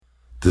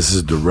This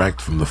is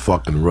direct from the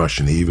fucking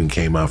Russian. He even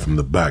came out from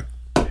the back.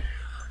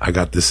 I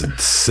got this at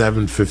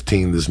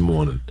 7:15 this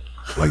morning,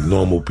 like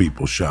normal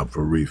people shop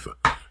for reefer.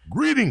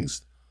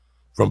 Greetings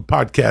from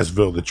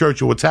Podcastville. The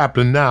Church of What's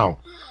Happening Now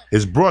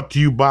is brought to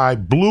you by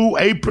Blue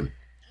Apron.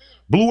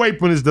 Blue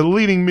Apron is the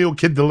leading meal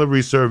kit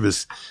delivery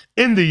service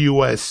in the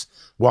U.S.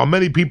 While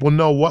many people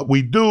know what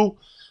we do,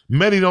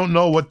 many don't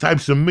know what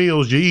types of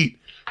meals you eat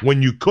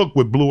when you cook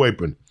with Blue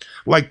Apron.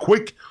 Like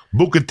quick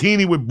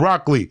bucatini with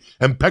broccoli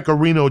and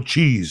pecorino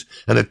cheese,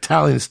 and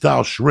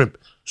Italian-style shrimp,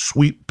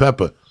 sweet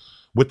pepper.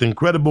 With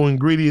incredible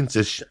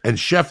ingredients and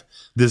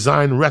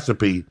chef-designed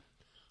recipe,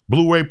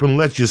 Blue Apron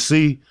lets you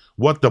see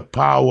what the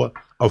power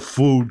of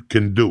food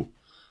can do.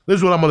 This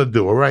is what I'm going to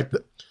do, all right?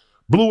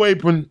 Blue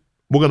Apron,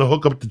 we're going to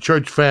hook up the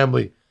church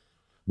family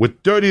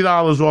with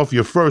 $30 off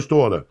your first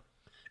order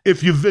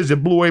if you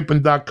visit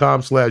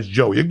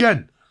blueapron.com/Joey.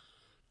 Again,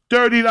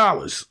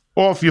 $30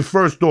 off your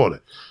first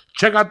order.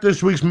 Check out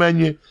this week's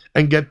menu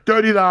and get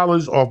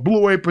 $30 off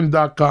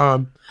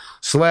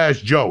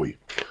blueapron.com/Joey.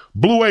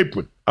 Blue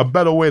Apron, a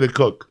better way to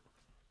cook.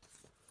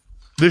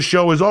 This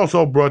show is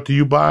also brought to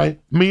you by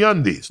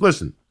MeUndies.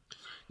 Listen,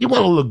 you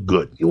want to look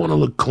good. You want to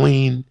look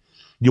clean.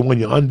 You want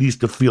your undies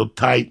to feel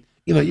tight.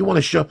 You know, you want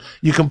to show,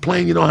 you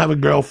complain you don't have a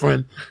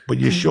girlfriend, but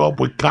you show up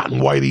with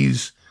cotton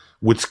whiteys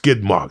with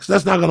skid marks.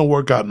 That's not going to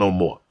work out no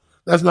more.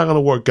 That's not going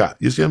to work out.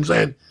 You see what I'm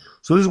saying?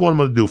 So this is what I'm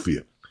going to do for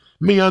you.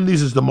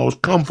 MeUndies is the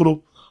most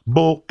comfortable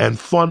and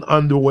fun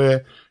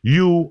underwear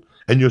you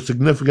and your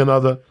significant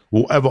other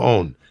will ever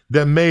own.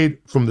 They're made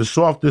from the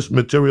softest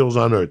materials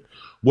on earth.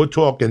 We're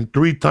talking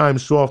 3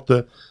 times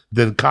softer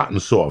than cotton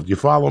soft. You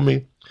follow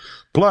me?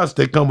 Plus,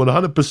 they come with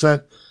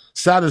 100%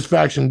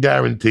 satisfaction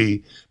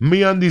guarantee.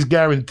 MeUndies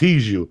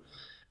guarantees you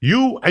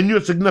and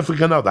your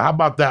significant other. How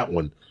about that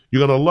one?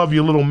 You're going to love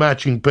your little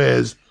matching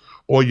pairs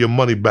or your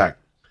money back.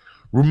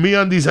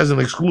 MeUndies has an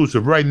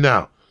exclusive right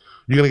now.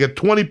 You're going to get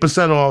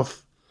 20%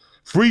 off,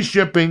 free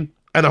shipping,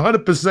 and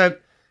 100%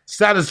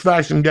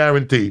 satisfaction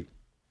guarantee.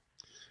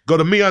 Go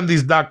to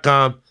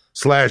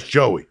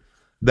MeUndies.com/Joey.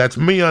 That's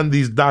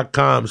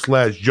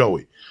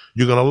MeUndies.com/Joey.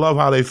 You're going to love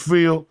how they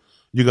feel.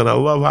 You're going to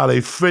love how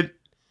they fit.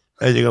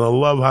 And you're going to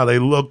love how they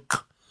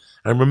look.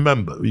 And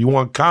remember, you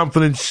want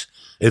confidence,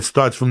 it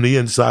starts from the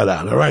inside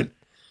out, all right?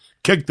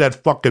 Kick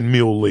that fucking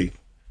mule, Lee.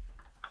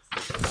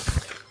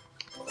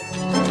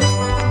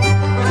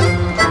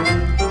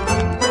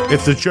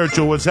 It's the Church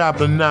of What's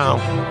Happening Now.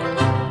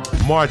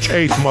 March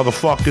 8th,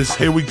 motherfuckers.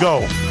 Here we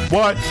go.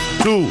 1,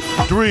 2,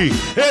 3,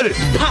 hit it.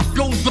 Pop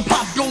goes the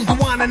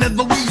wine and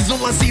the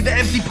weasel. I see the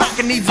empty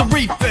pocket needs a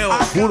refill.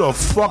 Who the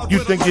fuck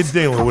you think you're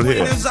dealing with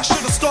here?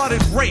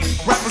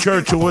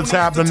 Church of What's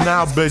Happening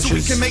Now, bitches.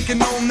 We can make it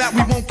known that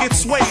we won't get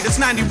swayed. It's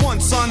 91,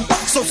 son,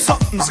 so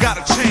something's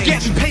gotta change.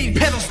 Getting paid,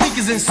 pedal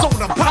sneakers and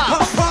soda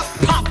pop.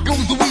 Pop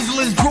goes the weasel,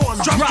 his drawers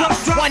drop.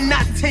 Why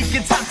not take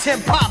your top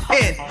 10 pop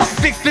hit?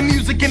 Fix the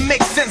music and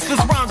make sense,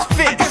 this rhymes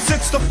fit. I guess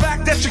it's the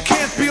fact that you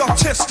can't be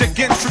artistic,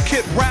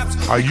 intricate raps.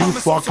 Are you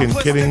fucking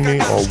kidding me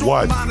or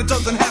what? It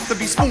doesn't have to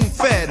be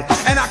spoon-fed,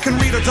 and I can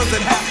read or does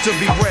it have to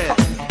be read?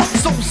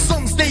 So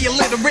some stay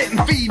illiterate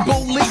and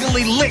feeble,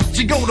 legally licked.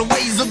 You go the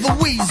ways of the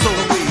weasel.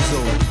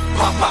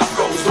 Pop, pop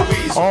goes the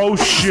weasel. Oh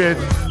shit.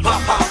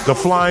 Pop, pop the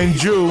Flying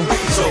Jew.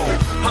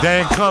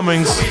 Dan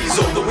Cummings.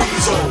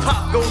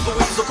 Pop goes the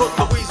weasel, cause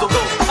the weasel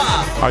goes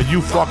pop. Are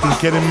you fucking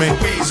kidding me?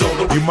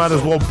 You might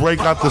as well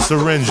break out the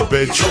syringe,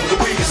 bitch.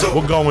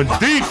 We're going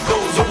deep.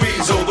 The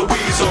weasel, the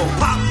weasel.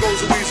 Pop goes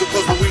the weasel,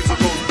 cause the weasel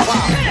goes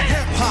pop.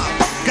 Hip-hop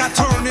got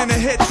turned into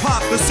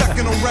hip-hop. The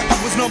second on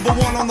record was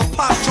 #1 on the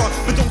pop chart.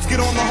 But don't get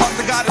on the heart,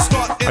 the guy to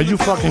start. Are you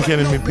fucking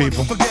kidding me,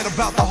 people? Forget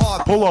about the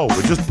heart. Pull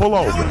over, just pull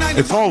over.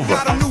 It's over.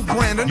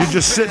 You're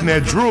just sitting there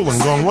drooling,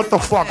 going, what the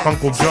fuck,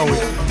 Uncle Joey?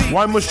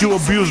 Why must you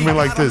abuse me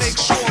like this? Make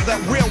sure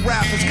that real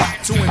rappers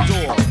got to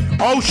endure.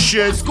 Oh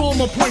shit. Score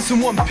more points in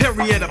one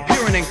period,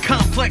 appearing in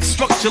complex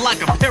structure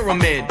like a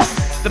pyramid.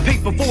 The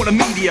paper for the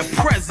media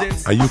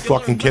presence. Are you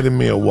fucking kidding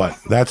me or what?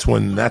 That's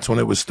when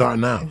it was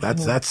starting out.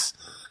 That's a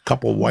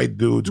couple white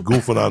dudes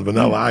goofing on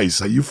Vanilla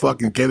Ice. Are you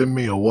fucking kidding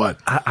me or what?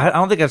 I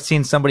don't think I've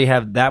seen somebody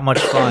have that much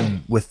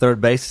fun with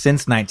Third Base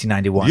since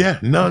 1991. Yeah,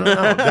 no.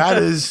 That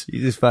is...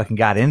 You just fucking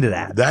got into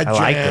that. That I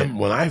liked it.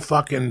 when I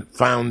fucking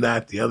found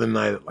that the other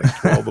night at like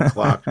 12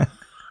 o'clock...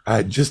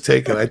 I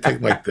take like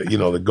the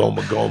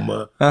Goma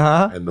Goma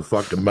and the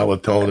fucking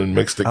melatonin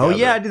mixed together. Oh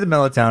yeah, I do the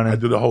melatonin. I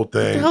do the whole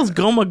thing. What the hell's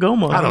Goma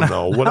Goma? I don't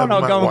know. I don't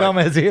know what Goma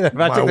Goma is either.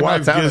 My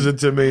wife gives it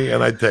to me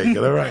and I take it,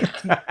 all right?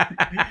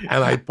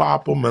 And I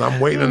pop them and I'm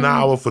waiting an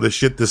hour for the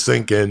shit to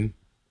sink in.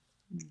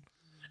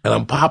 And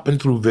I'm popping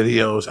through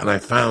videos and I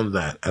found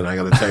that. And I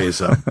got to tell you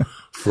something.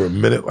 For a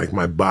minute, like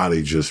my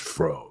body just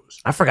froze.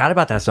 I forgot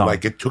about that song.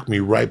 Like it took me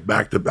right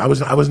back to, I was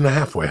in the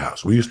halfway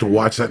house. We used to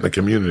watch that in the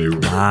community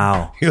room.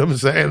 Wow. You know what I'm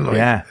saying? Like,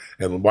 yeah.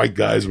 And white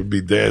guys would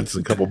be dancing,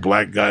 a couple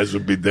black guys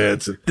would be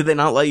dancing. Did they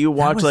not let you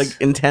watch like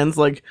intense,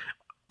 like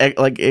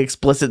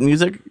explicit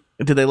music?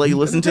 Did they let you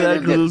listen to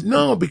that?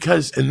 No,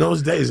 because in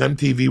those days,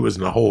 MTV was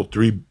in a whole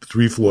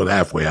three-floored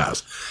halfway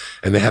house.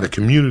 And they had a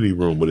community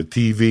room with a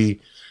TV,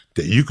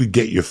 that you could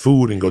get your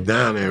food and go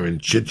down there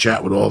and chit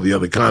chat with all the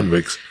other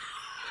convicts,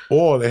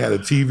 or they had a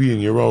TV in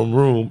your own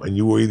room and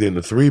you were either in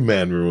a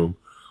 3-man room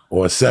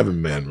or a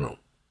 7-man room.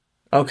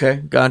 Okay,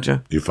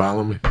 gotcha. You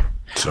follow me?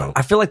 So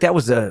I feel like that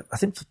was I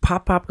think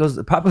Pop Goes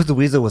the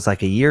Weasel was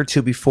like a year or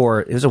two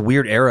before. It was a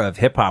weird era of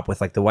hip hop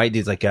with like the white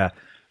dudes, like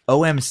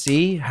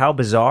OMC, How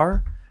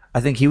Bizarre.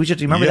 I think he was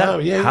just, you remember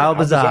that? Yeah, How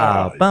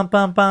Bizarre. Bum,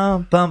 bum,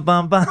 bum, bum,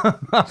 bum, bum.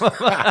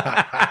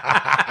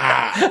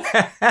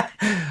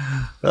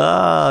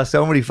 Oh,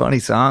 so many funny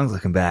songs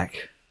looking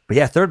back. But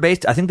yeah, Third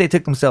Base, I think they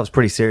took themselves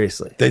pretty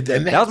seriously.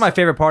 That was my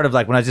favorite part of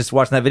like when I was just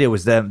watching that video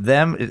was them.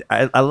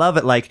 I love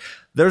it. Like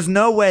there's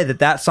no way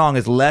that song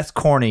is less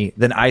corny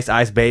than Ice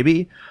Ice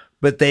Baby,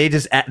 but they're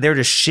just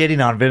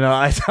shitting on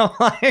Vanilla Ice.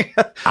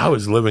 I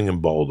was living in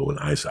Boulder when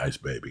Ice Ice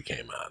Baby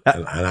came out,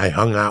 and I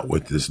hung out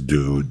with this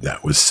dude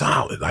that was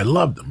solid. I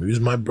loved him. He was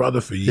my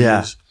brother for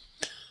years,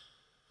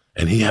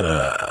 and he had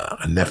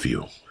a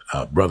nephew,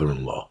 a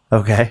brother-in-law.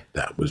 Okay,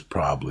 that was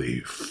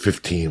probably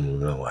 15 when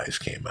Vanilla Ice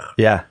came out.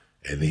 Yeah.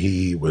 And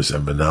he was a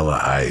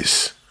Vanilla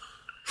Ice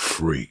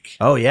freak.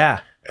 Oh, yeah.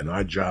 And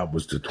our job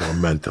was to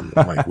torment him.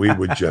 Like, we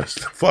would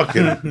just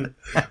fucking,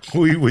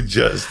 Who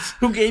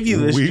gave you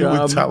this job? We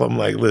would tell him,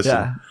 like,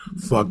 listen,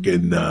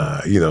 fucking,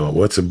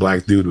 what's a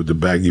black dude with the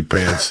baggy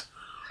pants?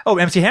 Oh,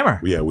 MC Hammer.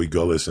 Yeah, we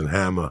go listen,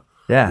 Hammer.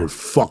 Yeah. Would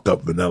fuck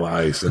up Vanilla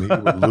Ice and he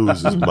would lose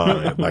his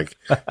mind. Like,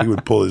 he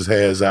would pull his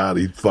hairs out.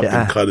 He'd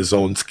fucking cut his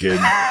own skin.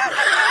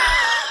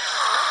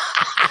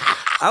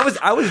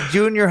 I was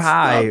junior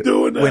high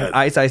when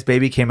Ice Ice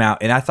Baby came out,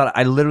 and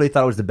I literally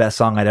thought it was the best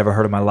song I'd ever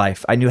heard in my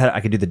life. I knew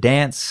I could do the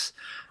dance.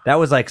 That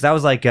was like Run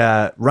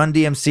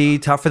DMC,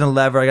 Tougher Than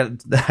Leather. I got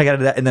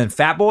that, and then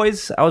Fat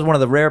Boys. I was one of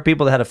the rare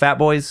people that had a Fat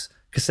Boys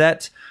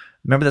cassette.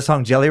 Remember the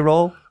song Jelly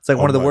Roll? It's like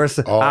one of the worst.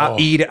 I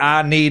eat it,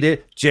 I need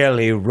it.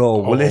 Jelly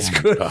Roll. Well, it's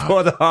good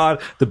for the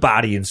heart, the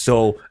body, and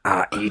soul.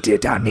 I eat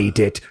it, I need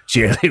it.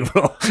 Jelly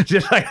Roll.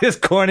 Just like this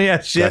corny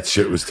ass shit. That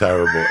shit was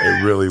terrible.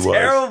 It really was.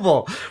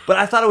 Terrible. But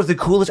I thought it was the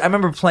coolest. I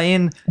remember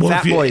playing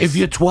Fat Boys. If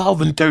you're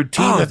 12 and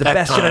 13 it's the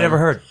best shit I'd ever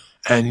heard.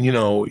 And,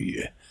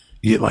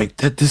 you're like,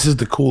 this is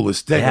the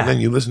coolest thing. Yeah. And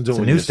then you listen to it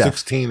when you're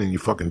 16 and you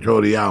fucking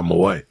throw the album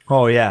away.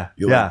 Oh, yeah.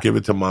 You're like, give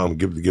it to mom.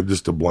 Give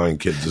this to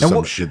blind kids or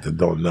some shit that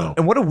don't know.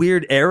 And what a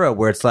weird era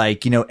where it's like,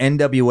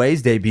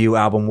 NWA's debut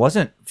album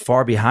wasn't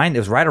far behind. It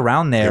was right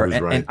around there.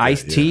 And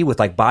Ice-T with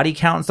like Body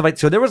Count and stuff like that.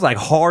 So there was like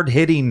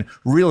hard-hitting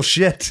real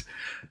shit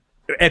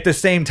at the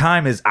same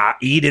time as I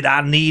eat it,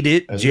 I need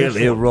it,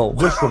 Jelly Roll.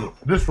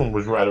 This one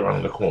was right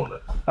around the corner.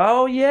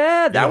 Oh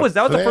yeah, that was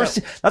the first.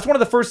 That's one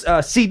of the first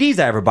CDs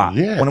I ever bought.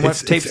 Yeah, when I went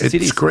to tapes and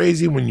CDs. It's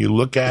crazy when you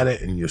look at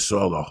it and you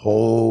saw the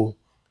whole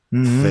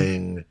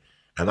thing.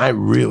 And I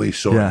really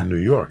saw it in New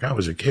York. I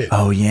was a kid.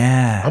 Oh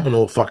yeah, I'm an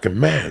old fucking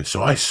man,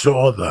 so I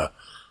saw the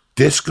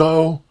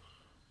disco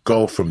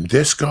go from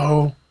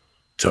disco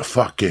to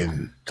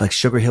fucking like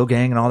Sugar Hill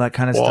Gang and all that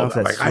kind of stuff.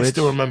 Like I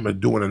still remember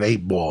doing an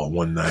 8-ball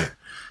one night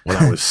when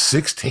I was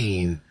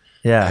 16.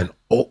 Yeah, and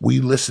we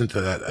listened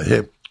to that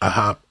a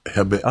hop.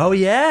 Oh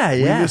yeah,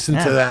 yeah. We listened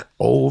to that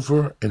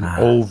over and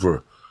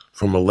over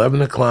from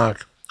 11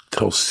 o'clock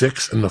till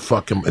 6 in the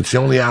fucking. It's the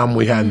only album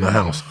we had in the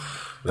house.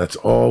 That's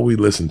all we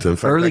listened to. In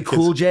fact, early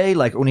Cool J,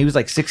 like when he was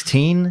like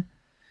 16,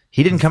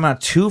 he didn't come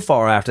out too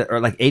far after, or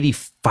like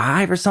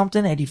 85 or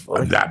something.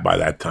 84. By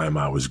that time,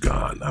 I was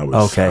gone. I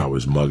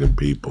was mugging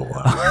people.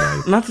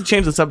 Not to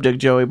change the subject,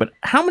 Joey, but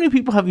how many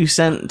people have you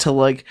sent to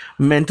like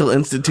mental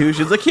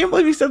institutions? I can't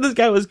believe you said this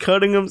guy was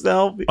cutting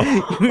himself.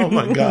 Oh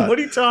my God! What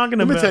are you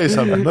talking about? Let me tell you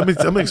something.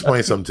 Let me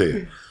explain something to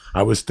you.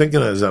 I was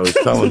thinking as I was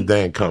telling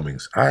Dan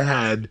Cummings, I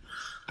had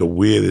the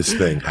weirdest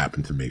thing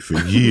happen to me for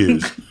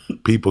years.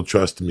 People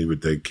trusted me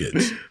with their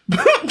kids.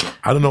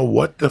 I don't know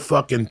what the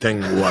fucking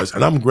thing was,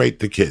 and I'm great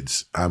to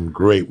kids. I'm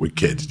great with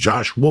kids.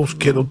 Josh Wolf's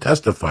kid will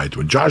testify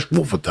to it. Josh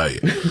Wolf will tell you.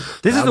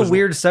 This is a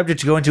weird subject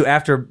to go into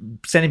after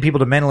sending people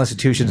to mental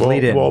institutions.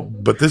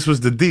 But this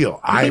was the deal.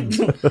 I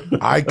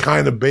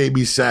kind of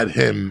babysat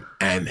him,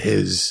 and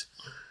his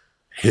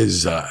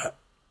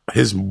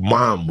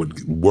mom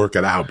would work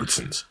at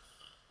Albertsons,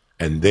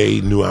 and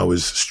they knew I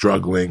was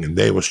struggling, and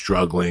they were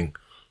struggling,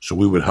 so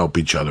we would help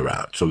each other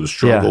out. So the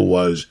struggle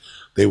was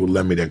they would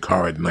lend me their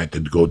car at night to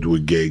go do a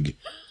gig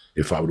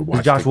if I would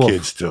watch the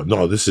kids.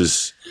 No, this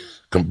is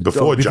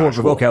before Josh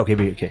Wolf.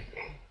 Okay.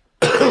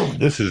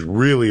 This is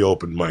really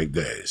open mic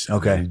days.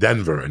 Okay. In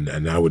Denver,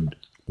 and I would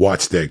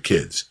watch their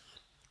kids.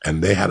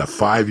 And they had a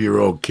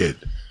 5-year-old kid.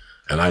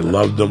 And I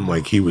loved him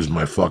like he was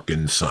my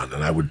fucking son.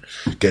 And I would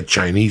get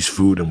Chinese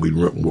food and we'd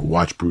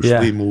watch Bruce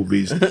Lee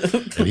movies.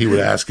 And he would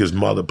ask his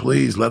mother,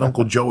 please let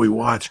Uncle Joey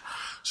watch.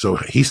 So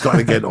he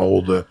started getting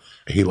older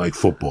and he liked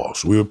football.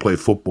 So we would play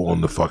football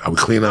in I would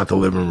clean out the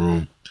living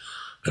room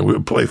and we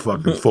would play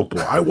fucking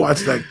football. I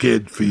watched that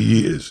kid for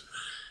years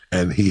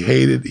and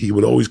he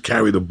would always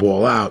carry the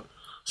ball out.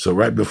 So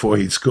right before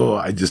he'd score,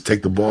 I'd just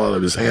take the ball out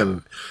of his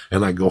hand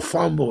and I'd go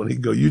fumble and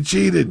he'd go, you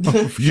cheated.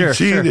 You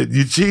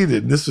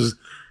cheated. And this was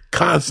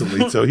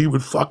constantly. So he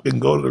would fucking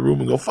go to the room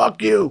and go,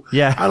 fuck you.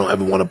 Yeah. I don't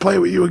ever want to play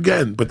with you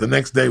again. But the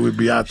next day we'd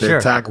be out there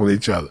Sure. tackling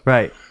each other.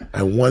 Right.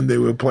 And one day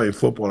we were playing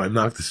football and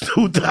I knocked his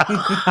tooth out.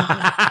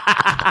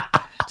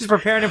 Just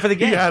preparing him for the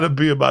game. He had to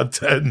be about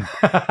 10.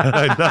 And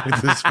I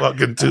knocked his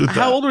fucking tooth out.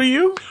 How old were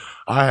you?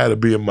 I had to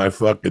be in my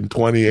fucking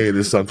 28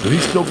 or something. He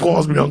still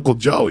calls me Uncle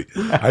Joey.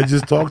 I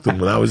just talked to him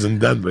when I was in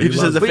Denver. You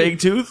just has a fake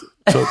tooth?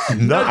 So,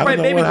 no, I don't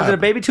know baby, what was it a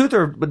happened. baby tooth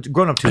or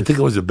grown up I tooth? think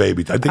it was a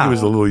baby. I think he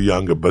was a little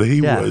younger, but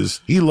he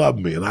loved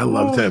me and I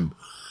loved him.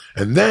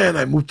 And then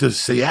I moved to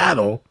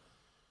Seattle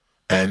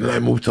and then I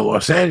moved to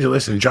Los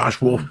Angeles and Josh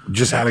Wolf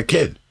just had a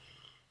kid.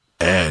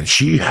 And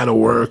she had to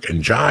work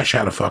and Josh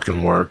had to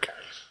fucking work.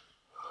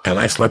 And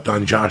I slept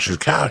on Josh's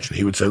couch and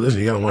he would say, listen,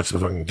 you got to watch the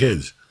fucking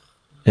kids.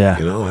 Yeah.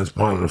 You know, that's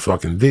part of the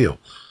fucking deal.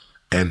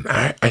 And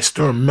I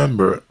still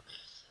remember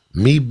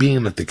me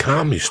being at the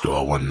Comedy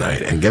Store one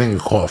night and getting a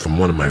call from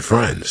one of my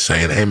friends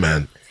saying, hey,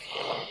 man,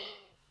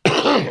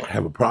 I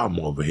have a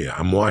problem over here.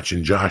 I'm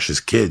watching Josh's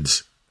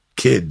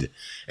kid,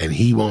 and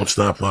he won't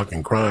stop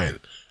fucking crying.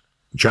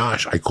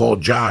 Josh, I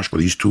called Josh, but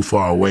he's too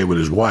far away with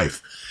his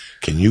wife.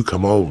 Can you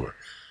come over?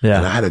 Yeah.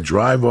 And I had to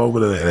drive over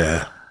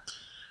there.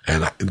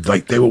 And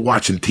like they were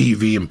watching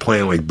TV and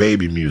playing like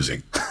baby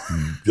music.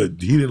 He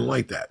didn't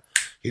like that.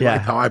 He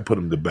liked how I put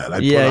him to bed. I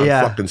put on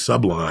fucking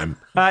Sublime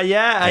and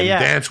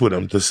dance with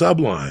him to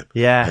Sublime.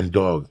 Yeah. And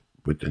dog,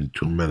 within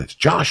 2 minutes,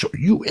 Josh,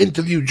 you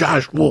interview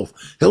Josh Wolf.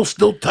 He'll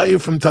still tell you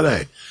from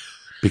today.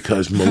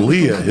 Because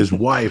Malia, his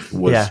wife,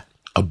 was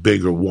a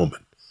bigger woman.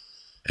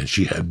 And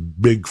she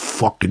had big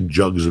fucking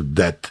jugs of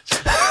debt.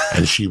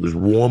 And she was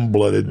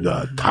warm-blooded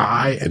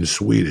Thai and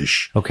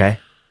Swedish. Okay.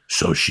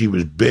 So she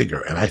was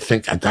bigger. And I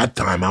think at that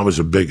time I was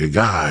a bigger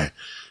guy.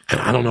 And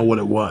I don't know what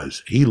it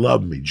was. He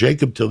loved me.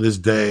 Jacob till this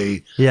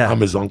day. Yeah.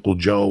 I'm his Uncle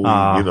Joe.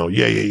 You know,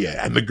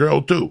 yeah. And the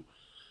girl too.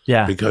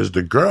 Yeah. Because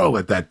the girl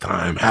at that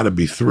time had to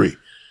be 3.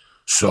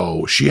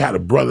 So she had a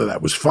brother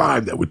that was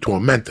 5 that would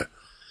torment her.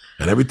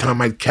 And every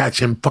time I'd catch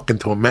him fucking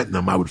tormenting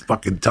him, I would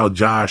fucking tell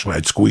Josh, or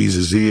I'd squeeze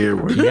his ear.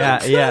 Or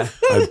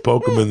I'd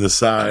poke him in the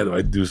side, or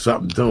I'd do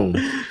something to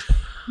him.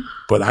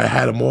 But I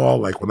had them all,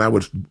 like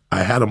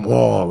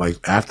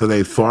after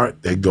they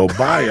fart, they'd go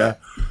by ya.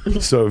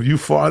 So if you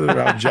farted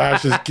around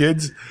Josh's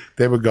kids,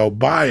 they would go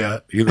by ya.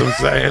 You know what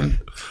I'm saying?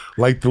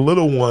 Like the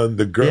little one,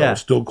 the girl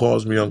still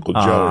calls me Uncle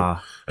Joey.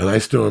 And I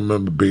still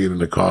remember being in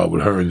the car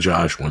with her and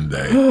Josh one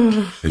day.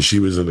 And she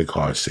was in the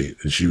car seat.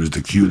 And she was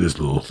the cutest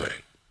little thing.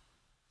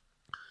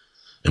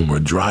 And we're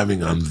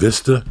driving on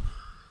Vista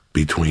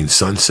between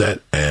Sunset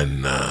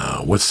and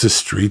what's the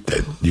street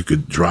that you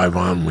could drive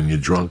on when you're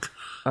drunk?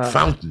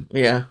 Fountain.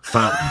 Yeah.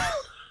 Fountain.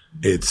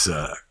 It's,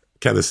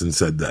 Kennison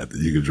said that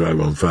you could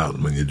drive on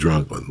Fountain when you're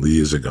drunk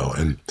years ago.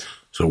 And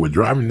so we're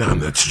driving down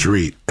that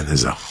street and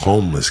there's a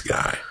homeless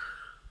guy.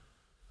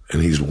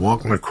 And he's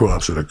walking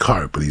across with a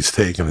cart, but he's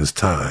taking his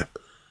time.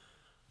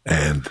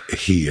 And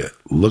he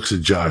looks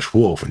at Josh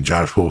Wolf, and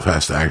Josh Wolf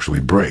has to actually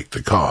brake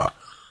the car.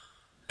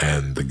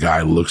 And the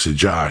guy looks at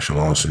Josh, and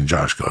all of a sudden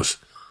Josh goes,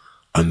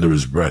 under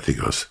his breath, he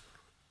goes,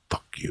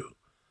 fuck you.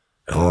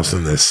 And all of a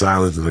sudden there's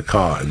silence in the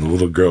car, and the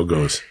little girl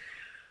goes,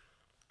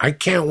 I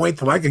can't wait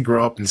till I can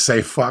grow up and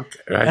say fuck.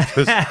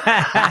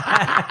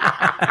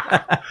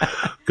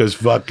 Because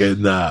fucking,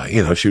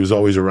 you know, she was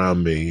always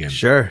around me. And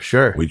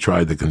Sure. we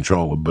tried to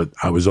control her, but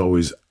I was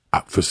always,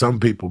 for some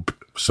people,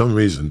 for some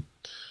reason,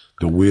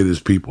 the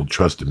weirdest people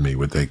trusted me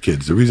with their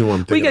kids. The reason why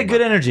I'm thinking You got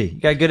good energy. You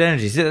got good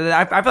energy. See,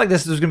 I feel like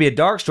this is going to be a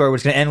dark story, which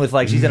is going to end with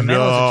like she's in a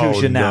mental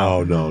institution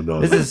now. No.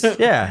 This is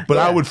But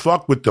I would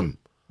fuck with them.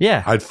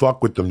 Yeah. I'd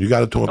fuck with them. You got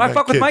to torment I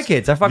fuck with my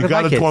kids. I fuck with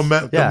my kids. You got to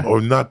torment them, Yeah. or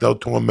not, they'll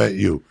torment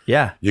you.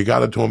 Yeah. You got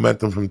to torment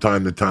them from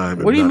time to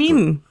time. What do you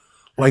mean?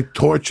 Like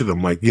torture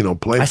them, like, you know,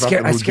 play I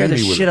scare the Houdini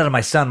with shit them. out of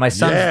my son. My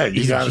son, Yeah,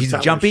 you gotta he's tell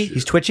him jumpy, shit.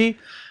 he's twitchy.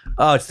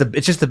 Oh, it's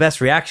just the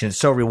best reaction. It's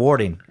so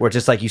rewarding. Where it's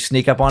just like you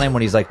sneak up on him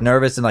when he's like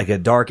nervous in like a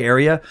dark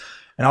area,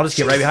 and I'll just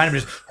get right behind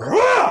him,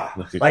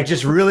 just like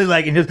just really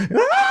like and just.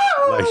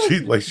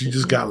 Like she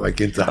just got like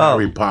into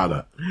Harry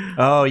Potter.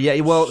 Oh yeah,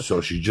 well,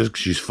 So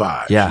she's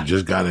 5. Yeah. She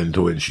just got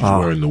into it and she's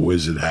wearing the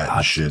wizard hat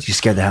and shit. you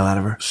scared the hell out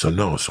of her. So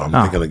I'm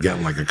thinking of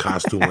getting like a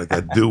costume like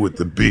that dude with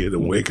the beard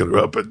and waking her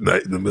up at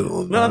night in the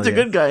middle of the No, night. that's a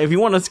good guy. If you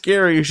want to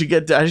scare her, you should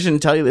get. I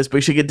shouldn't tell you this, but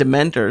you should get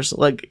Dementors.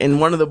 Like in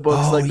one of the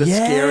books, like the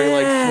scary,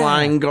 like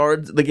flying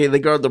guards. They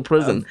guard the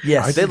prison.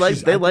 Yes. they like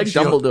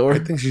Dumbledore. I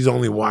think she's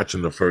only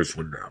watching the first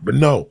one now. But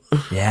no,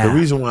 Yeah. the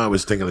reason why I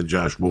was thinking of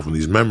Josh Wolf and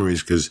these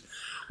memories because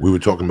we were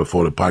talking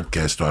before the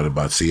podcast started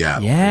about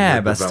Seattle. Yeah, And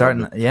about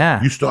development. starting.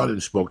 Yeah, You started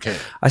in Spokane.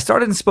 I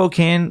started in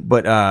Spokane,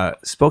 but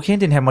Spokane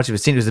didn't have much of a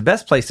scene. It was the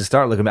best place to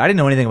start looking. I didn't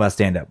know anything about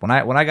stand up when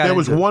I got. There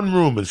was one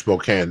room in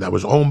Spokane that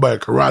was owned by a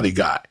karate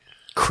guy.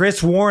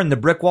 Chris Warren, the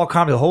Brick Wall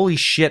Comedy. Holy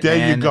shit, There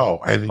man. you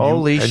go. And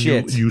Holy you, and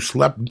shit. You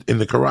slept in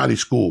the karate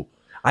school.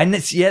 I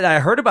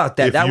heard about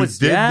that. If That you was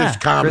did this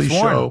comedy Chris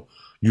Warren. show,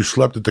 you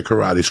slept at the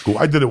karate school.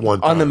 I did it one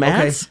time. On the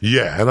mats?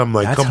 Yeah, and I'm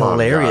like, That's come on,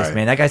 hilarious, guy.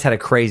 man. That guy's had a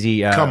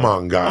crazy. Come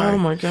on, guy. Oh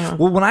my god.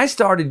 Well, when I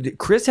started,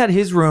 Chris had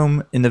his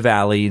room in the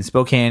Valley in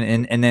Spokane,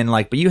 and then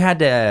like, but you had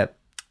to.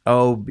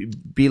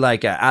 be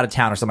like out of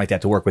town or something like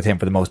that to work with him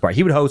for the most part.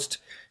 He would host.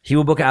 He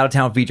would book an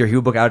out-of-town feature. He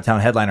would book an out-of-town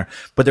headliner.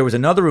 But there was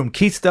another room.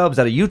 Keith Stubbs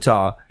out of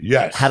Utah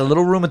had a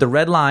little room at the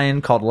Red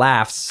Lion called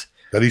Laughs.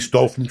 That he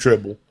stole from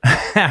Tribble.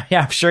 Yeah,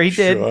 I'm sure he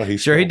did.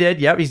 Sure he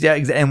did. Yep.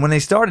 And when they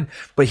started,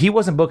 but he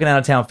wasn't booking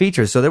out-of-town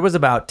features. So there was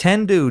about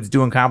 10 dudes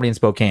doing comedy in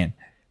Spokane.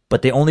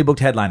 But they only booked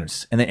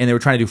headliners. And they were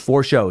trying to do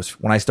 4 shows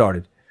when I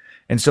started.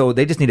 And so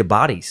they just needed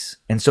bodies.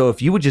 And so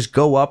if you would just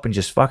go up and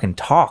just fucking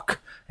talk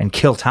and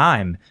kill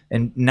time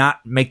and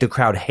not make the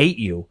crowd hate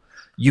you,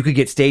 you could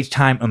get stage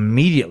time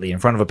immediately in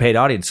front of a paid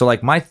audience. So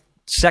like my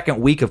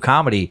second week of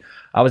comedy,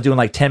 I was doing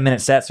like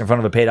 10-minute sets in front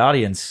of a paid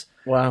audience.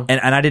 Wow. And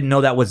I didn't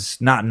know that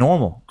was not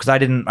normal because I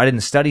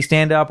didn't study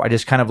stand up. I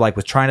just kind of like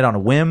was trying it on a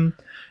whim.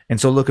 And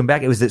so looking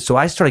back, it was that. So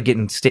I started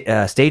getting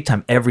stage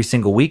time every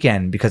single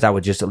weekend because I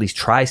would just at least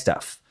try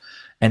stuff.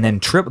 And then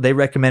they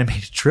recommended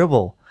me to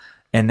Tribble.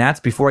 And that's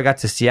before I got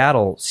to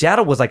Seattle.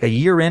 Seattle was like a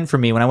year in for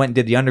me when I went and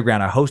did the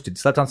Underground. I hosted,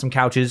 slept on some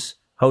couches,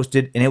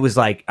 hosted. And it was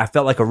like, I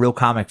felt like a real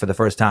comic for the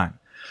first time.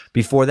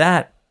 Before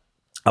that,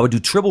 I would do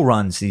Tribble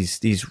runs, these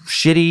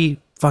shitty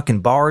fucking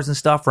bars and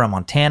stuff around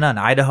Montana and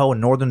Idaho and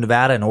Northern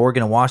Nevada and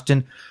Oregon and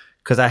Washington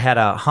because I had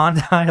a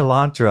Hyundai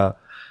Elantra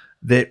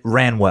that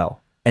ran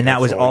well. And that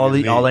was all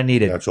I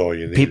needed. That's all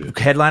you needed.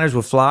 Headliners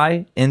would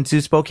fly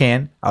into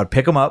Spokane. I would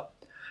pick them up.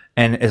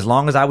 And as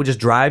long as I would just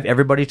drive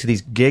everybody to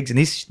these gigs, and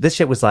this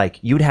shit was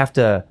like,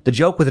 the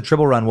joke with the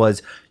Tribble run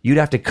was you'd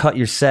have to cut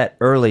your set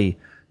early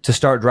to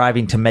start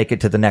driving to make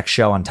it to the next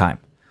show on time.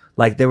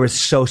 Like they were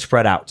so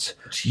spread out.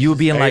 You would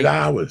be in 8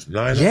 hours,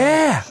 9 hours.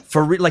 Yeah.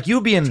 Like you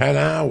would be in 10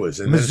 hours.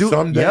 And then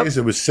some days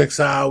it was 6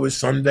 hours.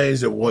 Some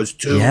days it was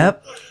 2.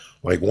 Yep.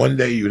 Like one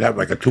day you'd have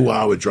like a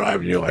 2-hour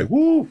drive and you're like,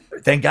 woo.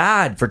 Thank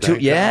God for 2.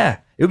 Yeah.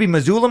 It would be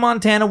Missoula,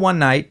 Montana one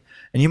night.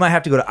 And you might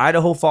have to go to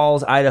Idaho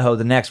Falls, Idaho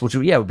the next, which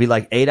would be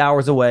like 8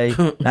 hours away.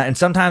 And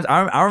sometimes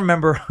I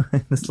remember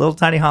this little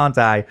tiny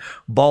Hyundai,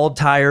 bald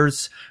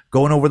tires,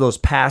 going over those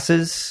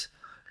passes.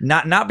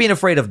 Not being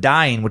afraid of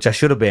dying, which I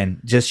should have been,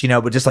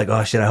 but just like,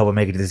 oh shit, I hope I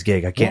make it to this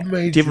gig. I can't. What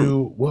made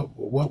you?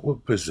 What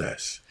would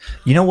possess?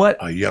 You know what?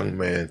 A young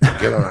man to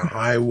get on a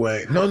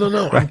highway. No.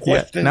 I'm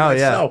questioning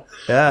myself.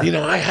 Yeah.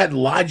 I had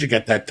logic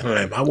at that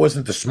time. I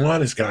wasn't the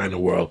smartest guy in the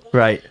world.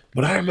 Right.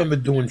 But I remember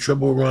doing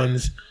Tribble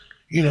runs.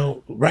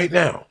 Right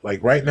now,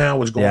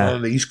 what's going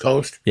on the East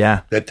Coast.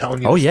 Yeah. They're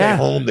telling you to stay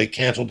home. They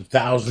canceled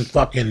 1,000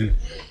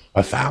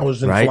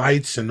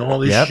 flights and all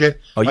this shit.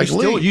 Oh, like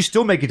you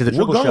still make it to the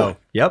Tribble show.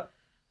 Yep.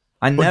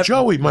 But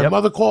Joey, my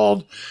mother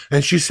called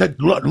and she said,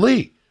 "Look,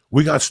 Lee,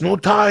 we got snow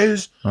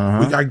tires, we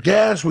got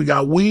gas, we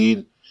got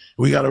weed,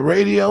 we got a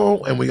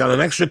radio, and we got an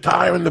extra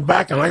tire in the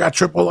back, and I got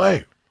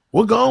AAA.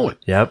 We're going."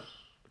 Yep.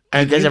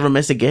 And you guys ever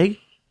miss a gig?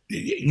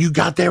 You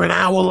got there an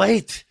hour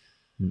late.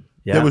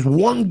 Yeah. There was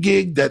one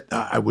gig that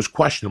I was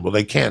questionable.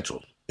 They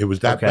canceled. It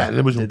was that bad. And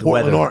it was in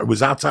Portland, Oregon. It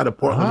was outside of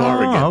Portland,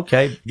 Oregon.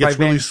 Okay. It gets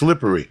really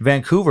slippery.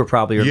 Vancouver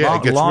probably, or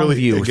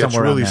Longview. It gets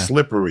really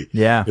slippery.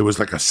 Yeah. It was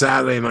like a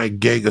Saturday night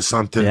gig or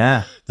something.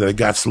 Yeah. That it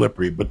got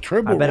slippery. But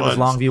Tribble I bet it was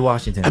Longview,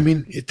 Washington. I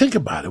mean, think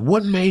about it.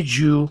 What made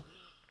you...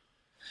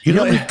 You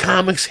know how many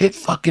comics hit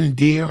fucking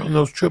deer on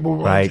those Tribble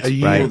runs a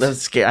year? Right. That's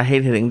scary. I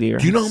hate hitting deer.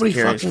 Do you know how many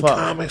fucking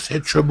comics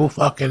hit Tribble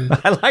fucking...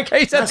 I like how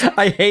you said,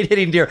 I hate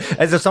hitting deer.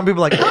 As if some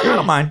people are like, I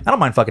don't mind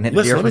fucking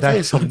hitting deer. Let me tell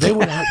you something. They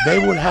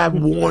would have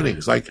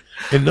warnings. Like,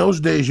 in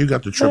those days, you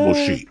got the Tribble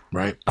sheet,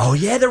 right? Oh,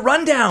 yeah, the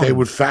rundown. They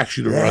would fax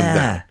you the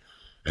rundown.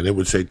 And it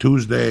would say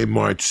Tuesday,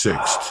 March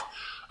 6th.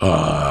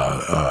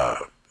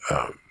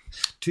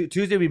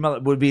 Tuesday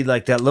would be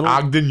like that little...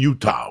 Ogden,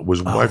 Utah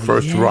was my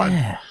first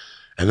run.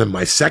 And then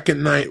my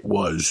second night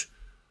was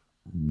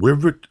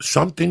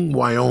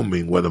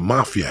Wyoming, where the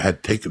mafia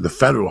had taken, the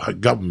federal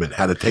government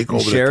had to take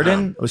over the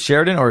town. Was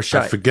Sheridan or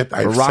I forget.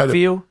 or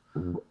Rockview?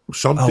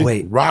 Something. Oh,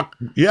 wait.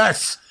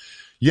 Yes.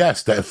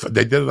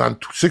 They did it on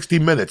 60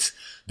 Minutes.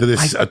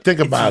 Think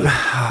about it.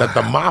 That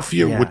the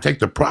mafia would take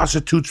the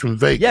prostitutes from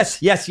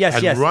Vegas. Yes.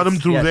 And run them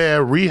through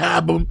there,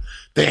 rehab them.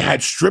 They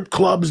had strip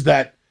clubs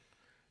that...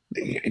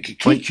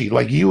 Kichi,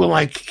 like you were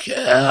like,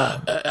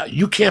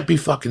 you can't be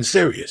fucking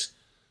serious.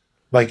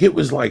 Like it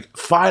was like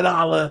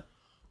 $5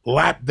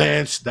 lap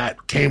dance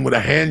that came with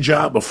a hand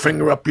job, a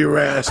finger up your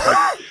ass.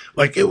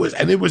 Like it was,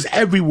 and it was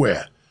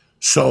everywhere.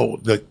 So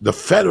the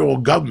federal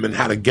government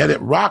had to get it.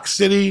 Rock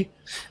City.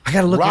 I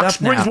gotta look it up now. Rock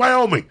Springs,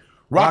 Wyoming.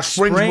 Rock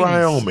Springs,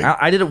 Wyoming.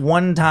 I did it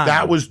one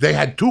time. They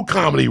had 2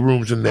 comedy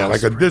rooms in there,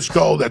 like a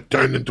disco that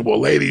turned into a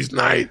ladies'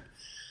 night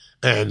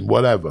and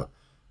whatever.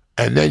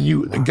 And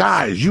then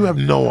guys, you have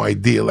no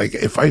idea. Like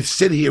if I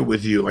sit here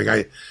with you, like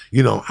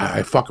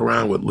I fuck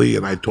around with Lee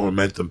and I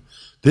torment him.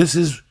 This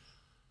is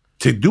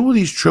to do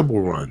these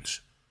Tribble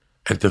runs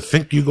and to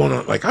think you're going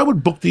to, like I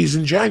would book these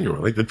in January.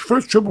 Like the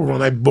first Tribble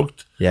run I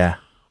booked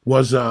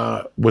was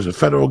a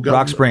federal government.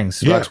 Rock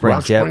Springs. Rock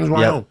Springs, Wyoming.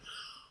 Yep.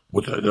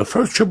 Well, the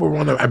first Tribble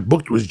run I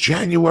booked was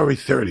January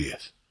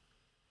 30th.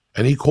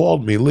 And he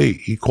called me, Lee.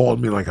 He called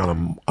me like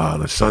on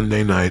a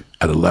Sunday night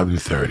at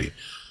 11:30.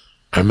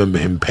 I remember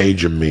him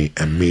paging me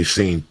and me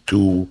seeing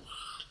 2,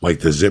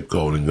 like the zip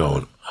code and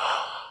going,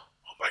 oh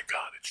my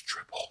God, it's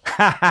Tribble.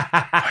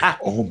 Like,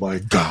 oh my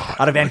God.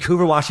 Out of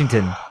Vancouver,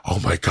 Washington. Oh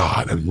my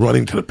God. And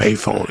running to the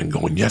payphone and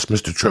going, yes,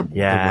 Mr. Tribble.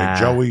 Yeah. I'm like,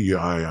 Joey,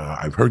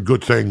 I've heard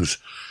good things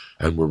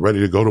and we're ready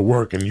to go to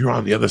work. And you're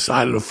on the other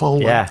side of the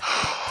phone. Yeah.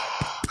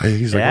 Like, and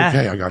he's like,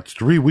 okay, I got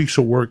 3 weeks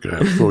of work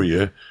for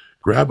you.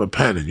 Grab a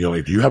pen. And you're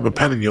like, do you have a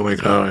pen? And you're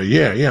like,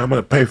 yeah, I'm on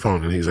a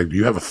payphone. And he's like, do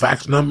you have a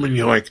fax number? And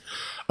you're like,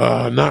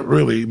 not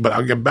really, but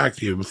I'll get back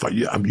to you.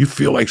 If you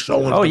feel like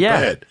someone's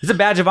prepared. It's a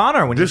badge of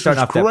honor when you're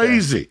starting off. This is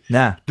crazy.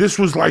 Nah. This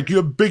was like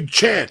your big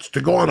chance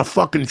to go on a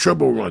fucking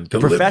Tribble run, to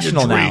live your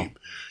dream. Now.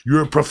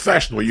 You're a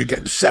professional. You're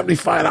getting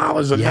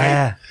 $75 a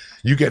night.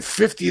 You get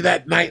 50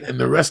 that night, and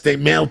the rest they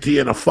mail to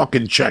you in a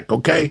fucking check,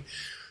 okay?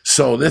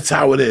 So that's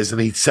how it is.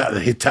 And he'd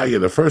tell you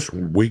the first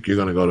week you're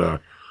going to go to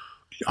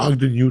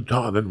Ogden,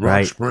 Utah, then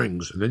Rock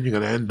Springs, and then you're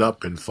going to end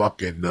up in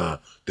fucking the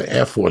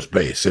Air Force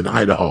Base in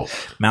Idaho.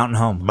 Mountain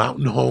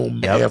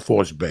Home Air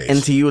Force Base.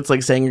 And to you, it's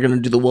like saying you're going to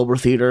do the Wilbur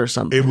Theater or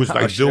something. It was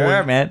like doing,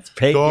 sure, man. It's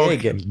paid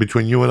gig.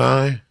 Between you and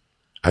I,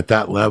 at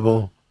that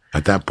level,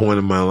 at that point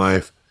in my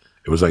life,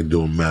 it was like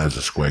doing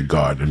Madison Square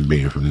Garden and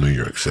being from New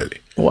York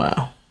City.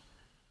 Wow.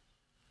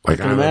 Like,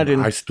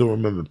 I still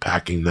remember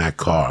packing that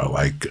car,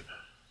 like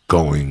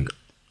going,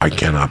 I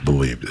cannot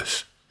believe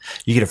this.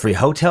 You get a free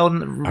hotel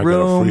room. I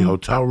got a free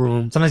hotel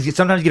room. Sometimes you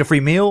get a free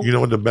meal. You know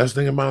what the best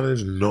thing about it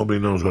is? Nobody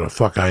knows what the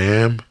fuck I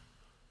am.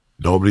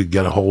 Nobody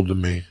get a hold of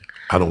me.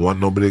 I don't want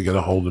nobody to get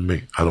a hold of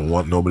me. I don't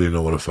want nobody to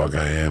know what the fuck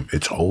I am.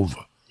 It's over.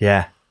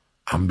 Yeah.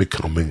 I'm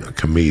becoming a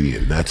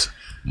comedian. That's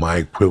my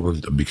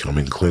equivalent of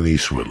becoming Clint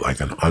Eastwood,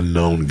 like an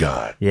unknown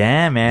guy.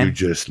 Yeah, man. You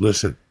just,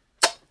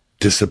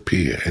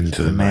 disappear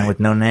into the man night. With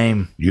no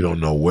name. You don't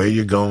know where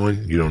you're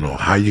going. You don't know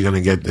how you're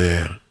going to get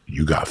there.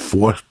 You got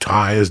 4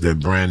 tires. They're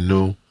brand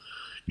new.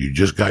 You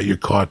just got your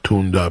car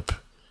tuned up.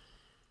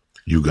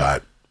 You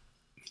got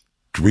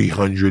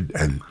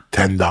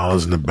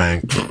 $310 in the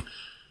bank.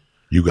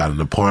 You got an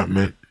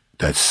apartment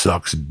that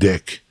sucks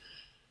dick,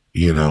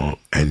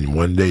 and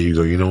one day you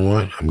go, you know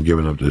what? I'm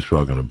giving up this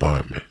fucking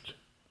apartment.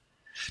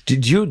 Do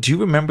you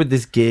remember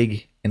this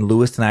gig in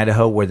Lewiston,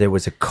 Idaho, where there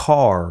was a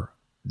car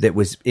that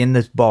was in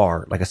this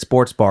bar, like a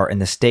sports bar,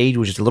 and the stage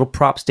was just a little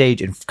prop stage,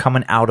 and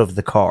coming out of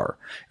the car,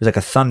 it was like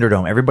a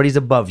Thunderdome. Everybody's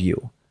above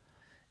you.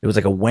 It was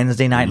like a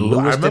Wednesday night in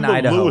Lewiston,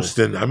 Idaho.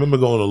 I remember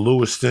going to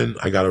Lewiston.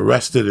 I got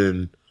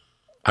arrested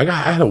I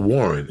had a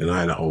warrant in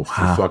Idaho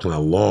for fucking a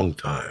long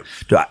time.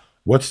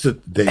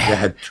 They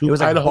had 2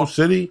 Idaho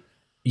City?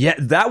 Yeah,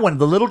 that one,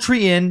 the Little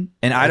Tree Inn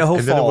and Idaho Falls.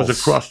 And then it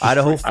was across the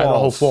Idaho street,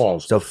 Idaho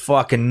Falls. It's a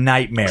fucking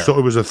nightmare. So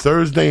it was a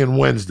Thursday and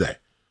Wednesday.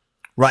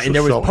 Right, and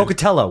there was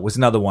Pocatello was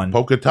another one.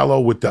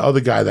 Pocatello with the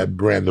other guy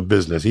that ran the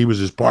business. He was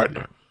his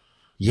partner.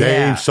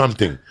 Yeah. Dave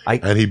something.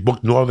 And he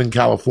booked Northern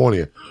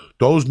California.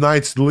 Those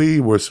nights,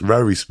 Lee, were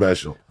very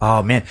special.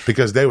 Oh, man.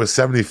 Because they were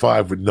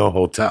 75 with no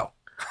hotel.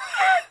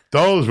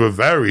 Those were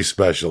very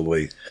special,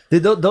 Lee.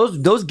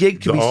 Those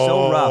gigs could be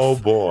so rough. Oh,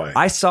 boy.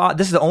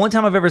 This is the only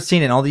time I've ever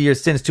seen it in all the years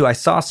since, too. I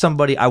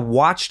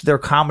watched their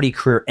comedy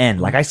career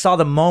end. Like, I saw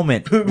the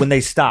moment when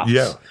they stopped.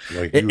 Yeah.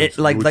 Like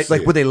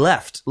when they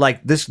left.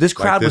 Like, this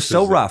crowd was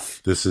so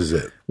rough. This is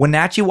it. When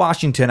Wenatchee,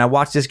 Washington, I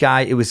watched this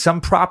guy. It was some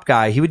prop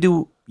guy. He would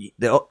do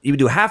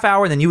a half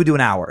hour, and then you would do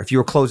an hour if you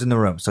were closing the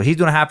room. So he's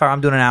doing a half hour,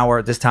 I'm doing an hour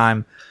at this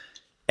time.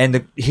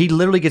 And he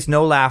literally gets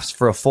no laughs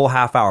for a full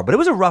half hour. But it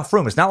was a rough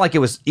room. It's not like it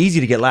was easy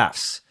to get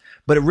laughs.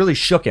 But it really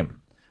shook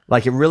him.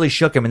 Like, it really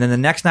shook him. And then the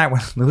next night, when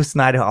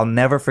Lewiston, Idaho, I'll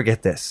never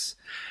forget this.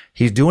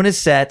 He's doing his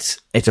sets.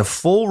 It's a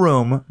full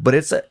room. But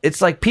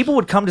it's like people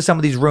would come to some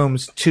of these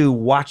rooms to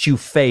watch you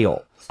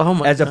fail. Oh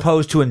my as God.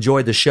 Opposed to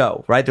enjoy the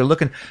show, right? They're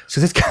looking. So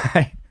this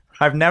guy,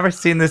 I've never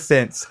seen this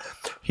since.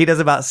 He does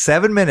about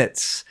 7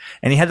 minutes.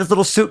 And he had this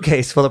little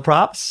suitcase full of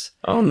props.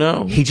 Oh,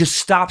 no. He just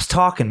stops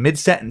talking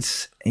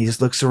mid-sentence. And he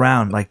just looks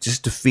around, like,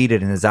 just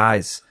defeated in his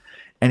eyes.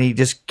 And he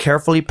just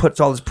carefully puts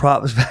all his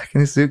props back in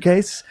his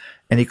suitcase.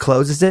 And he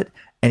closes it.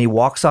 And he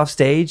walks off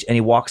stage. And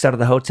he walks out of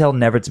the hotel,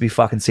 never to be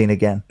fucking seen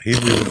again. He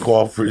didn't even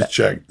call for his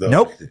check, though.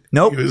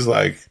 Nope. He was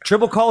like...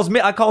 Tribble calls me.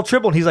 I called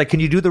Tribble. And he's like,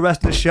 can you do the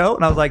rest of the show?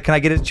 And I was like, can I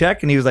get his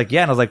check? And he was like,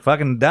 yeah. And I was like,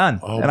 fucking done.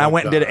 And I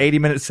went and did an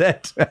 80-minute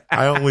set.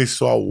 I only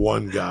saw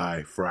one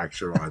guy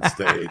fracture on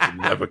stage and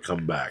never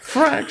come back.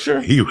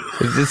 Fracture? You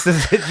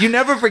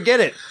never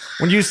forget it.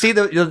 When you see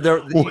the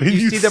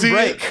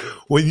break.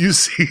 When you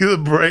see the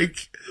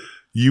break,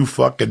 you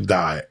fucking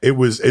die.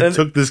 It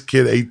took this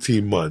kid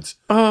 18 months.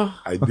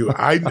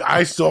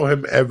 I saw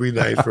him every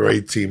night for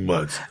 18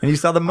 months. And you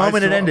saw the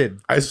moment it ended.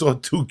 I saw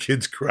 2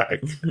 kids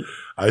crack.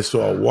 I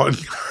saw one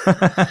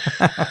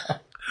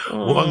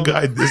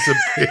guy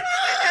disappear.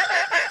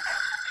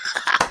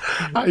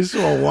 I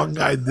saw one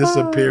guy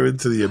disappear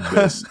into the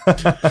abyss.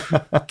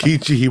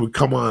 Kichi, he would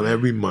come on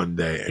every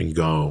Monday and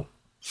go,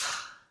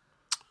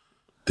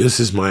 this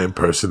is my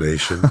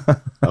impersonation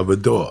of a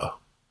door.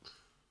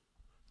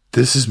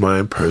 This is my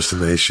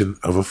impersonation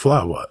of a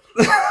flower.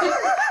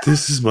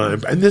 This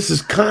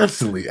is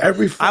constantly,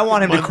 every I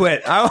want him Monday, to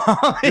quit.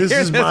 This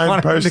is my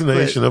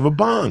impersonation of a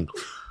bong.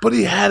 But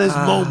he had his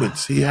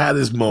moments. He had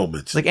his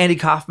moments. Like Andy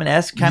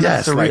Kaufman-esque kind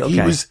of surreal. Like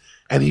he was,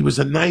 And he was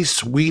a nice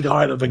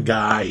sweetheart of a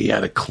guy. He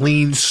had a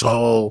clean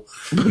soul.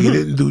 He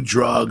didn't do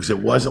drugs. It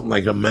wasn't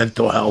like a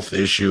mental health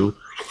issue.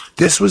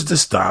 This was the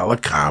style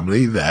of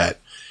comedy that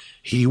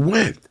he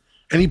went.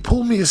 And he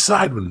pulled me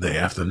aside one day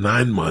after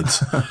 9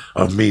 months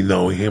of me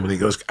knowing him. And he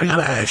goes, I got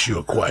to ask you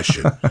a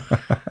question.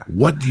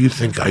 What do you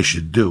think I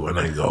should do? And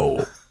I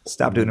go,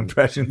 stop doing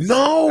impressions.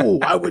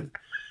 No,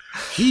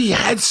 he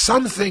had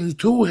something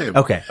to him.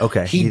 Okay.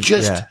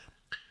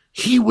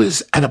 He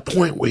was at a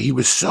point where he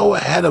was so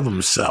ahead of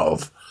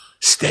himself,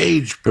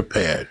 stage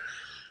prepared.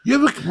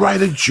 You ever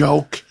write a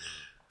joke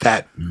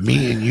that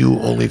me and you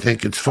only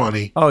think it's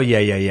funny? Oh,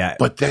 yeah.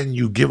 But then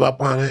you give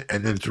up on it,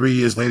 and then 3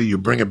 years later you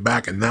bring it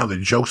back, and now the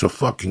joke's a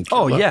fucking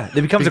killer. Oh, yeah.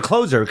 It becomes a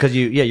closer because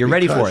you're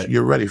ready for it.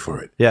 You're ready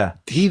for it. Yeah.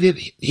 He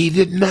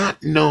did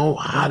not know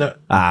how to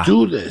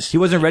do this. He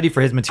wasn't ready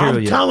for his material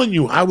I'm yet. telling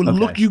you, I would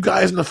look you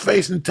guys in the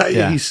face and tell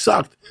you he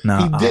sucked. No,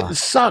 he didn't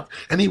suck,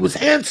 and he was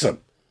handsome,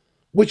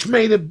 which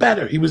made it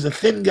better. He was a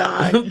thin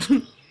guy.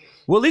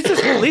 Well,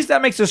 at least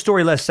that makes the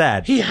story less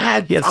sad. He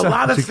had a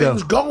lot of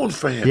things going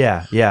for him.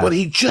 Yeah. But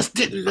he just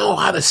didn't know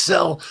how to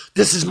sell.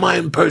 This is my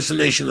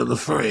impersonation of the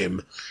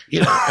frame.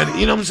 You know, and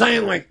you know what I'm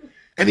saying? Like,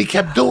 and he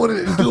kept doing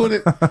it and doing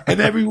it. And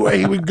everywhere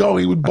he would go,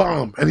 he would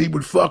bomb. And he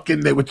would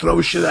they would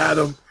throw shit at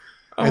him.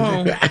 They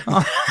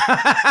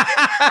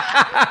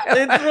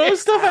throw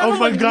stuff at him. Oh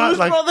my God!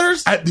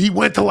 Brothers? He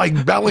went to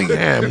like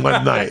Bellingham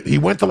one night. He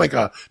went to like he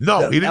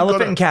didn't Elephant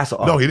go to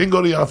Castle. No, he didn't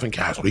go to the Elephant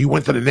Castle. He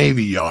went to the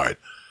Navy Yard.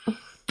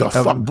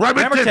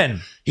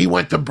 Bremerton. He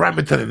went to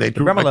Bremerton and they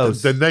threw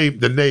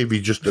the Navy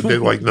they're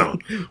like, no,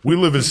 we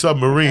live in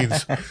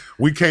submarines.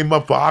 We came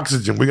up for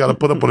oxygen. We got to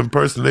put up with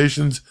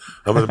impersonations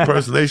of an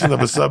impersonation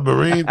of a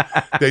submarine.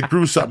 They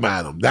threw something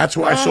at him. That's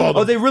why I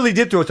saw they really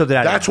did throw something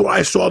at him. That's why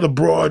I saw the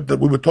broad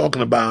that we were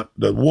talking about,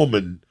 the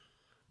woman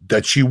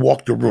that she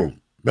walked the room.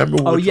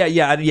 Remember?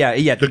 Yeah.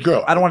 The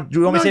girl. I don't want. Do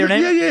you want me to say her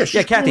name? Yeah.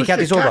 Yeah, Kathy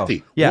Sorbo.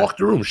 Kathy. Yeah. Walked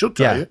the room. She'll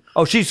tell you.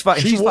 Oh, she's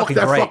fucking. She's walked fucking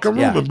that great. fucking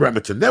room in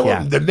Bremerton. They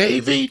were the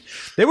Navy.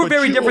 They were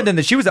very different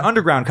than she was an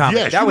underground comic.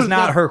 Yeah, that was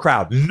not her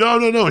crowd.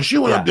 No. She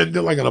went up there and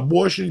did like an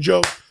abortion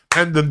joke,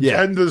 and the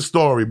end of the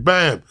story.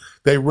 Bam!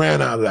 They ran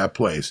out of that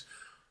place.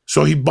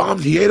 So he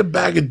bombed. He ate a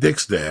bag of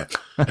dicks there,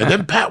 and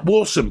then Pat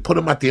Wilson put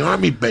him at the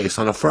Army base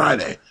on a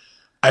Friday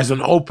as an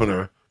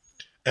opener,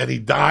 and he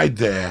died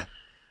there.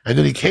 And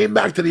then he came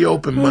back to the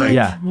open mic.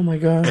 Yeah. Oh my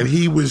God. And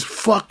he was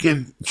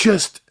fucking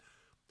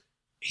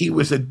he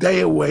was a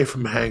day away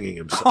from hanging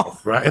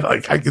himself, right?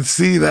 Like I could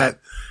see that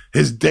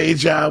his day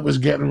job was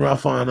getting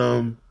rough on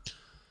him.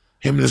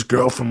 Him and his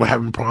girlfriend were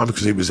having problems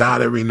because he was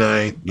out every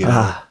night, you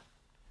know.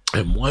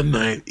 And one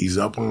night he's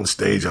up on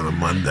stage on a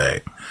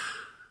Monday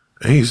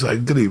and he's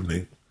like, good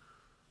evening.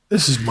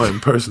 This is my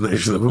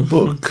impersonation of a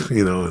book,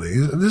 you know, and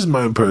this is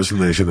my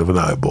impersonation of an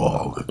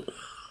eyeball.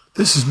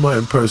 This is my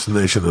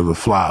impersonation of a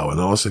flower. And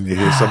all of a sudden you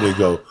hear somebody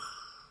go,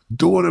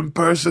 do an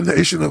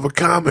impersonation of a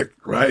comic,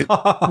 right?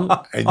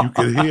 And you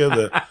can hear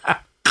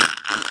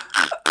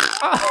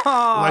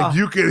like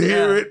you can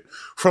hear it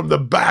from the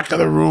back of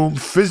the room,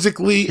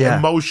 physically,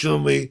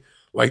 emotionally,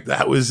 like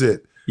that was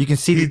it. You can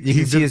see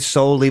his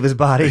soul leave his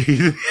body.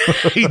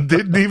 He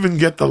didn't even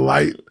get the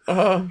light.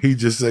 He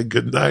just said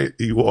good night.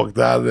 He walked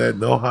out of there,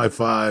 no high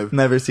five.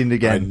 Never seen it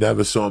again. I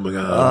never saw him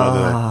again.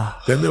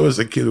 Then there was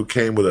a kid who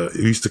came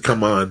he used to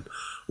come on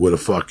with a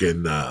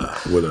fucking,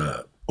 with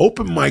a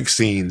open mic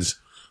scenes.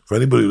 For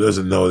anybody who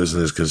doesn't know this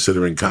and is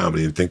considering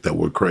comedy and think that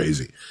we're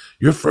crazy,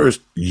 your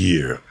first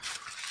year,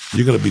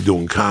 you're going to be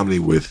doing comedy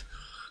with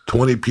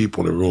 20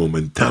 people in a room,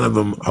 and 10 of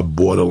them are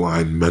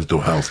borderline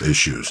mental health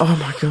issues. Oh,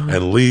 my God.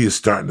 And Lee is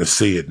starting to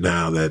see it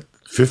now that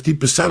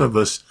 50% of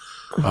us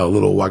are a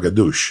little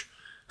wagadoosh.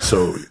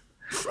 So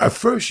at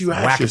first you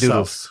ask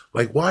yourself,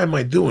 like, why am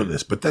I doing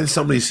this? But then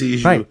somebody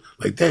sees you,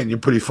 like, Dan, you're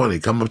pretty funny.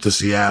 Come up to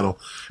Seattle,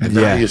 and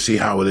now you see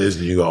how it is,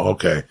 and you go,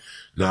 okay,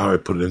 now I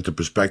put it into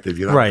perspective.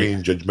 You're not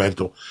being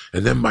judgmental.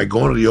 And then by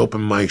going to the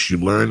open mics, you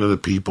learn of the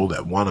people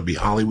that want to be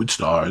Hollywood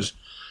stars,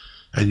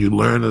 and you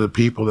learn of the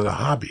people that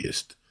are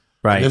hobbyists.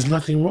 Right. And there's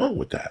nothing wrong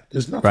with that.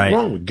 There's nothing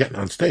wrong with getting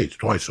on stage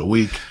twice a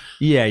week.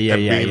 Yeah.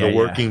 Being a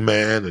working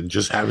man and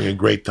just having a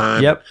great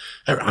time. Yep.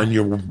 On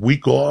your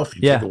week off,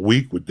 you take a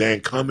week with Dan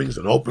Cummings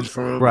and open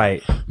for him.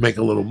 Right. Make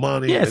a little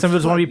money. Yeah, some of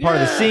us want to be part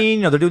of the scene.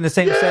 You know, they're doing the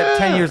same set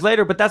 10 years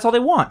later, but that's all they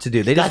want to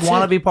do. They just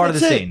want to be part of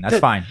the scene. That's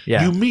fine.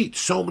 Yeah. You meet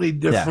so many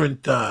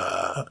different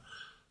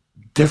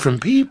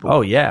different people. Oh,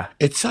 yeah.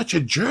 It's such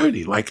a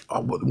journey. Like,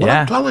 what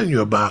I'm telling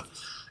you about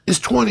is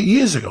 20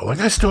 years ago.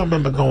 Like, I still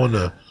remember going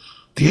to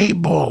the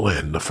 8 Ball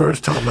Inn the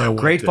first time I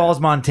went Great Falls,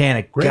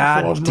 Montana.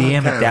 God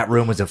damn it, that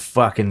room was a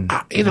fucking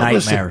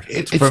nightmare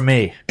for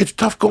me. It's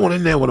tough going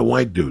in there with a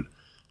white dude.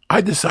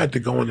 I decided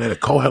to go in there to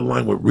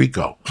co-headline with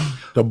Rico,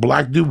 the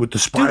black dude with the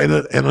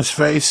spider in his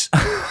face.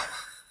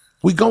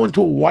 We go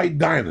into a white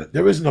diner.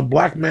 There isn't a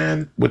black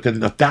man within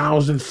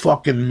 1,000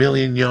 fucking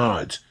million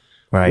yards.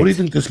 Right. What do you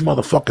think this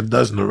motherfucker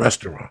does in the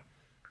restaurant?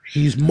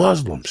 He's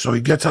Muslim, so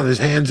he gets on his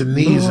hands and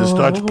knees and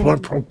starts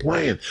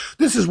playing.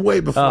 This is way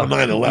before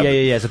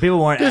 9/11. Yeah. So people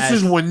weren't. This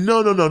is when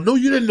no.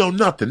 You didn't know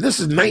nothing. This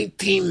is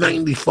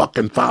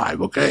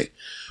 1995. Okay,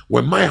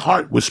 when my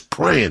heart was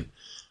praying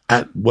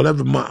at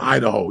whatever my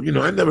Idaho. You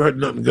know, I never heard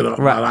nothing good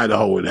about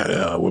Idaho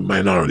with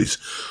minorities.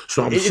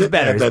 So I'm sitting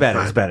there.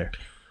 It's better.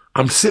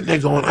 I'm sitting there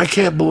going, I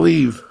can't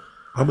believe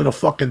I'm in a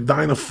fucking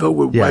diner filled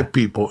with white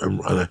people,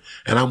 and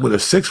I'm with a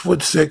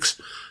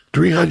 6'6",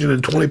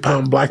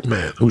 320-pound black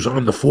man who's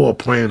on the floor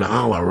playing the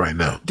Allah right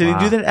now. Did he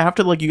do that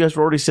after, like, you guys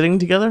were already sitting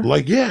together?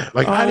 Like, yeah.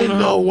 Like, I didn't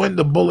know when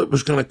the bullet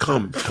was going to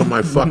come to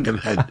my fucking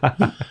head.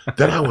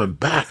 Then I went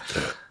back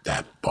to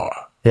that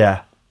bar.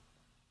 Yeah.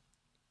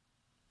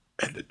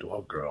 And the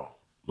door girl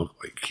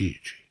looked like Kiji,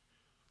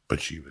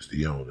 but she was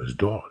the owner's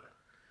daughter.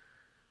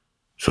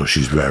 So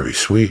she's very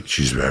sweet.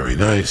 She's very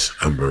nice.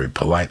 I'm very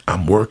polite.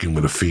 I'm working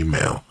with a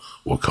female.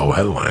 We're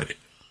co-headlining.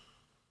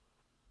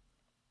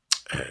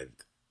 And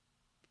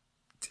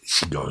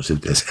she goes,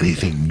 if there's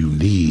anything you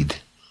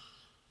need,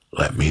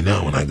 let me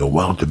know. And I go,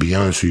 well, to be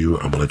honest with you,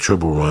 I'm on a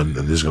triple run,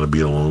 and this is going to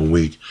be a long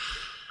week.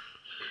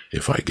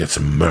 If I get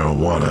some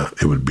marijuana,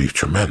 it would be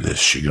tremendous.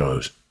 She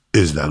goes,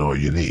 is that all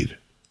you need?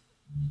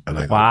 And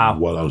I go, wow.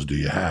 What else do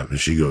you have? And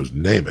she goes,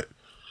 name it.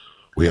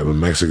 We have a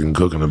Mexican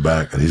cook in the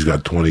back, and he's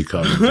got 20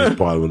 cousins. He's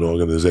part of an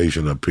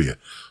organization up here.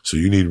 So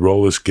you need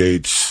roller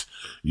skates,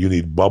 you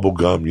need bubble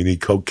gum, you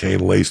need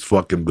cocaine-laced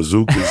fucking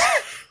bazookas.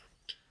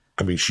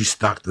 I mean, she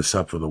stocked this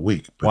up for the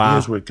week. But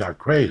here's where it got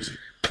crazy.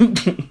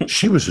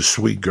 She was a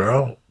sweet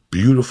girl,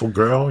 beautiful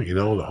girl, you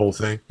know, the whole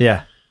thing.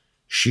 Yeah.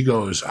 She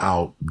goes,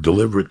 I'll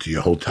deliver it to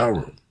your hotel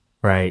room.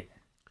 Right.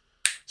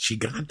 She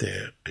got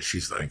there, and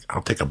she's like,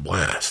 I'll take a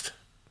blast.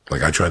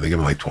 Like, I tried to give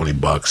her like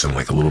 $20 and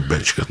like a little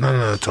bit. She goes,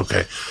 no, it's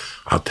okay.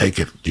 I'll take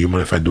it. Do you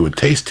mind if I do a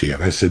taste to you?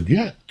 And I said,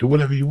 yeah, do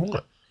whatever you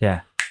want.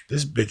 Yeah.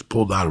 This bitch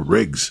pulled out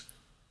rigs.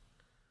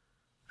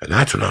 And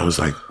that's when I was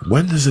like,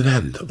 when does it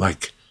end?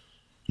 Like,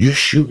 you're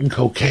shooting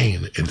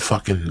cocaine in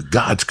fucking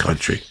God's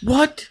country.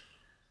 What?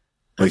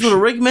 That's Like what a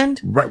rig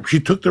meant? Right. She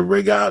took the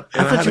rig out.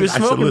 And I thought she was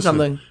smoking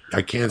something.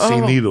 I can't see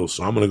needles,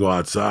 so I'm going to go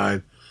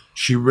outside.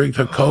 She rigged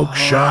her coke,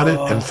 shot it,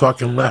 and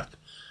fucking left.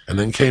 And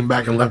then came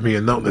back and left me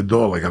a note in the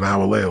door like an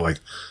hour later. Like,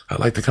 I'd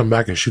like to come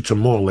back and shoot some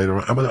more later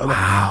on.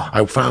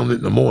 I found it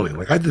in the morning.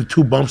 Like, I did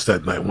 2 bumps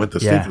that night and went to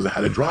sleep because I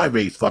had to drive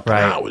 8 fucking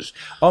hours.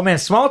 Oh, man,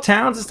 small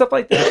towns and stuff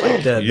like that.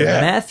 Like the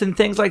meth and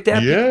things like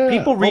that. Yeah.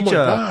 People reach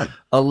a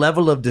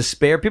level of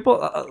despair.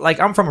 People,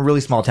 like, I'm from a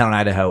really small town in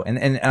Idaho.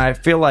 And I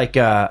feel like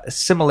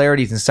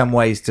similarities in some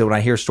ways to when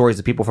I hear stories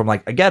of people from,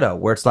 like, a ghetto,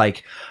 where it's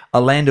like a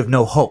land of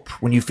no hope.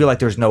 When you feel like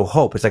there's no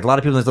hope. It's like a lot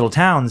of people in these little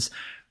towns,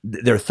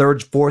 they're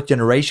 3rd, 4th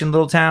generation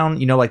little town,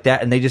 you know, like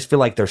that. And they just feel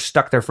like they're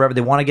stuck there forever.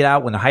 They want to get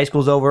out when the high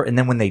school's over. And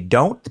then when they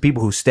don't, the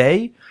people who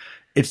stay,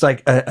 it's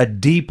like a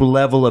deep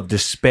level of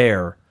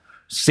despair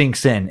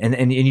sinks in.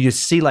 And you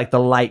just see like the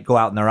light go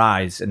out in their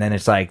eyes. And then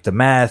it's like the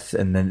meth,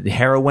 and then the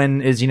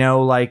heroin is, you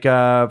know, like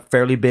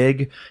fairly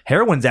big.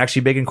 Heroin's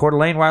actually big in Coeur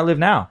d'Alene where I live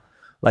now.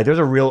 Like, there's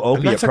a real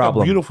opiate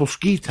problem. Like a beautiful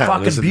ski town.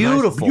 Fucking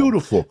beautiful.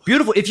 Nice,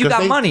 beautiful. If you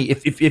got money.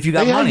 If you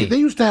got money. They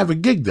used to have a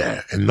gig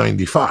there in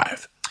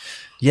 95.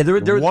 Yeah,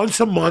 there once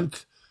a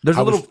month.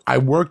 I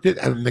worked it,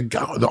 and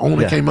the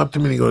owner came up to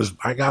me and he goes,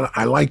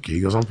 I like you.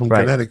 He goes, I'm from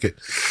Connecticut,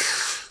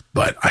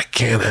 but I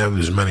can't have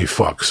as many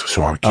fucks,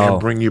 so I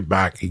can't bring you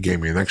back. He gave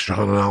me an extra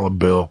 $100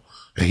 bill,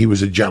 and he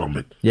was a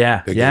gentleman.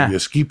 Yeah, they gave me a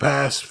ski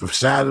pass for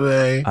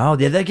Saturday. Oh,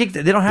 yeah, they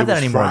don't have that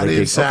anymore. Friday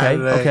and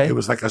Saturday. Okay. It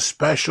was like a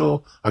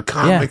special. A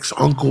comics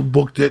uncle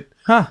booked it,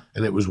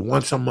 and it was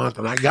once a month,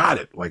 and I got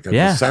it like in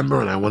December,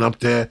 and I went up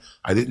there.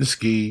 I didn't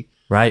ski.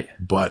 Right.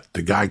 But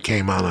the guy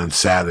came out on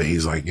Saturday.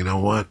 He's like, you know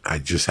what? I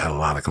just had a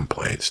lot of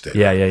complaints there.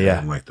 Yeah. I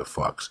didn't like the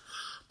fucks.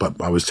 But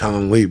I was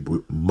telling Lee,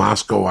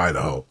 Moscow,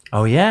 Idaho.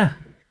 Oh, yeah.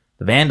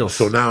 The Vandals.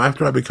 So now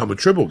after I become a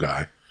triple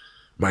guy,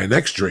 my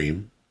next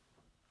dream,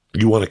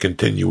 you want to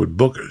continue with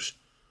bookers.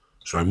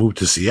 So I moved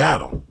to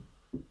Seattle.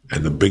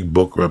 And the big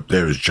booker up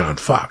there is John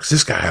Fox.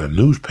 This guy had a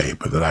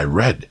newspaper that I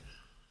read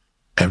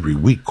every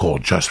week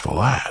called Just for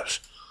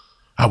Laughs.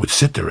 I would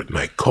sit there at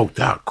night, coked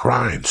out,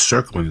 crying,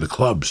 circling the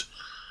clubs.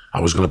 I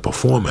was going to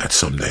perform at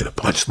someday, the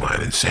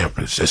Punchline in San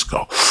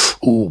Francisco.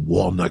 Ooh,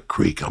 Walnut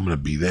Creek. I'm going to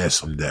be there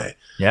someday.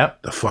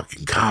 Yep. The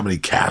fucking Comedy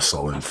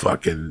Castle and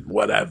fucking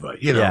whatever,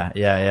 you know.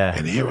 Yeah.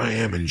 And here I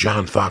am in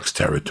John Fox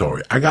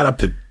territory. I got up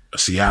to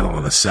Seattle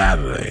on a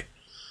Saturday.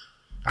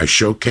 I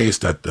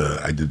showcased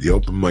I did the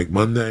open mic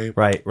Monday.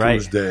 Right.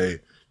 Tuesday.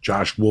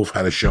 Josh Wolf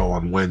had a show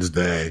on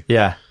Wednesday.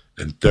 Yeah.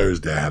 And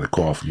Thursday I had a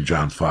call from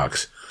John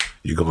Fox.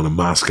 You're going to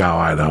Moscow,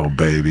 Idaho,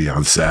 baby.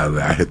 On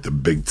Saturday, I hit the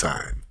big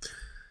time.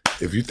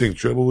 If you think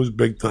Tribble was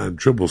big time,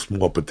 Tribble's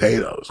small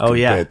potatoes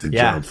compared to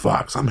John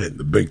Fox. I'm hitting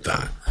the big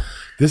time.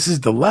 This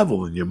is the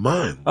level in your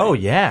mind. Oh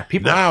yeah,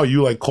 people. Now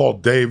you like call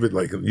David,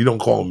 like you don't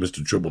call him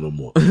Mr. Tribble no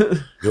more.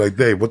 You're like,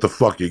 Dave, what the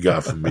fuck you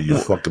got for me, you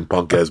fucking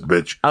punk ass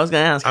bitch? I was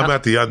gonna ask. I'm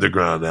at the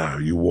underground now,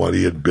 you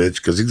one-eared bitch,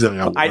 because he's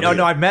like, I know.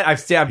 No, I've been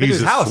to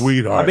his house.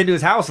 Sweetheart. I've been to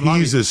his house.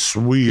 He's a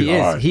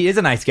sweetheart. He is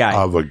a nice guy.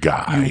 Of a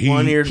guy.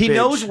 He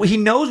knows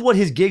what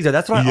his gigs are.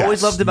 That's what I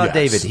always loved about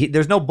David.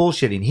 There's no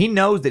bullshitting. He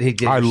knows that his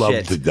gigs are shit. I love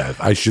him to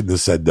death. I shouldn't have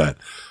said that.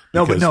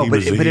 No, but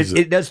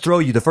it does throw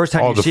you the first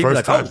time you see it.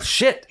 Like, oh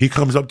shit! He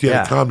comes up to you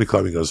at a comedy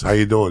club. He goes, "How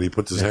you doing?" He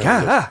puts his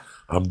hand. Goes,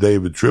 I'm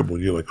David Tribble.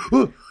 And you're like,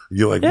 huh.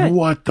 You're like,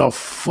 what the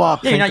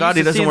fuck? Yeah, Thank God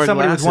he doesn't wear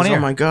glasses. Oh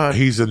my God,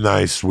 he's a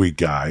nice, sweet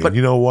guy. But and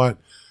you know what?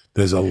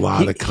 There's a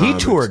lot of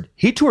comics.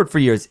 He toured for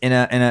years in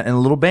a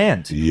little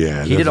band.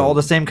 Yeah, he did all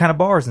the same kind of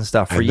bars and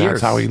stuff for years.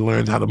 That's how he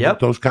learned how to book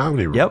those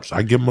comedy rooms.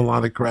 I give him a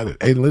lot of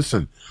credit. Hey,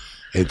 listen,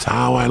 it's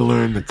how I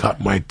learned to cut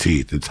my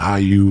teeth. It's how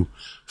you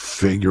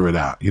figure it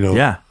out. You know.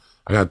 Yeah.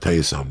 I gotta tell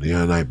you something. The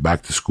other night,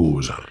 Back to School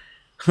was on.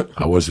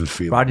 I wasn't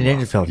feeling. Rodney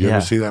Dangerfield. You ever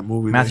see that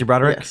movie? Matthew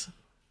Broderick. Yes.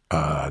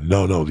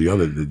 No,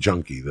 the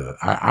junkie, the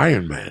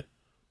Iron Man.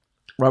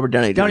 Robert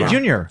Downey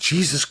Jr.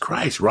 Jesus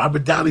Christ,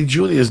 Robert Downey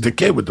Jr. is the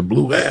kid with the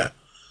blue hair.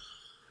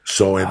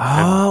 So and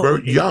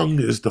Burt Young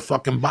is the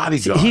fucking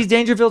bodyguard. He's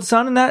Dangerfield's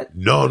son in that?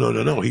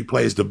 No. He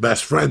plays the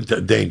best friend to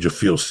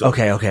Dangerfield's son.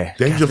 Okay.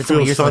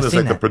 Dangerfield's son is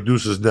like the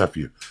producer's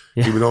nephew.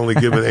 Yeah. He would only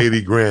give an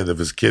 80 grand if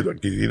his kid.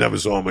 You never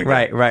saw him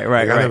again. Right.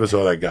 I never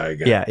saw that guy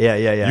again.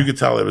 Yeah. You could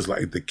tell it was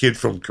like the kid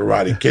from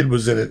Karate Kid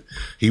was in it.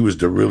 He was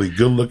the really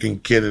good looking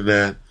kid in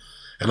that.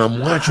 And I'm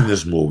watching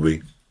this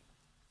movie.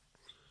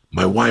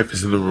 My wife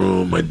is in the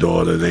room. My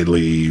daughter. They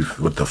leave.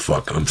 What the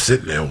fuck? I'm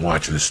sitting there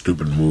watching this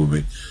stupid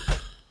movie.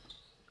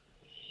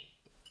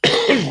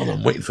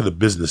 I'm waiting for the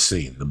business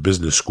scene, the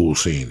business school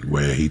scene,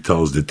 where he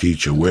tells the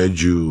teacher, where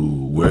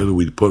do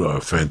we put our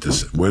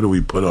fantasy? Where do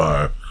we put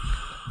our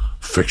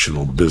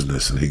fictional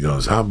business? And he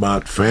goes, how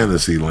about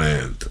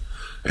Fantasyland?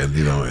 And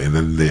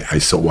and then I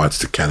still watch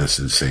the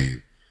Kennison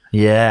scene.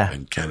 Yeah.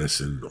 And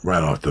Kennison,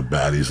 right off the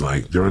bat, he's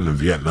like, during the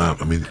Vietnam,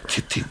 I mean,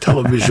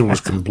 television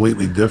was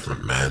completely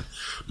different, man.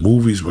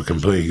 Movies were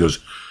completely, he goes,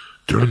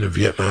 during the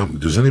Vietnam,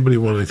 does anybody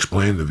want to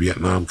explain the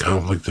Vietnam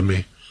conflict to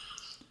me?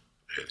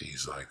 And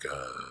he's like,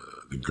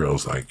 the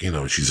girl's like,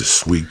 she's a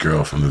sweet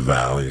girl from the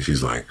valley.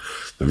 She's like,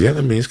 the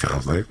Vietnamese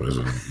conflict was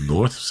on the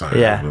north side.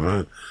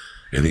 Yeah.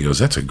 And he goes,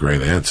 that's a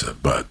great answer,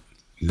 but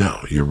no,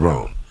 you're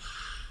wrong.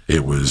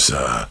 It was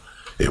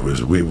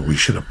we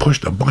should have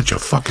pushed a bunch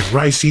of fucking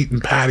rice eating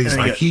patties.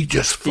 Like he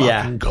just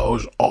fucking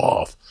goes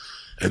off.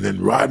 And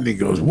then Rodney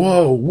goes,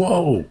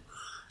 whoa.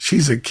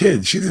 She's a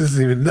kid. She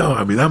doesn't even know.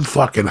 I mean, I'm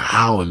fucking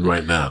howling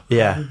right now.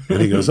 Yeah. And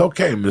he goes,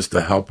 okay,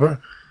 Mr.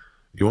 Helper.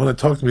 You want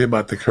to talk to me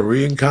about the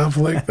Korean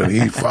conflict? And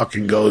he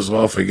fucking goes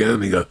off again.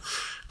 And he goes,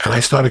 and I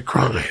started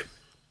crying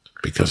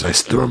because I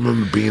still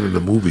remember being in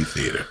the movie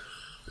theater,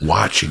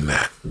 watching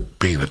that,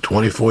 being a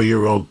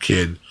 24-year-old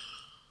kid,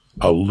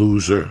 a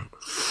loser,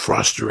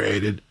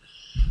 frustrated,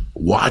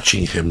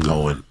 watching him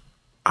going,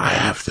 I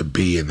have to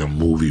be in the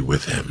movie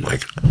with him.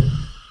 Like,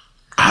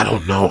 I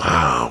don't know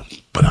how,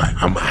 but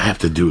I have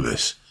to do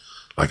this.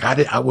 Like,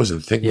 I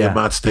wasn't thinking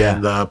about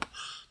stand-up.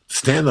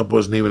 Stand-up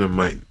wasn't even in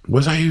my...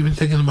 Was I even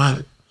thinking about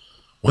it?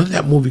 When did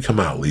that movie come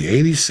out, Lee?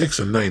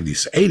 86 or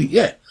 90s? 80,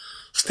 yeah.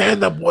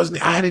 Stand-up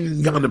wasn't... I hadn't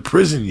even gone to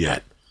prison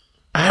yet.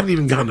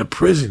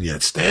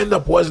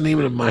 Stand-up wasn't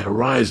even in my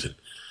horizon.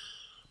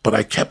 But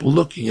I kept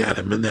looking at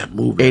him in that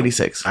movie.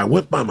 86. I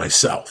went by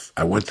myself.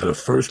 I went to the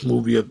first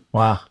movie.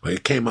 Wow. Like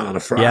it came out on a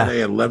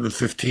Friday at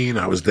 11:15.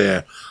 I was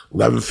there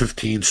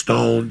 11:15,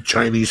 stoned,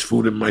 Chinese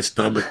food in my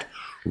stomach,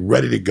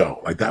 ready to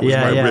go. Like that was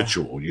my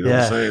ritual. You know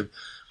what I'm saying?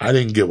 I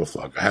didn't give a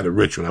fuck. I had a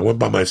ritual. I went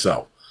by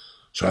myself.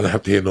 So I didn't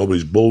have to hear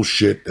nobody's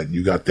bullshit that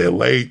you got there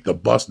late, the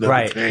bus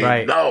never came.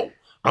 Right. No,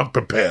 I'm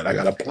prepared. I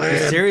got a plan.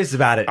 You're serious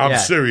about it. I'm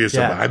serious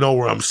about it. I know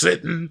where I'm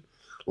sitting.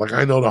 Like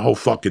I know the whole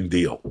fucking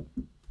deal.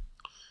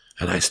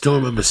 And I still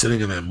remember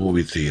sitting in that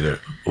movie theater,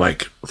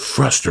 like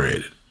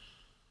frustrated.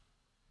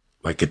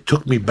 Like it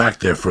took me back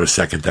there for a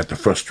second that the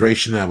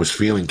frustration I was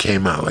feeling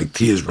came out. Like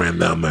tears ran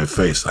down my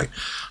face. Like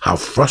how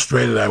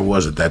frustrated I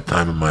was at that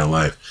time in my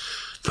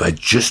life. That I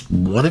just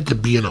wanted to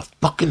be in a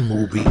fucking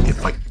movie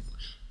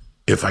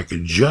if I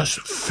could just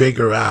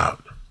figure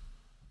out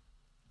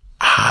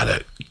how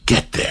to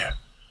get there.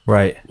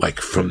 Right.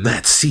 Like from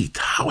that seat,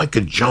 how I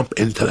could jump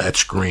into that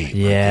screen.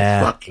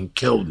 Yeah. Like, it fucking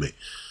killed me.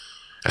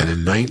 And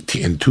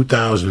in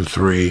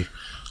 2003,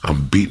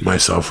 I'm beating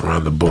myself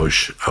around the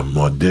bush. I'm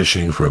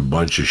auditioning for a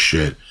bunch of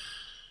shit.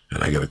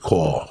 And I get a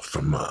call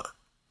from a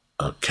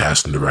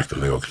casting director.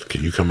 They go,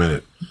 can you come in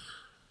at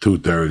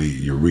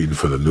 2:30? You're reading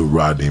for the new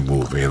Rodney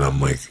movie. And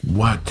I'm like,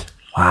 what?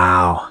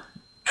 Wow.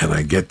 And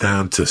I get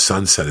down to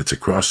Sunset. It's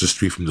across the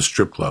street from the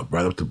strip club,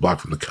 right up the block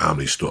from the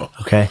Comedy Store.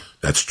 Okay.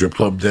 That strip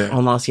club there?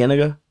 On La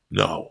Cienega?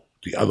 No,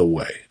 the other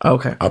way.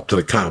 Okay. Up to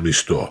the Comedy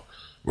Store.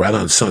 Right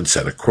on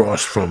Sunset,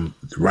 across from,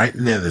 right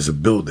in there's a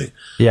building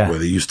where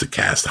they used to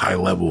cast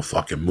high-level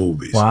fucking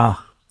movies. Wow.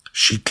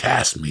 She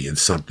cast me in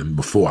something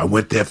before. I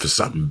went there for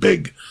something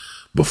big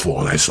before,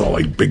 and I saw,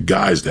 like, big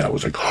guys there. I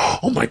was like,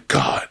 oh, my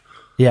God.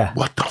 Yeah.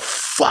 What the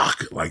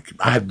fuck? Like,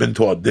 I had been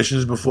to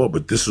auditions before,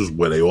 but this is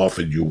where they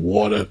offered you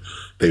water.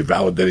 They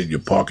validated your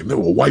parking. They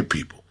were white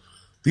people.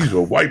 These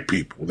were white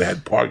people. They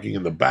had parking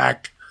in the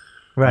back.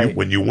 Right.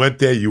 When you went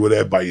there, you were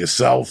there by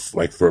yourself,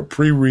 like for a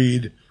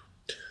pre-read.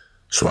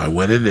 So I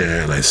went in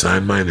there and I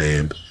signed my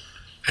name,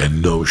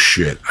 and no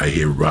shit, I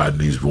hear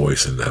Rodney's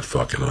voice in that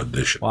fucking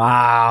audition.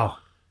 Wow.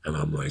 And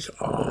I'm like,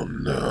 oh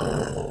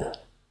no.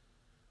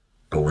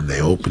 But when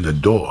they opened the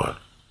door,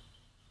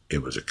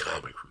 it was a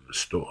comic from the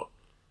store.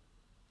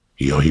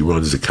 You know, he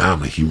runs the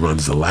comedy. He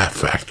runs the Laugh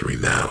Factory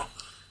now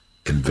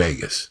in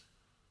Vegas.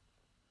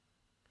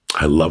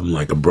 I love him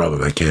like a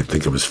brother. I can't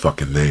think of his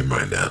fucking name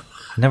right now.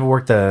 I never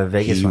worked the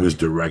Vegas He one. was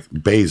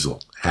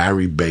Basil.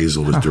 Harry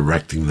Basil was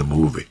directing the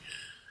movie.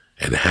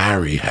 And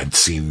Harry had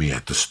seen me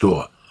at the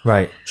store.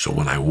 Right. So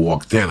when I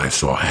walked in, I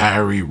saw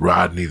Harry,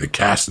 Rodney, the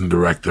casting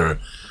director,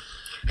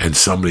 and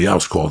somebody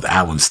else called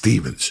Alan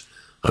Stevens,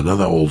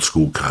 another old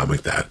school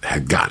comic that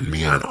had gotten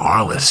me on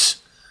Arliss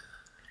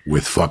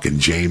with fucking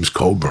James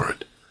Coburn.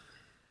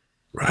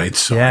 Right?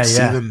 So I see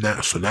them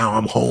now. So now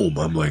I'm home.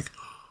 I'm like,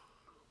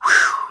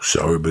 whew.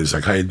 So everybody's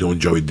like, how you doing,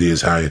 Joey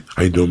Diaz? How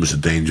you doing,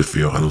 Mr.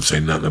 Dangerfield? I don't say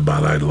nothing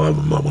about it. I love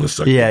him. I want to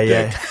suck your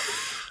dick.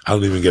 I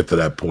don't even get to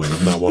that point.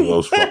 I'm not one of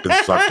those fucking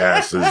suck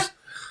asses.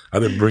 I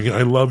didn't bring it.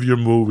 I love your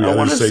movie. I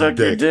didn't say suck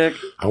your dick.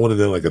 I went in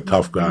there like a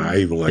tough guy. I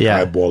even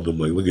eyeballed him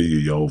like, look at you,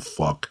 yo,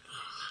 fuck.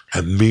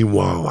 And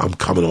meanwhile, I'm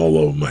coming all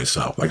over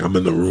myself. Like I'm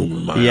in the room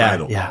with my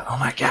idol. Yeah. Oh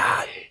my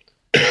God.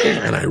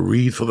 And I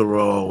read for the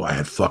role.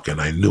 I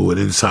knew it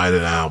inside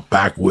and out,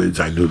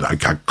 backwards. I knew that I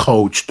got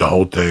coached, the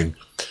whole thing.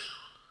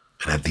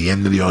 And at the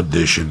end of the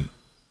audition,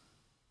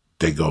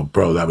 they go,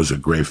 bro, that was a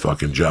great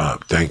fucking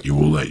job. Thank you.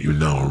 We'll let you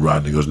know. And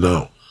Rodney goes,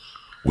 no,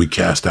 we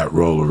cast that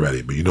role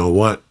already. But you know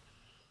what?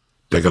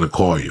 They're going to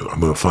call you. I'm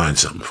going to find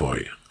something for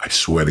you. I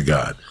swear to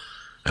God.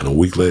 And a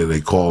week later,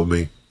 they called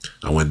me.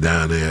 I went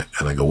down there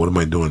and I go, what am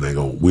I doing? They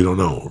go, we don't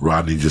know.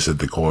 Rodney just said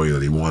to call you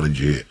that he wanted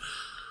you here.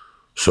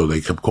 So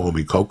they kept calling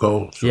me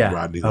Coco. So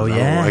Rodney goes, I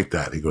don't like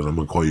that. He goes, I'm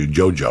going to call you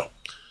JoJo.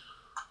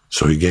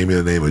 So he gave me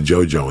the name of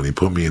JoJo and he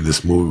put me in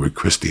this movie with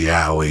Christy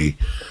Alley,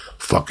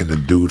 fucking the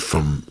dude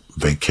from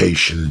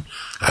Vacation.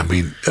 I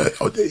mean,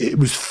 it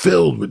was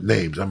filled with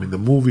names. I mean, the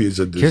movie is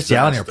a disaster. Christy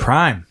Alley in her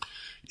prime.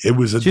 It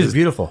was she was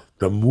beautiful.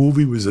 The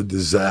movie was a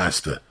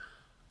disaster.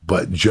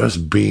 But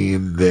just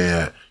being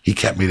there, he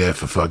kept me there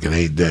for fucking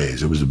 8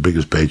 days. It was the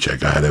biggest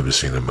paycheck I had ever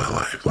seen in my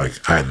life.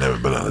 Like, I had never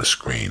been on a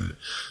screen.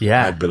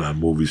 Yeah. I'd been on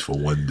movies for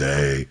 1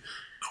 day,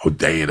 a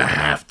day and a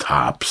half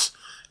tops,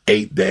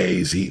 8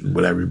 days eating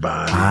with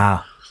everybody.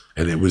 Wow.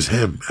 And it was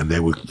him. And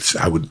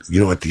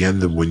at the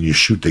end of when you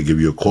shoot, they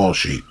give you a call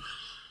sheet.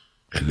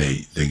 And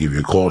they give you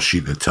a call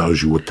sheet and it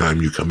tells you what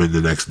time you come in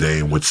the next day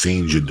and what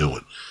scenes you're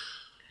doing.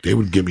 They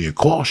would give me a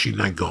call sheet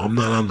and I go, I'm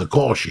not on the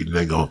call sheet. And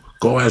they go,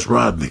 go ask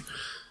Rodney.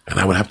 And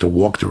I would have to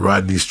walk to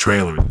Rodney's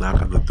trailer and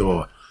knock on the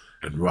door.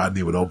 And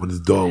Rodney would open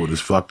his door with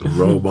his fucking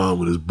robe on,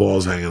 with his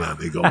balls hanging out.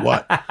 They go,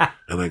 what?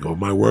 And I go,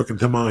 am I working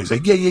tomorrow? He's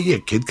like, yeah,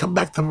 kid. Come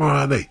back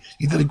tomorrow night.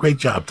 You did a great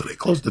job today.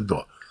 Close the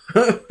door.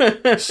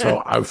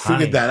 So I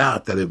figured that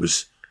out, that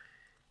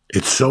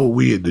it's so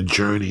weird, the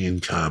journey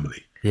in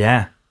comedy.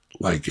 Yeah.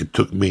 Like, it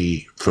took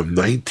me from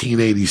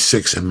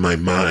 1986 in my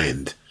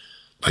mind,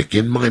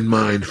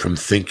 from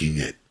thinking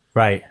it.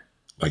 Right.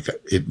 Like,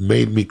 it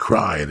made me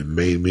cry and it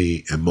made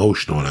me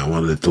emotional. And I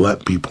wanted to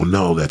let people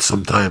know that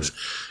sometimes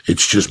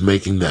it's just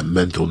making that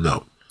mental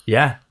note.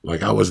 Yeah.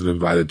 Like, I wasn't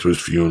invited to his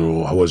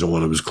funeral. I wasn't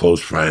one of his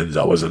close friends.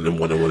 I wasn't in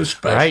one of his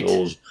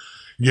specials. Right.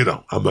 You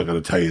know, I'm not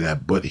going to tell you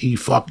that. But he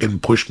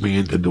fucking pushed me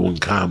into doing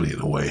comedy in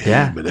a way.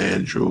 Him and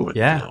Andrew. And,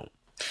 yeah. You know.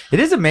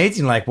 It is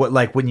amazing, like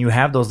when you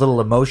have those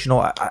little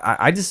emotional.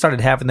 I just started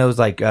having those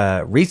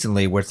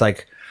recently, where it's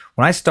like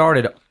when I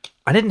started,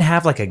 I didn't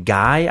have like a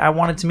guy I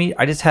wanted to meet.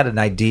 I just had an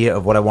idea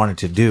of what I wanted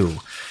to do,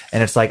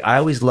 and it's like I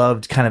always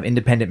loved kind of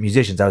independent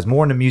musicians. I was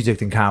more into music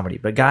than comedy,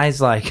 but guys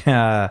like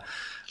like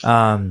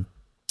a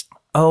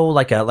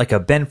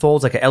Ben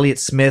Folds, like a Elliott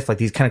Smith, like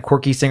these kind of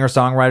quirky singer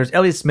songwriters.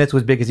 Elliott Smith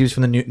was big because he was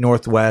from the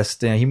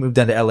Northwest, and he moved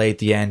down to LA at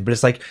the end. But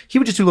it's like he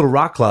would just do little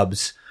rock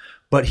clubs.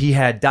 But he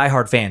had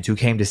diehard fans who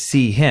came to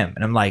see him.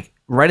 And I'm like,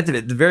 right at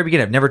the very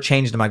beginning, I've never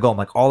changed my goal. I'm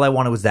like, all I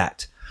wanted was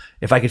that.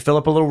 If I could fill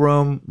up a little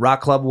room,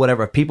 rock club,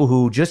 whatever, people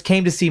who just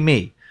came to see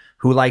me,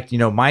 who liked,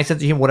 my sense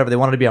of humor, whatever, they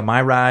wanted to be on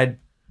my ride.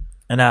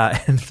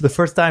 And for the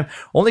first time,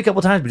 only a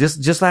couple times, but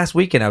just last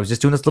weekend, I was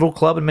just doing this little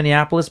club in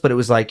Minneapolis, but it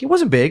was like, it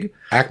wasn't big.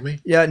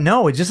 Acme? Yeah,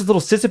 no, it's just a little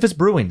Sisyphus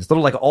Brewing, this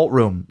little like alt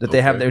room that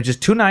they have there,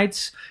 just 2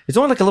 nights. It's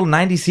only like a little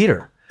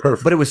 90-seater.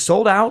 Perfect. But it was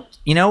sold out,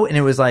 and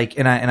it was like,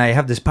 and I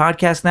have this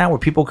podcast now where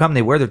people come,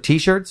 they wear their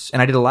t-shirts,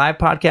 and I did a live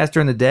podcast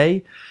during the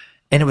day,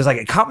 and it was like,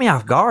 it caught me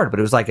off guard, but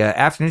it was like an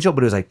afternoon show,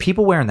 but it was like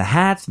people wearing the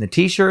hats and the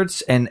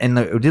t-shirts, and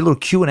we did a little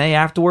Q&A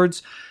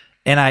afterwards,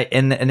 and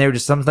they were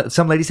just,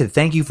 some lady said,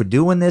 thank you for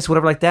doing this,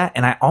 whatever like that,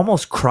 and I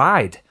almost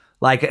cried,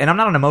 like, and I'm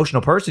not an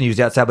emotional person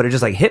usually outside, but it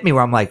just like hit me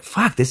where I'm like,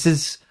 fuck, this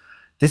is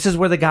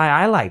where the guy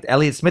I liked,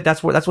 Elliott Smith,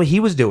 that's what he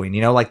was doing,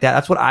 like that,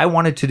 that's what I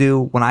wanted to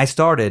do when I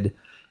started.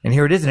 And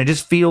here it is. And it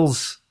just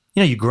feels,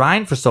 you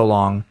grind for so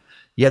long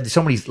you have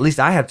so many, at least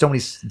I had so many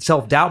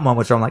self-doubt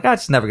moments where I'm like,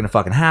 it's never going to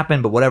fucking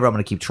happen, but whatever, I'm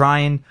going to keep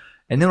trying.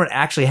 And then when it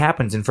actually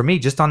happens, and for me,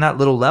 just on that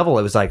little level,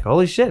 it was like,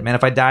 holy shit, man,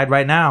 if I died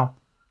right now,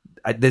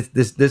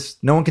 this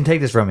no one can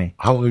take this from me.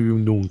 How long have you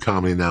been doing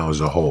comedy now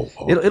as a whole?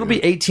 It'll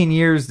be 18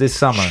 years this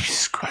summer.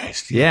 Jesus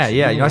Christ. Yeah.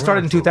 I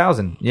started in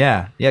 2000.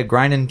 Yeah,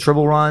 grinding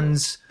triple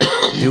runs,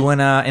 doing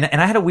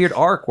and I had a weird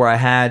arc where I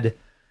had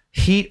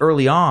heat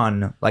early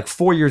on, like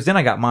 4 years in,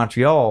 I got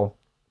Montreal,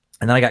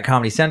 and then I got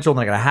Comedy Central, and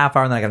then I got a half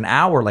hour, and then I got an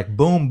hour, like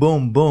boom,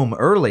 boom, boom,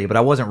 early, but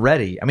I wasn't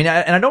ready. I mean,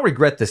 and I don't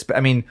regret this.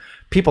 I mean,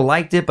 people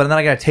liked it, but then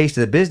I got a taste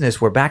of the business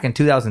where back in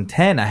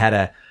 2010, I had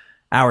a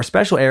hour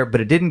special air, but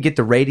it didn't get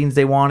the ratings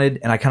they wanted,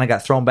 and I kind of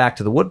got thrown back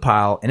to the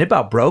woodpile, and it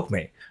about broke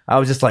me. I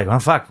was just like, oh,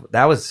 fuck,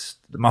 that was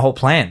my whole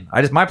plan.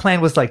 My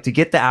plan was like to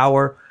get the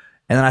hour,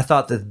 and then I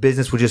thought the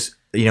business would just,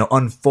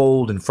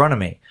 unfold in front of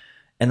me.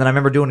 And then I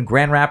remember doing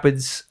Grand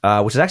Rapids,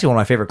 which is actually one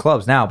of my favorite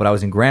clubs now, but I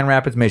was in Grand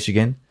Rapids,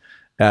 Michigan,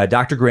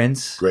 Dr.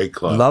 Grins. Great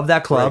club. Love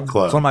that club. It's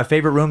one of my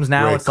favorite rooms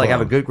now. Great it's like, I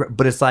have a good,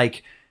 but it's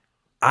like,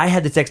 I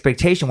had this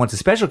expectation once the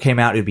special came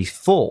out, it would be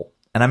full.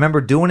 And I remember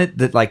doing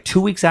it like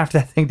 2 weeks after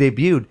that thing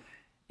debuted,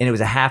 and it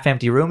was a half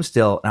empty room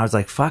still. And I was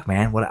like, fuck,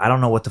 man, I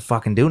don't know what to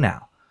fucking do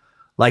now.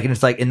 Like, and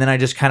it's like, and then I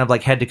just kind of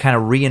like had to kind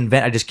of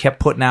reinvent. I just kept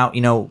putting out,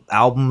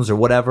 albums or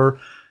whatever.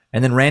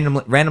 And then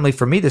randomly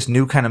for me, this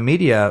new kind of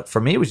media, for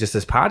me, it was just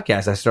this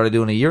podcast I started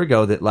doing a year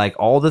ago that like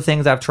all the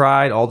things I've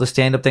tried, all the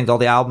stand-up things, all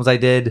the albums I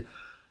did,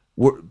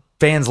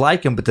 fans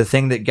like them. But the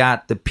thing that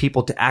got the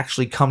people to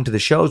actually come to the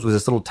shows was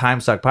this little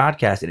Time Suck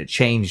podcast, and it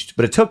changed.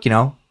 But it took,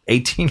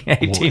 18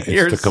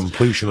 years. It's the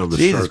completion of the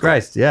circle. Jesus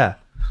Christ, yeah.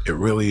 It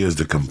really is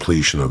the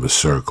completion of the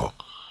circle.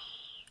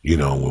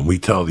 When we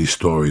tell these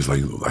stories,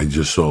 like I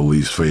just saw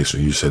Lee's face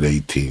when you said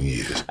 18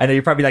 years. I know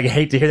you're probably like, I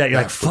hate to hear that.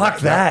 You're like,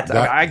 fuck that.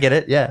 I get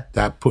it. Yeah.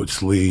 That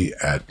puts Lee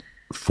at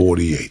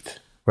 48.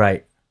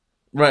 Right.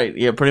 Right.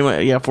 Yeah, pretty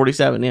much. Yeah,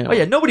 47. Yeah. Oh,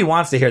 yeah. Nobody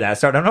wants to hear that.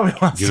 Nobody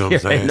wants to hear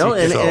it. No,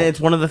 and it's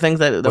one of the things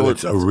that but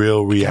it's a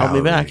real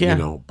reality. Me back,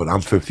 yeah. But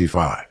I'm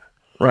 55.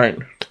 Right.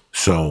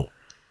 So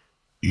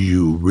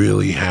you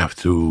really have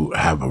to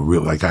have a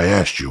real, like I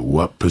asked you,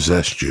 what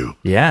possessed you?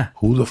 Yeah.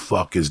 Who the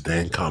fuck is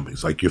Dan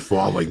Cummings? Like your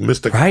father, like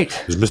Mr. Right.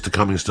 Is Mr.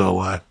 Cummings still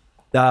alive?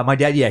 My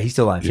dad, yeah, he's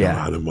still alive. I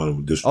Yeah. didn't want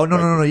to disrespect. Oh,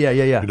 no.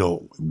 Yeah.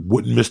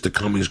 Wouldn't Mr.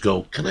 Cummings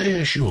go, can I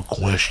ask you a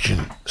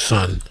question,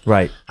 son?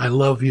 Right. I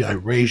love you. I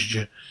raised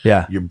you.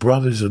 Yeah. Your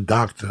brother's a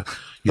doctor.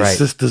 Your Right.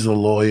 sister's a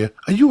lawyer.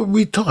 Are you a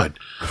retard?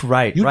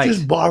 Right. You right.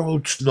 just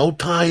borrowed snow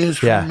tires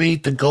from Yeah. me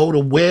to go to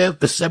where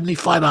for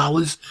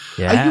 $75?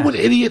 Yeah. Are you an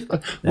idiot?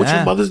 What's Yeah.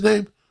 your mother's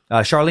name?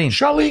 Charlene.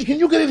 Charlene, can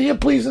you get in here,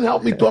 please, and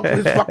help me talk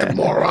to this fucking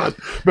moron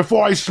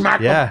before I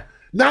smack Yeah. him?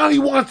 Now he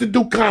wants to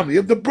do comedy.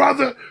 If the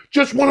brother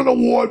just won an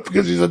award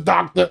because he's a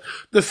doctor,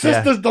 the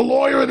sister's the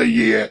lawyer of the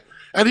year,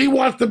 and he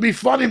wants to be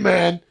funny,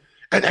 man.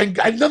 And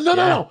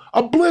no.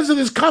 A blizzard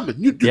is coming.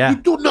 You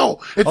do know.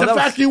 It's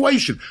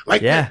evacuation.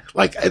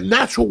 And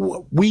that's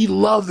what we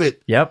love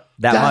it. Yep.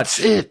 That's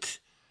it.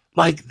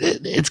 Like,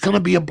 it's going to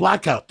be a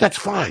blackout. That's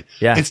fine.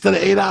 Yeah. Instead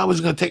of 8 hours,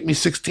 it's going to take me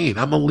 16.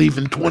 I'm going to leave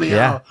in 20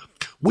 hours.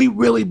 We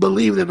really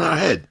believed in our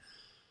head.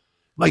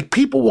 Like,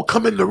 people will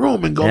come in the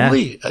room and go,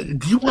 Lee,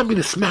 do you want me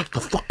to smack the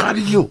fuck out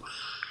of you?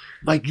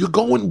 Like, you're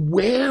going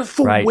where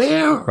for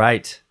where?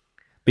 Right.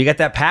 But you got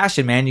that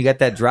passion, man. You got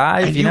that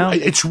drive, and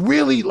It's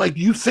really like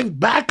you think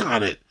back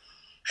on it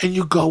and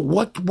you go,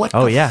 what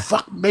the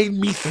fuck made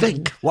me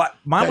think what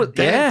that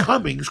Dan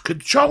Cummings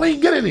could...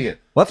 Charlene, get in here.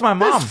 What's my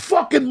mom? This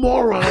fucking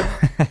moron.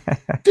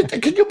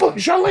 Can you put...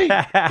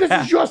 Charlene, this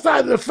is your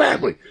side of the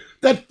family.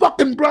 That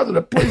fucking brother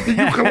that plays the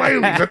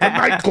ukuleles at the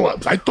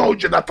nightclubs. I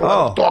told you not to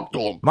let him talk to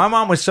him. My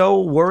mom was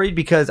so worried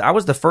because I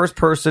was the first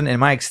person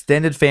in my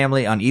extended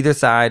family on either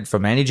side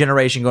from any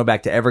generation going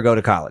back to ever go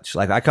to college.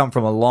 Like, I come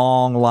from a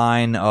long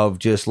line of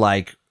just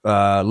like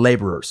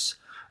laborers,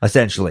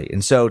 essentially.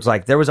 And so it's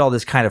like there was all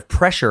this kind of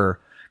pressure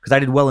because I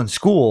did well in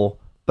school,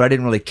 but I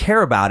didn't really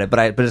care about it.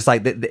 But it's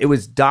like it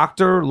was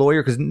doctor,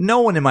 lawyer, because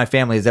no one in my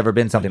family has ever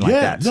been something like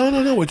that.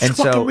 No. It's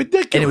fucking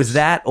ridiculous. And it was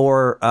that,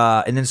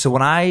 and then so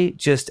when I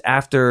just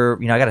after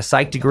I got a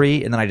psych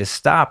degree, and then I just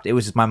stopped. It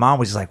was just my mom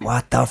was just like,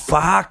 "What the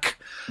fuck?"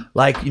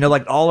 Like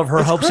like all of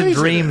her hopes and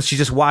dreams, she's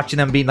just watching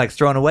them being like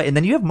thrown away. And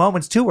then you have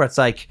moments too where it's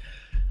like,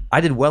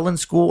 I did well in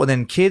school, and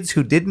then kids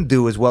who didn't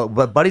do as well,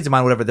 but buddies of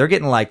mine, whatever, they're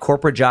getting like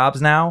corporate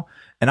jobs now,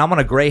 and I'm on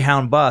a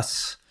Greyhound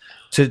bus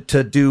to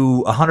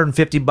do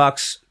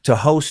 $150 to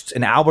host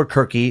in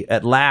Albuquerque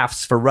at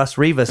Laughs for Russ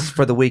Rivas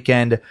for the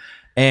weekend,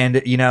 and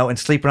and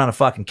sleeping on a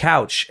fucking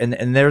couch.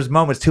 And there's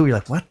moments too where you're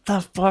like, what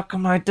the fuck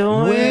am I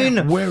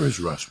doing? Where is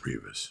Russ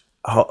Rivas?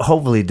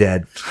 Hopefully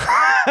dead.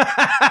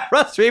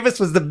 Russ Rivas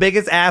was the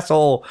biggest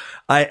asshole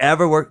I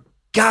ever worked.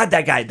 God,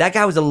 that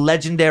guy was a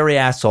legendary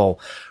asshole.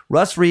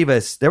 Russ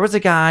Rivas. There was a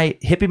guy,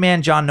 hippie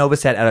man John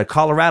Novosad out of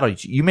Colorado.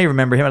 You may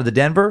remember him out of the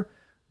Denver.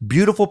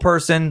 Beautiful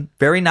person,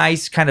 very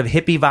nice, kind of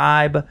hippie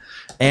vibe,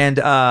 and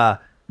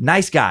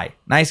nice guy.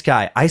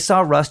 I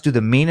saw Russ do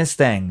the meanest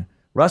thing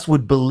Russ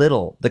would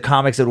belittle the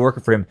comics that were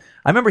working for him.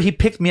 I remember he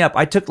picked me up.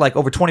 I took like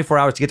over 24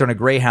 hours to get there on a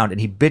Greyhound, and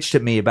he bitched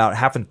at me about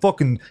having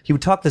he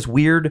would talk this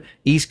weird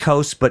East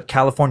Coast but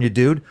California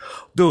dude.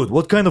 Dude,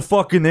 what kind of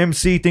fucking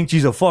MC thinks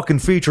he's a fucking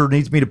feature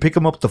needs me to pick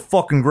him up at the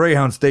fucking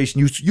Greyhound station?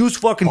 Use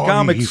fucking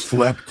comics. He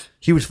flipped.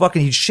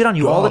 He'd shit on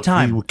you all the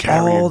time. He would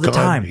carry all a the gun.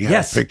 time. He had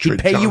Yes. a picture He'd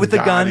pay of you with the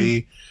John gun.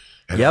 Gotti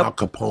and Yep. Al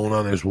Capone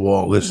on his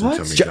wall. Listen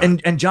to me, John.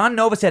 And John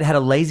Novosad had a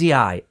lazy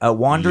eye, a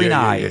wandering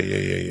eye.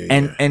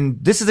 Yeah. And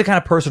this is the kind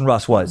of person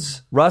Russ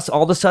was. Russ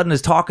all of a sudden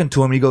is talking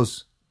to him and he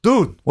goes,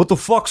 dude, what the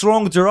fuck's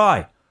wrong with your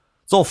eye?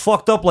 It's all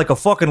fucked up like a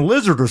fucking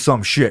lizard or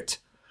some shit.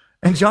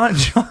 And John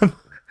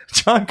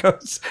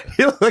goes,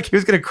 he looked like he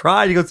was going to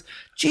cry. He goes,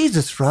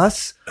 Jesus,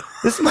 Russ,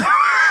 this is my...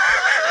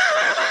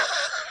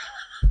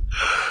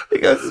 He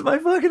goes, this is my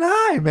fucking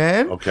eye,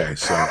 man. Okay,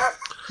 so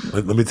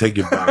let me take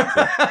you back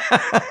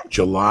to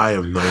July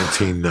of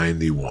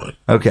 1991.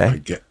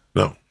 Okay.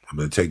 I'm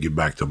going to take you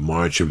back to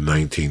March of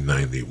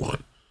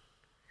 1991.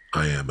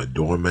 I am a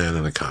doorman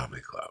in a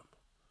comedy club,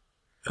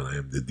 and I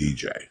am the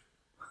DJ.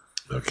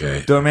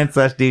 Okay? Doorman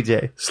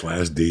 /DJ.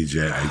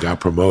 /DJ. I got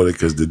promoted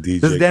because the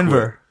DJ This is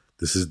Denver. quit.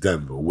 This is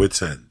Denver,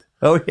 Wits End.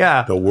 Oh,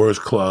 yeah. The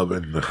worst club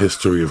in the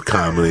history of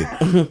comedy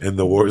in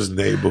the worst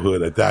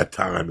neighborhood at that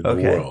time in the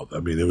world. I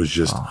mean, it was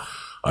just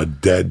a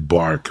dead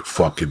bark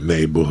fucking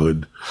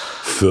neighborhood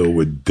filled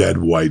with dead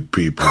white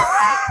people.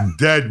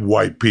 Dead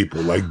white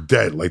people, like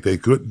dead. Like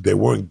they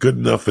weren't good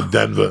enough for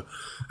Denver,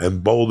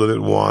 and Boulder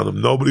didn't want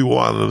them. Nobody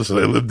wanted them, so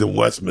they lived in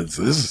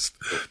Westminster. This is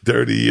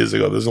 30 years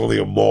ago. There's only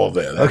a mall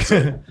there. That's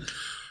it.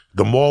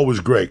 The mall was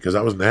great because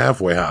I was in the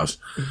halfway house,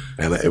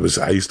 and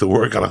I used to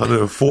work on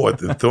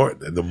 104th in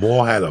Thornton, and the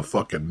mall had a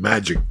fucking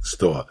magic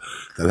store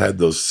that had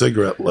those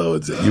cigarette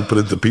loads that you put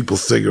into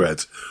people's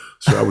cigarettes.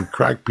 So I would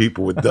crack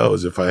people with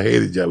those. If I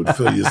hated you, I would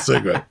fill your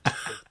cigarette.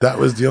 That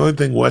was the only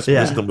thing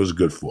Westminster was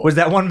good for. Was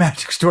that one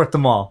magic store at the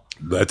mall?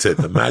 That's it,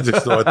 the magic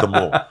store at the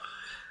mall.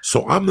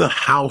 So I'm the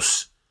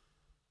house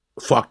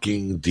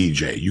fucking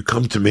DJ. You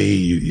come to me,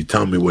 you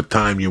tell me what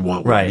time you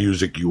want, what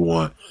music you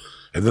want.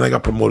 And then I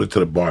got promoted to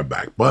the bar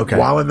back. But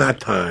while in that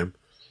time,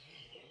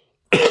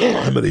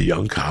 I met a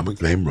young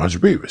comic named Russ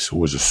Beavis, who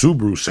was a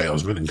Subaru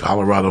salesman in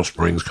Colorado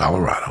Springs,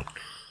 Colorado,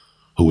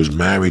 who was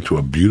married to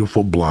a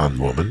beautiful blonde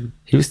woman.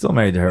 He was still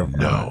married to her.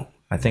 No.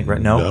 I think,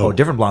 right? No? Oh,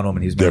 different blonde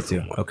woman he was married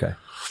to. Okay.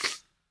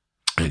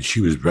 And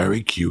she was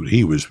very cute.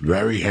 He was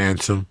very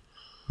handsome.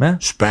 Yeah.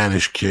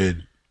 Spanish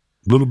kid.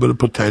 A little bit of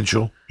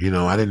potential. You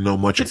know, I didn't know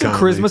much about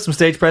some charisma, some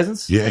stage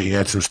presence. Yeah, he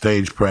had some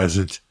stage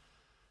presence.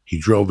 He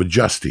drove a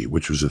Justy,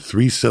 which was a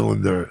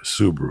 3-cylinder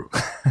Subaru.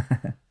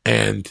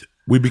 And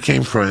we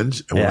became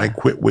friends. And when I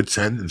quit Wits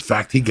End, in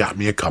fact, he got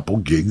me a couple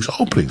gigs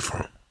opening for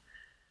him.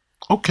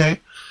 Okay.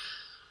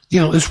 You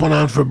know, this went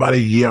on for about a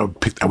year.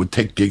 I would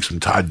take gigs from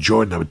Todd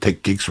Jordan. I would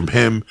take gigs from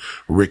him,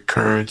 Rick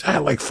Kearns. I had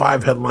like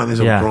 5 headliners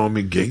that were throwing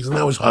me gigs, and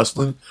I was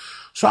hustling.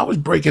 So I was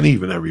breaking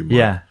even every month.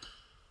 Yeah.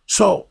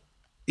 So,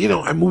 you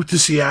know, I moved to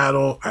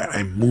Seattle.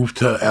 I moved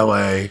to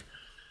L.A.,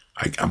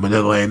 I'm in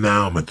L.A.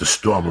 now. I'm at the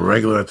store. I'm a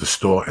regular at the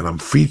store, and I'm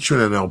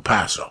featuring in El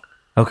Paso.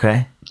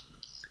 Okay.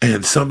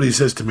 And somebody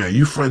says to me, are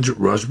you friends with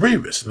Russ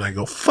Beavis? And I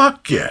go,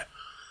 fuck yeah.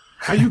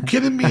 Are you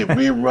kidding me?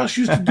 Me and Russ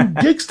used to do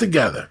gigs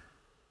together.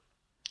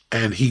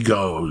 And he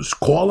goes,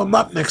 call him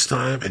up next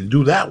time and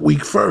do that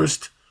week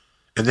first,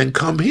 and then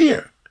come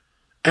here.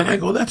 And I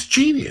go, that's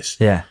genius.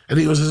 Yeah. And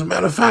he goes, as a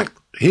matter of fact,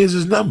 here's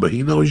his number.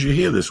 He knows you're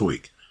here this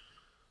week.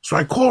 So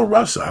I call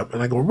Russ up,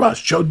 and I go, Russ,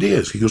 Joe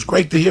Diaz. He goes,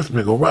 great to hear from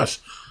you. I go, Russ,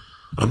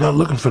 I'm not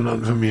looking for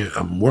nothing from you.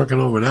 I'm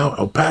working over now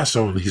El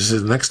Paso. And he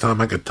says, next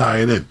time I could tie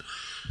it in.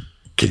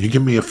 Can you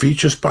give me a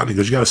feature spot? And he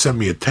goes, you got to send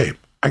me a tape.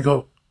 I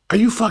go, are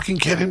you fucking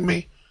kidding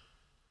me?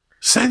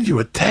 Send you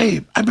a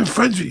tape? I've been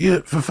friends with you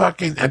for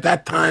fucking, at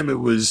that time it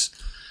was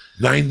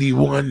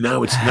 91.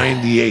 Now it's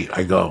 98.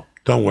 I go,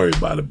 don't worry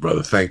about it,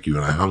 brother. Thank you.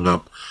 And I hung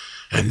up.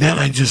 And then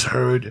I just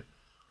heard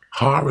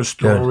horror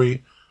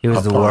story. He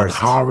was the worst.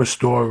 Horror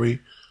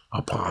story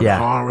upon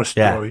horror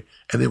story.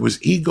 Yeah. And it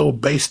was ego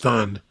based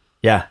on,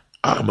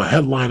 I'm a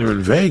headliner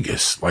in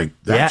Vegas. Like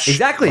that. Yeah,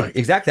 exactly.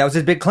 Exactly. That was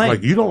his big claim.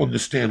 Like, you don't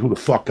understand who the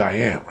fuck I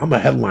am. I'm a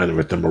headliner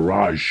at the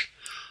Mirage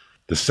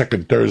the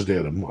second Thursday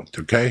of the month,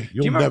 okay?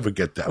 You'll never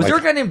get that. Was there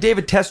a guy named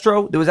David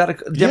Testro that was out of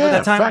Denver at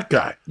that time? Fat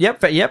guy.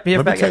 Yep. Let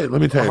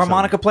me tell you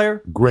harmonica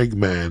player. Greg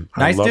Mann.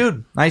 Nice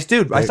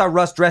dude. I saw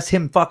Russ dress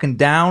him fucking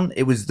down.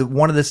 It was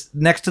one of the,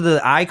 next to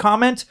the eye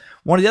comment,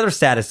 one of the other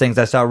saddest things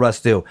I saw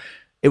Russ do.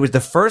 It was the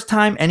first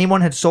time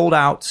anyone had sold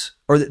out,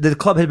 or the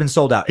club had been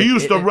sold out. He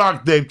used to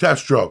rock Dave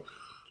Testro.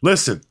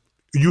 Listen,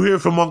 you hear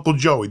from Uncle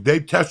Joey.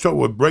 Dave Testro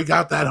would break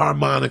out that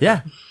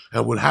harmonica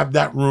and would have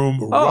that room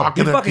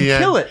rocking at the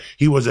end. Kill it.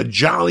 He was a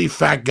jolly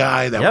fat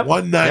guy that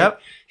one night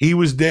he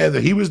was there.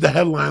 He was the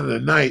headliner of the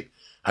night,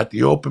 at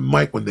the open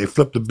mic when they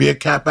flipped the beer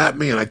cap at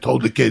me, and I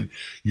told the kid,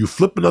 you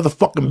flip another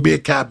fucking beer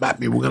cap at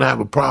me, we're going to have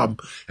a problem.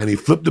 And he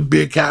flipped the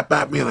beer cap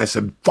at me, and I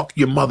said, fuck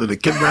your mother. The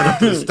kid ran up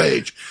to the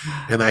stage,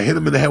 and I hit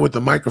him in the head with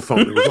the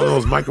microphone. It was one of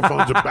those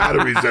microphones with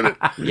batteries in it.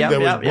 There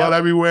was blood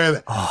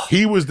everywhere.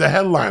 He was the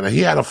headliner. He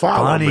had a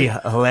following. Funny,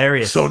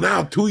 hilarious. So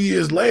now, 2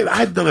 years later, I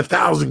had done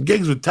 1,000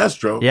 gigs with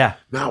Testro. Yeah.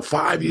 Now,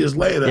 5 years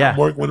later, I'm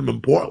working with him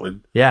in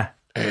Portland. Yeah.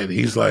 And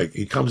he's like,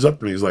 he comes up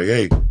to me, he's like,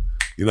 hey,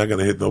 you're not going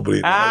to hit nobody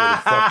in the head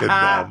with a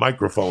fucking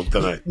microphone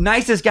tonight.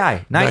 Nicest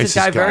guy,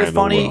 very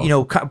funny,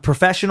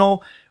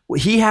 professional.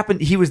 He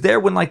was there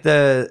when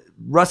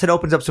Russ had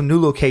opened up some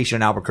new location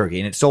in Albuquerque,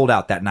 and it sold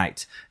out that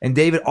night. And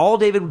all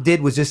David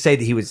did was just say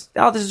that he was,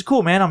 this is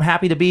cool, man. I'm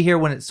happy to be here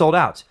when it sold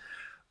out.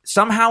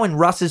 Somehow in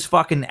Russ's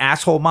fucking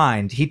asshole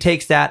mind, he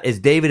takes that as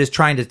David is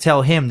trying to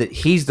tell him that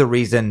he's the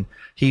reason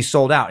he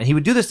sold out. And he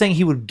would do this thing.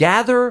 He would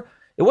gather.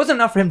 It wasn't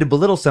enough for him to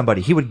belittle somebody.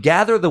 He would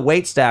gather the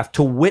waitstaff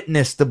to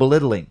witness the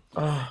belittling.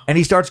 And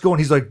he starts going,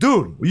 he's like,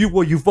 dude,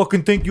 you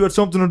fucking think you had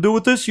something to do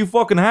with this? You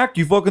fucking hack?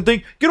 You fucking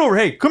think? Get over,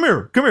 hey, come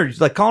here.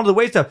 He's like calling to the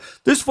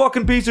waitstaff. This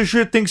fucking piece of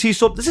shit thinks he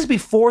sold. This is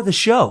before the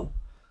show.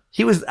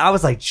 I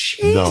was like,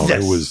 Jesus. No,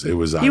 it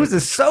was. He was a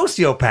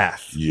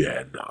sociopath.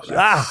 Yeah, no.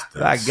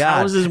 My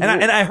God. And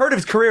I heard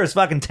his career was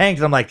fucking tanked.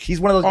 And I'm like, he's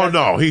one of those guys.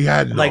 Oh, no, he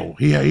had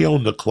he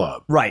owned the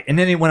club. Right. And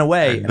then he went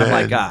away. And I'm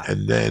like, God.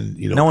 And then,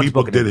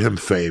 people did him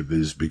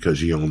favors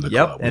because he owned the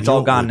club. And it's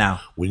all gone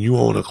now. When you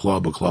own a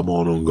club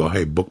owner will go,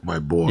 hey, book my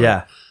boy.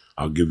 Yeah.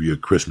 I'll give you a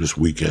Christmas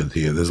weekend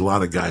here. There's a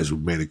lot of guys who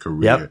made a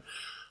career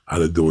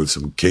out of doing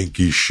some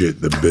kinky shit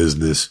in the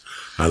business.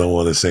 I don't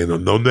want to say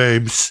no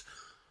names.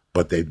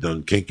 But they've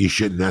done kinky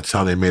shit, and that's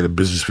how they made a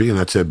business fee, and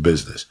that's their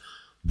business.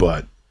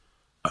 But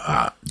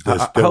I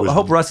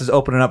hope Russ is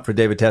opening up for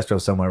David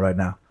Testro somewhere right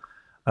now.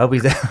 I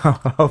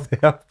hope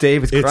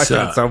Dave is crushing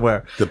it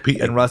somewhere.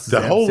 And Russ is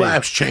the whole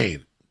Laughs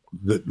chain.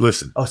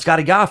 Listen. Oh,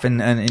 Scotty Goff in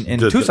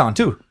Tucson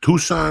too.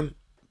 Tucson,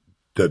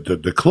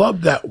 the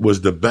club that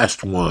was the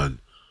best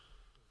one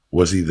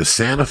was either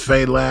Santa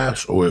Fe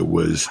Laughs or it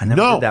was I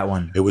never did that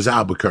one. It was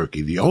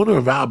Albuquerque. The owner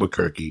of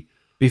Albuquerque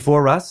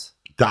before Russ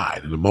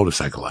died in a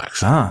motorcycle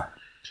accident.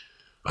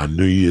 On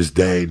New Year's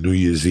Day, New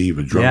Year's Eve,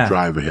 a drunk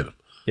driver hit him.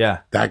 Yeah.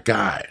 That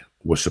guy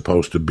was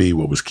supposed to be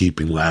what was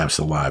keeping Laughs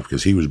alive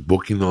because he was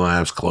booking the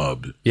Laughs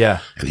club. Yeah.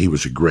 And he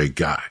was a great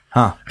guy.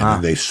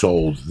 Then they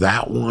sold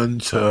that one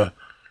to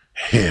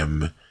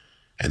him.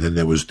 And then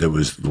there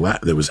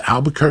was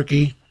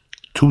Albuquerque,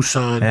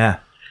 Tucson. Yeah.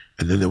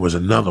 And then there was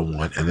another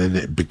one. And then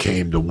it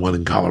became the one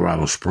in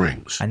Colorado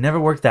Springs. I never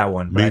worked that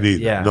one. Me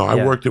neither. Yeah, no,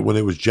 I worked it when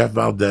it was Jeff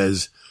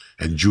Valdez.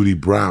 And Judy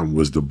Brown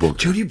was the booker.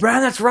 Judy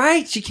Brown, that's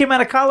right. She came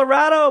out of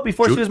Colorado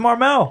before she was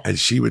Marmel. And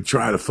she would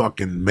try to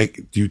fucking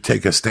make you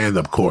take a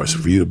stand-up course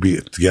for you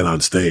to get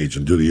on stage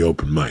and do the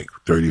open mic.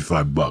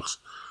 $35.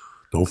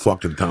 Don't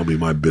fucking tell me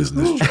my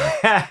business. Do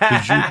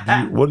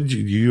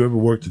you ever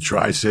work the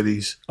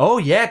Tri-Cities? Oh,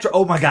 yeah.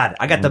 Oh, my God.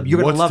 You're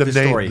going to love this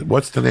story.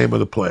 What's the name of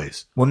the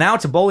place? Well, now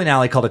it's a bowling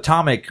alley called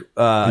Atomic.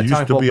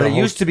 It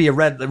used to be a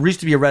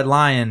Red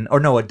Lion.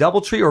 Or no, a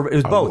Doubletree, or it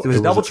was both. It was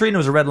a Doubletree and it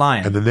was a Red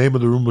Lion. And the name of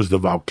the room was the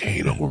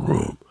Volcano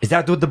Room. Is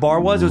that what the bar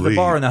was? It was the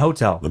bar in the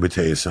hotel. Let me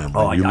tell you something.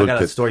 Oh, I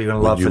got a story you're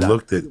going to love for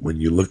that. When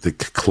you looked at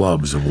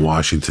clubs in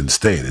Washington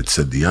State, it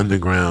said the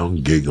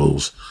Underground,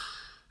 Giggles,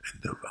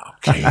 and the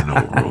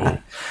Volcano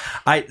Room.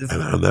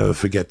 And I'll never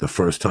forget the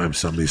first time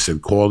somebody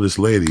said, call this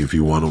lady if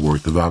you want to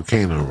work the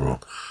Volcano Room.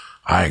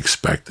 I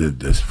expected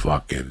this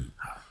fucking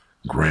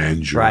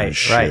grandeur and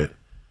shit. Right.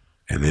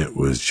 And it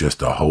was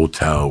just a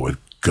hotel with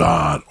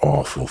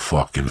god-awful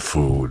fucking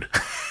food.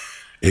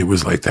 It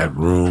was like that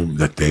room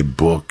that they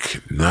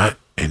book, not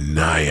in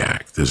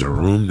Nyack. There's a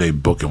room they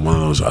book in one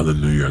of those other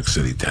New York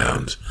City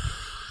towns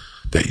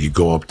that you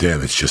go up there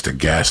and it's just a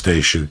gas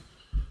station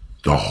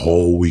the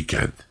whole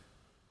weekend.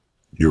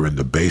 You're in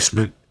the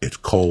basement. It's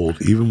cold.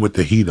 Even with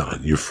the heat on,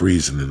 you're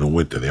freezing in the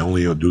winter. They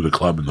only do the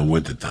club in the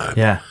wintertime.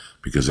 Yeah.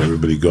 Because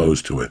everybody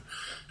goes to it.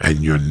 And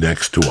you're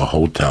next to a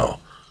hotel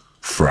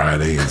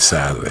Friday and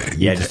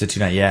Saturday. And just a 2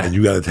 night, And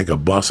you got to take a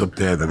bus up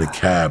there, then a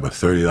cab, a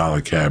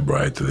 $30 cab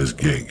ride to this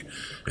gig.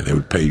 And they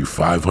would pay you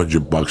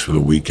 $500 for the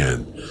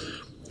weekend.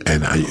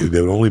 And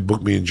they would only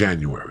book me in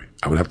January.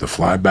 I would have to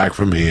fly back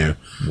from here.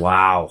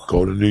 Wow.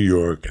 Go to New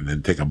York and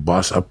then take a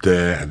bus up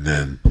there and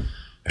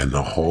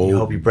the whole. You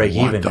hope you break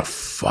even. What the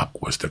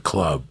fuck was the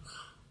club?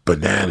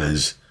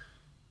 Bananas.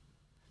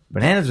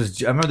 Bananas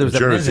was. I remember there was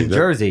Bananas in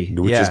Jersey,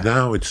 which is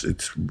now it's.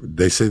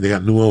 They say they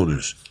got new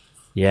owners.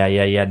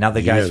 Yeah. Now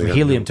the guys from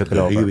Helium took it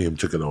over. Helium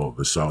took it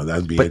over, so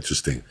that'd be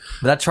interesting.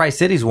 But that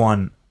Tri-Cities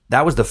one,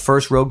 that was the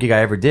first road gig I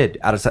ever did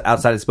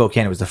outside of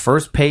Spokane. It was the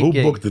first paid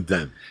gig. Who booked it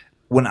then?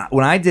 When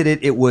I did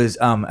it, it was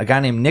a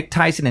guy named Nick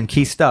Tyson and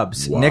Keith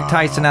Stubbs. Wow. Nick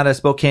Tyson out of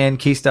Spokane,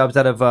 Keith Stubbs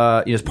out of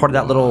was part of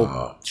that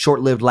little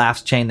short-lived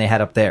Laughs chain they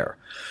had up there.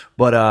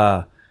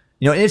 But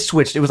it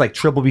switched. It was like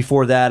Tribble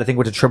before that. I think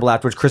went to Tribble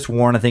afterwards. Chris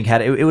Warren, I think,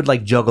 had it. It would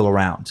like juggle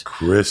around.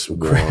 Chris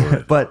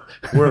Warren, but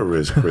where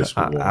is Chris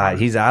Warren? I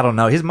don't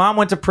know. His mom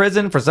went to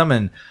prison for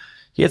something.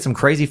 he had some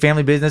crazy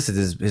family business.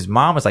 His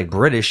mom was like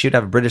British. She'd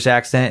have a British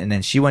accent. And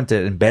then she went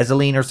to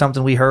embezzling or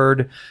something, we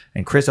heard.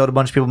 And Chris owed a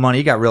bunch of people money.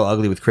 He got real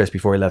ugly with Chris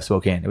before he left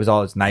Spokane. It was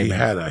all his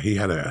nightmare.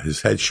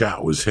 His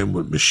headshot was him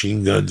with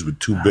machine guns with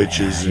two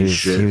bitches and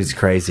shit. He was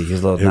crazy. He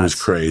was a little nuts. It was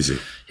crazy.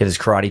 He had his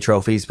karate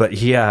trophies. But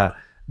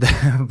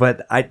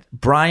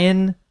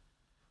Brian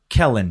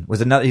Kellen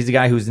was another. He's the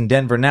guy who's in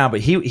Denver now, but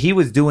he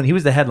was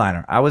the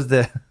headliner.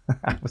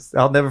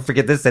 I'll never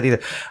forget this set either.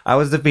 I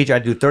was the feature. I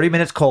do 30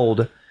 minutes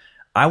cold.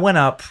 I went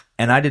up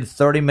and I did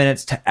 30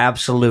 minutes to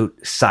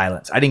absolute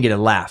silence. I didn't get a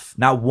laugh,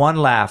 not one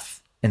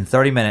laugh in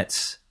 30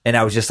 minutes. And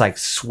I was just like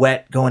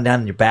sweat going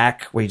down your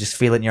back where you just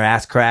feel it in your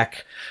ass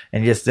crack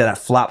and you just did that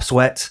flop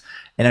sweat.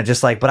 And I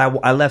just like, but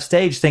I left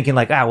stage thinking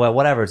like, well,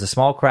 whatever. It's a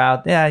small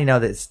crowd. Yeah, they're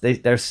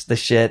the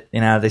shit.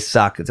 They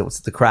suck. It's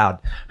the crowd.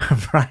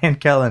 Brian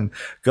Kellen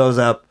goes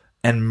up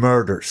and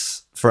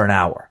murders for an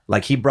hour.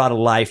 Like he brought a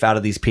life out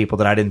of these people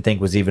that I didn't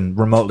think was even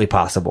remotely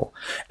possible.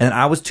 And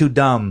I was too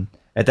dumb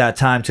at that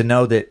time to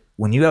know that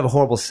when you have a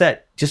horrible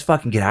set, just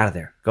fucking get out of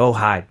there. Go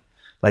hide.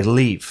 Like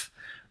leave.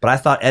 But I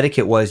thought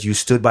etiquette was you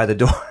stood by the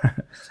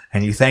door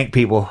and you thank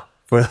people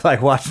for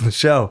like watching the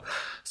show.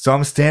 So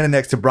I'm standing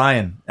next to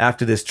Brian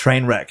after this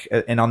train wreck,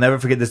 and I'll never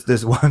forget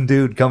this one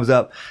dude comes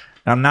up,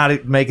 and I'm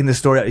not making this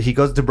story up. He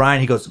goes to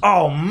Brian, he goes,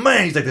 oh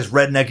man, he's like this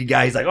rednecky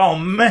guy. He's like, oh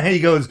man, he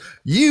goes,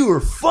 you were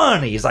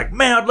funny. He's like,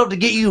 man, I'd love to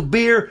get you a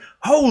beer.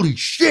 Holy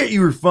shit,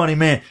 you were funny,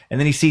 man. And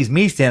then he sees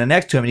me standing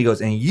next to him, and he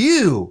goes, and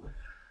you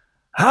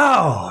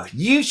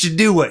should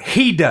do what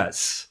he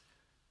does.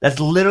 That's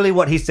literally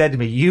what he said to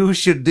me. You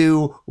should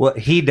do what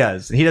he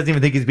does. And he doesn't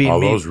even think he's being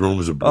mean. Those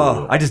rooms are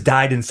brutal. I just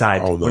died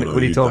inside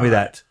when he told me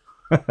that.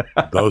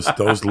 those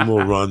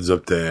little runs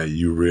up there,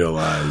 you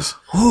realize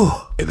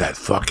in that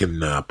fucking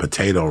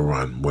potato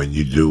run when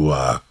you do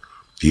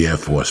the Air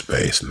Force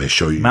Base and they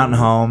show you Mountain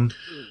Home.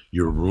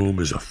 Your room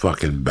is a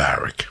fucking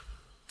barrack.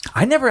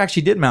 I never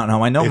actually did Mountain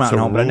Home. I know Mountain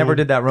Home, but I never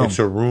did that room. It's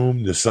a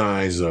room the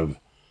size of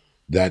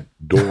that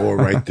door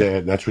right there.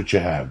 That's what you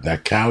have.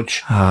 That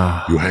couch.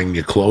 You hang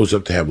your clothes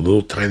up. They have a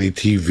little tiny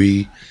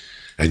TV,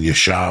 and your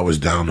shower's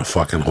down the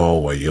fucking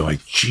hallway. You're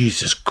like,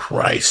 Jesus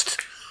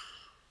Christ.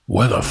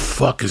 Where the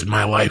fuck is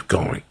my life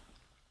going?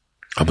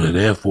 I'm in an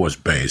Air Force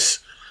base.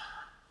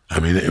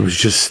 I mean, it was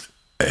just,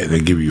 they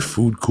give you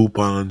food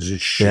coupons and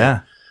shit.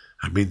 Yeah.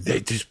 I mean, they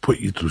just put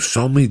you through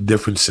so many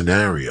different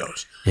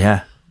scenarios.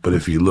 Yeah. But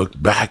if you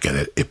look back at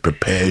it, it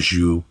prepares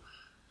you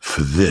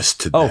for this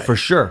today. Oh, for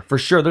sure. For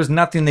sure. There's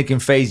nothing that can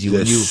phase you.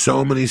 There's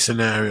so many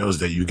scenarios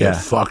that you get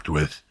fucked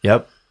with.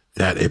 Yep.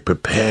 That it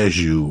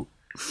prepares you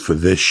for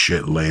this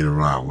shit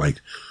later on.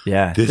 Like,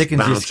 this thickens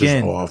bounces your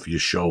skin off your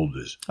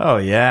shoulders. Oh,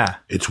 yeah.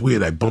 It's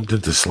weird. I bumped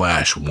into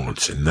Slash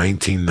once in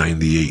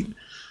 1998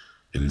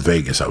 in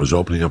Vegas. I was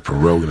opening up for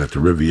Rogan at the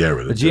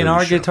Riviera. The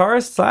GNR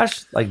guitarist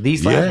Slash? Like the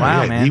Slash?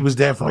 Wow, man. He was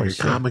there for like a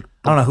comic book.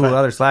 I don't know who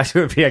other Slash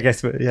would be, I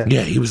guess. But yeah.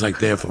 Yeah, he was like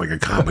there for like a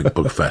comic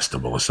book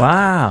festival or something.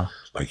 Wow.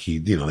 Like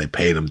they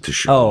paid him to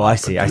show up. I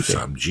see.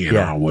 Something.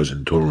 GNR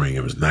wasn't touring.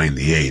 It was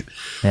 98.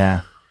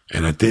 Yeah.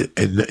 And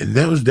in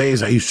those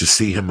days, I used to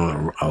see him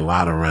a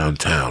lot around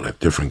town at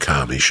different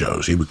comedy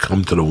shows. He would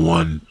come to the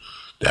one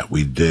that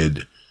we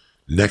did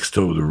next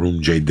to the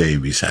room Jay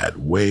Davies had,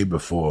 way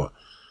before.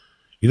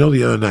 The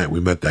other night we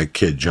met that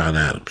kid, John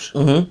Adams.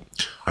 Mm-hmm.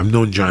 I've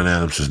known John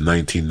Adams since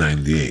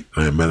 1998.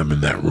 I met him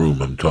in that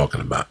room I'm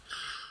talking about.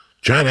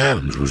 John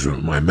Adams was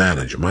my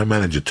manager. My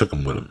manager took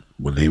him with him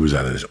when he was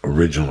at his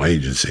original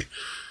agency.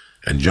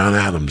 And John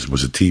Adams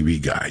was a TV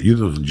guy.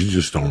 You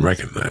just don't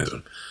recognize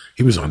him.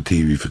 He was on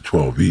TV for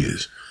 12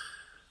 years.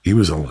 He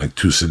was on like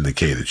 2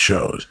 syndicated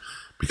shows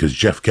because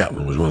Jeff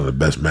Gatlin was one of the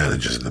best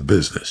managers in the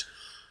business.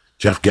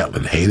 Jeff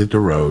Gatlin hated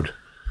the road.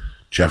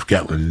 Jeff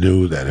Gatlin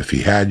knew that if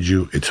he had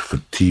you, it's for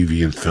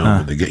TV and film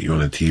and to get you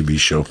on a TV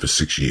show for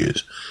 6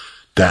 years.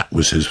 That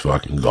was his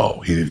fucking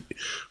goal.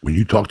 When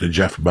you talk to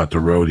Jeff about the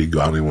road, he'd go,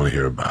 I don't even want to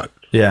hear about it.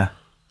 Yeah.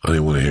 I don't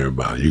even want to hear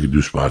about it. You can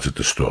do spots at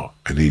the store.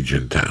 I need you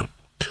in town.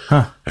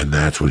 And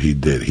that's what he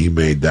did. He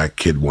made that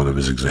kid one of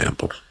his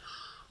examples.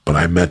 But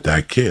I met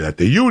that kid at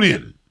the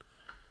Union.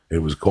 It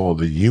was called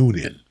the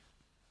Union.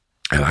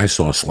 And I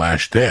saw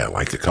Slash there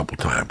like a couple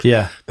times.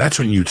 Yeah. That's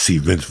when you'd see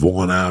Vince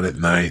Vaughn out at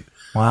night.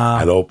 Wow.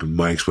 At open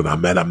mics with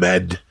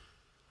Ahmed.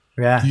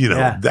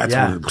 Yeah. That's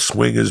when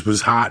Swingers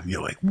was hot. And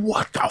you're like,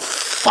 what the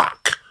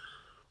fuck?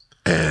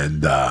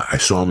 And I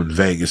saw him in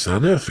Vegas. And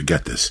I'll never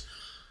forget this.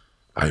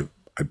 I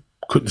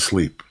couldn't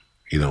sleep.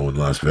 In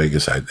Las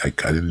Vegas. I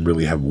didn't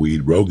really have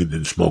weed. Rogan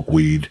didn't smoke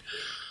weed.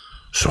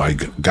 So I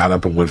got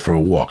up and went for a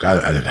walk.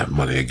 I didn't have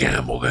money to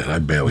gamble then. I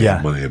barely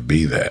had money to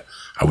be there.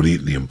 I would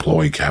eat in the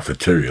employee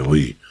cafeteria.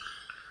 Lee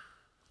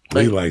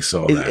likes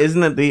all that.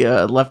 Isn't it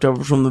the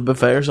leftover from the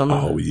buffet or something?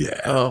 Oh,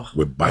 yeah.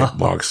 With bite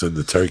marks and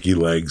the turkey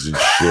legs and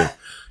shit.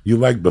 You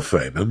like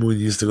buffet. Remember when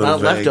you used to go to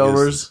Vegas?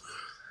 Leftovers.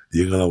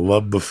 You're going to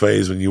love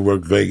buffets when you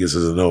work Vegas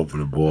as an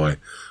opener, boy.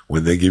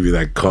 When they give you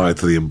that card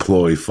to the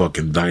employee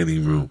fucking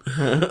dining room.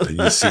 And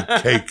you see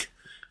cake.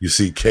 You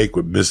see cake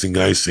with missing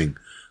icing.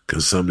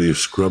 Because somebody has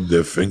scrubbed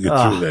their finger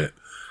through that.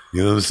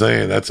 You know what I'm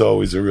saying? That's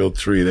always a real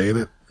treat, ain't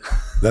it?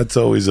 That's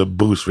always a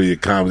boost for your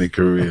comedy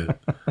career.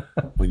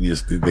 When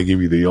they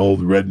give you the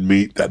old red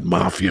meat, that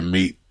mafia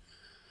meat,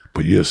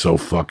 but you're so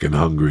fucking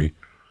hungry.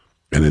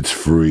 And it's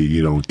free.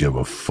 You don't give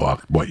a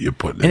fuck what you're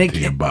putting into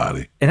your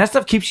body. And that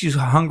stuff keeps you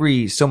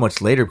hungry so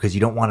much later because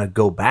you don't want to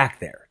go back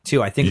there,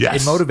 too. I think it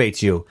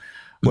motivates you.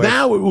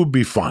 Now it would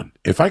be fun.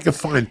 If I could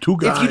find two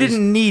guys. If you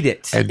didn't need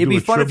it. It'd be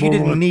fun if you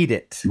didn't need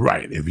it.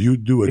 Right. If you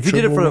do If you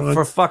did it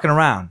for fucking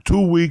around.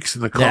 2 weeks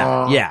in the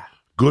car. Yeah.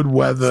 Good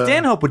weather.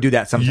 Stanhope would do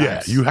that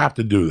sometimes. Yeah, you have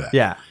to do that.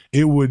 Yeah.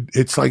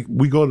 It's like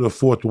we go to the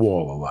fourth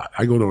wall a lot.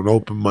 I go to an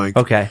open mic.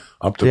 Okay.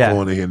 Up the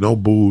corner here. No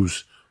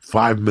booze.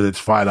 5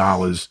 minutes,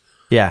 $5.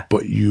 Yeah.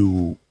 But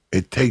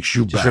it takes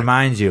you Just back.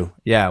 reminds you,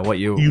 what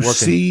you working.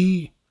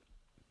 See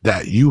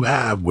that you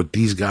have what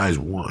these guys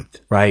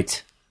want.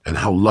 Right. And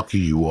how lucky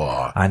you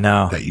are. I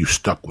know. That you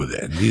stuck with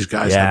it. And these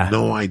guys have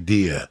no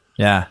idea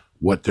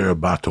what they're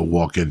about to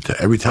walk into.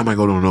 Every time I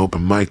go to an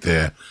open mic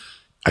there,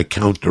 I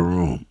count the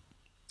room.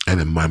 And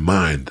in my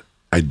mind,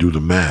 I do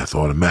the math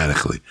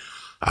automatically.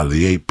 Out of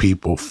the 8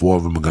 people, 4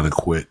 of them are going to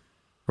quit.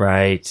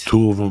 Right.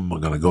 2 of them are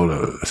going to go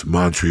to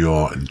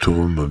Montreal, and 2 of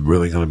them are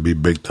really going to be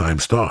big-time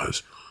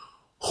stars.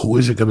 Who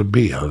is it going to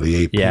be out of the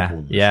 8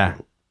 people? Yeah.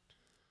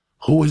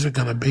 Who is it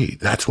going to be?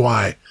 That's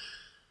why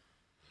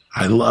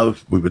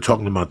we were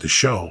talking about the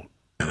show,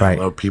 and I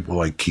love people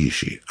like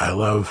Kishi.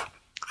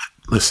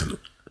 Listen,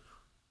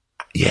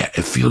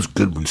 it feels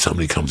good when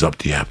somebody comes up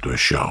to you after a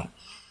show,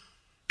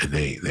 and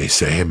they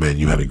say, hey, man,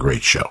 you had a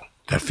great show.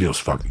 That feels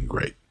fucking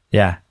great.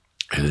 Yeah.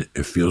 And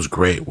it feels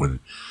great when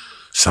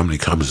somebody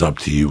comes up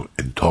to you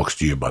and talks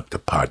to you about the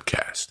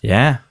podcast.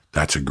 Yeah.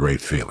 That's a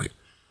great feeling.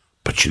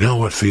 But you know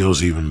what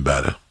feels even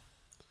better?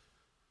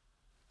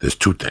 There's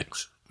 2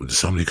 things. When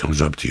somebody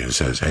comes up to you and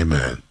says, hey,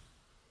 man,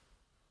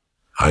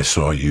 I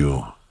saw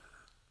you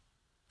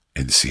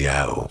in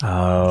Seattle,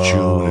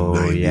 June of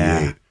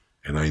 98,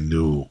 and I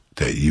knew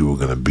that you were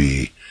going to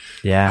be.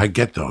 Yeah. I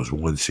get those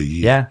once a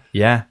year.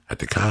 Yeah. At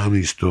the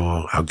Comedy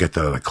Store, I'll get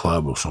that at a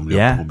club, or somebody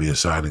will pull me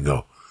aside and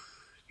go,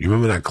 you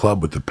remember that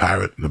club with the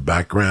parrot in the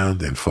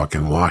background in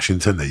fucking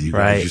Washington that you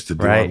guys used to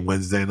do on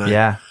Wednesday night?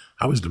 Yeah.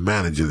 I was the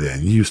manager there,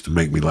 and you used to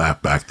make me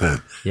laugh back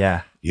then.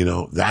 Yeah. You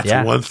know, that's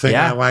one thing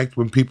I liked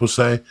when people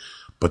say.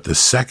 But the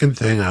second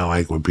thing I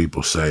like when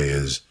people say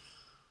is,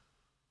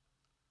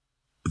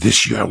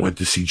 this year I went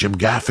to see Jim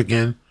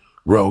Gaffigan,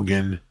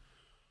 Rogan.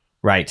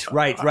 Right.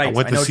 I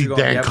went to see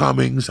Dan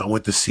Cummings. I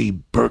went to see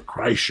Bert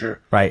Kreischer.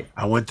 Right.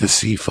 I went to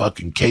see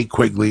fucking Kate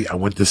Quigley. I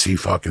went to see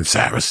fucking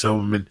Sarah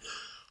Silverman.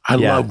 I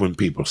love when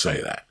people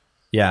say that.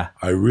 Yeah.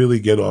 I really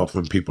get off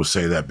when people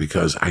say that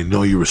because I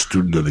know you're a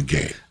student of the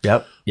game.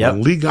 Yep.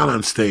 When Lee got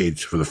on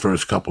stage for the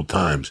first couple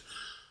times,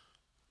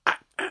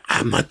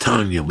 I'm not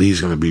telling you Lee's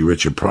going to be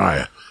Richard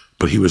Pryor,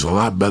 but he was a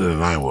lot better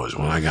than I was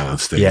when I got on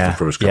stage the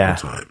first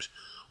couple times.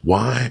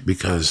 Why?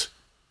 Because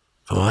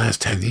for the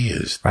last 10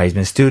 years. Right, he's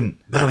been a student.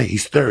 Now that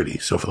he's 30.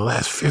 So for the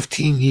last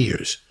 15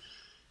 years,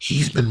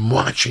 he's been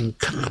watching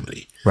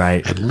comedy.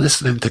 Right. And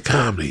listening to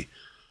comedy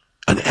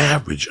an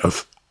average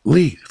of,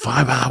 Lee,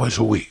 5 hours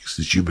a week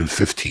since you've been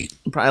 15.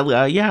 Probably,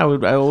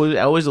 I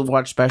always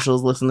watch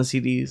specials, listen to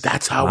CDs.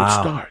 That's how it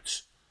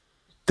starts.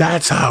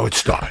 That's how it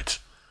starts.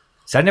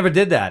 So I never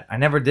did that. I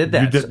never did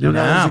that. You did,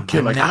 as a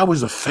kid, I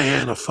was a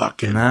fan of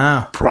fucking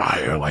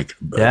Pryor, like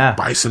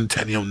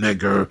Bicentennial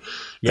Nigger.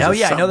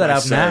 I know that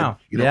album now.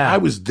 You know, I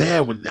was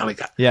there when,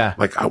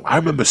 I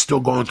remember still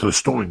going to the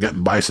store and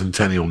getting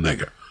Bicentennial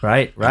Nigger.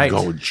 Right.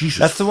 Going, Jesus.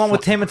 That's the one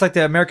with him. It's like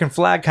the American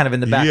flag kind of in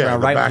the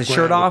background, right? With the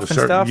shirt off and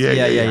stuff.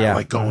 Yeah.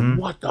 Like going,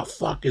 what the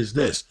fuck is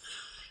this?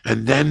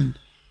 And then,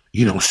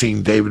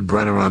 seeing David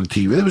Brenner on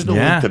TV. There was no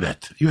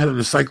internet. You had an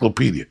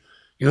encyclopedia.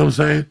 You know what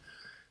I'm saying?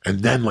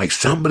 And then,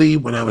 somebody,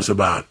 when I was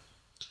about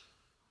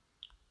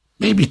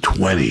maybe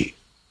 20,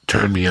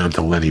 turned me on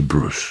to Lenny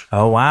Bruce.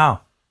 Oh, wow.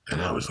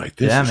 And I was like,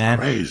 this is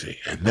crazy.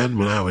 And then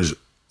when I was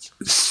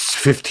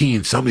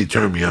 15, somebody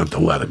turned me on to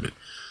Letterman.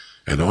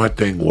 And our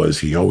thing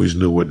was he always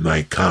knew what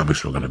night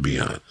comics were going to be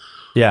on.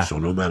 Yeah. So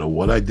no matter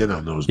what I did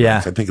on those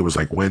nights, I think it was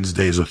like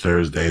Wednesdays or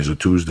Thursdays or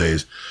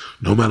Tuesdays,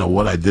 no matter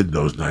what I did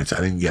those nights, I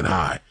didn't get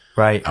high.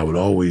 Right. I would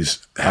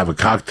always have a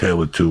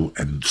cocktail or two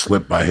and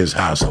slip by his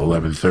house at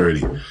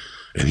 11:30.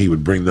 And he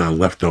would bring down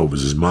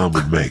leftovers his mom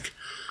would make.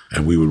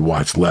 And we would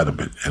watch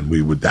Letterman. And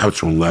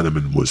that's when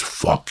Letterman was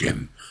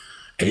fucking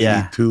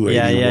 82,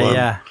 81.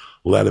 Yeah.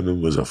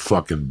 Letterman was a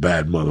fucking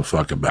bad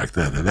motherfucker back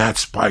then. And that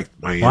spiked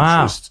my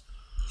interest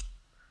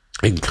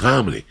in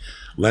comedy.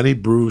 Lenny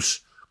Bruce,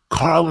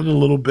 Carlin a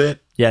little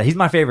bit. Yeah, he's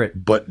my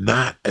favorite. But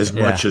not as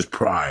much as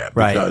Pryor.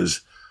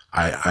 Because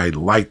I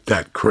like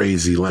that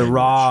crazy language. The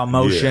raw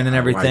emotion and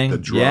everything. I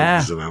like the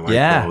drugs and I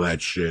like all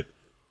that shit.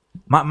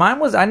 Mine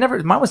was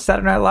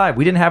Saturday Night Live.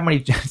 We didn't have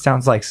many.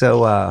 Sounds like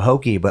so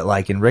hokey, but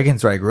like in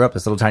Riggins, where I grew up,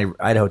 this little tiny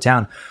Idaho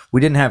town,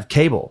 we didn't have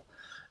cable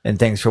and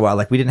things for a while.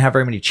 Like we didn't have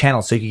very many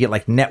channels, so you could get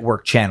like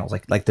network channels,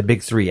 like the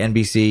big three: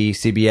 NBC,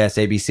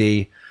 CBS,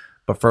 ABC.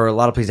 But for a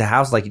lot of places,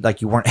 house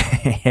like you weren't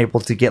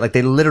able to get. Like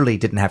they literally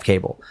didn't have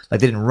cable.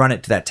 Like they didn't run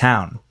it to that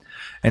town,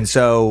 and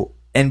so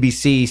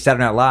NBC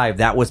Saturday Night Live,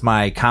 that was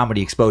my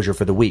comedy exposure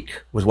for the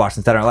week, was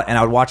watching Saturday Night Live. And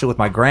I would watch it with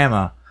my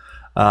grandma.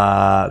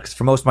 Because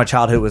for most of my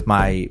childhood, it was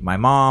my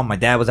mom. My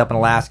dad was up in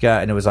Alaska,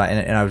 and it was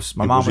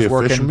my mom was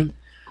working. Fisherman?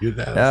 Your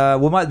dad?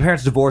 Well, my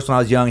parents divorced when I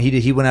was young.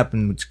 He went up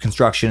in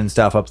construction and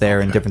stuff up there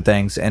and different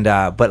things. And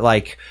but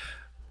like,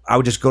 I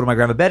would just go to my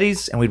grandma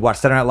Betty's, and we'd watch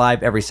Saturday Night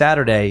Live every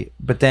Saturday.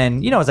 But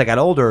then, as I got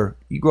older,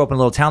 you grew up in a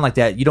little town like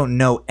that, you don't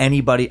know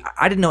anybody.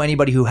 I didn't know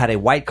anybody who had a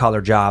white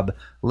collar job,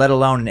 let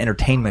alone an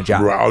entertainment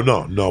job.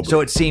 Oh, no. So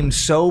it seemed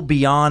so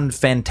beyond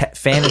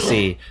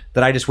fantasy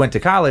that I just went to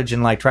college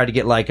and like tried to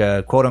get like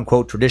a quote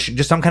unquote tradition,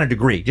 just some kind of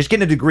degree. Just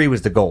getting a degree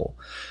was the goal.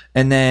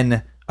 And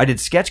then I did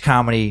sketch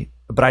comedy,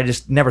 but I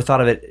just never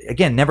thought of it,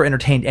 again, never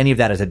entertained any of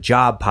that as a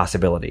job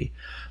possibility.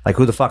 Like,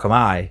 who the fuck am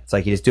I? It's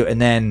like, you just do it. And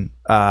then,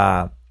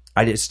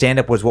 I did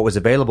stand-up was what was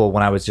available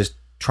when I was just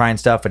trying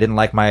stuff. I didn't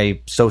like my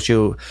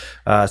social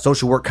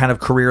work kind of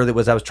career I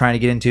was trying to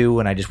get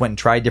into, and I just went and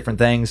tried different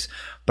things.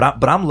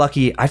 But I'm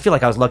lucky. I feel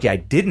like I was lucky I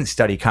didn't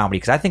study comedy,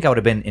 because I think I would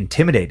have been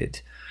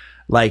intimidated.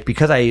 Like,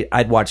 because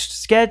I'd watched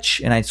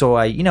sketch, and I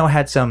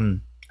had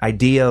some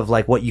idea of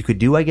like what you could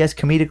do, I guess,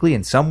 comedically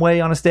in some way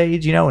on a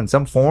stage, in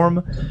some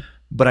form.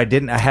 But I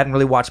hadn't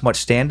really watched much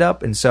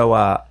stand-up, and so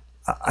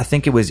I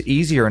think it was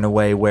easier in a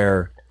way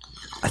where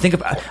I think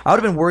I would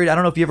have been worried. I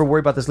don't know if you ever worry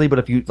about this, Lee, but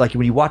if you like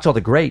when you watch all the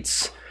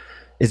greats,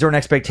 is there an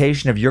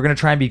expectation of you're going to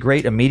try and be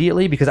great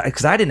immediately? Because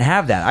I didn't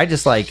have that. I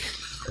just like,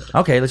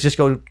 okay, let's just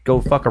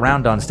go fuck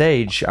around on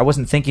stage. I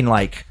wasn't thinking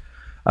like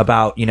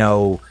about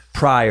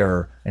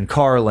Pryor and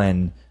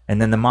Carlin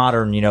and then the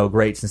modern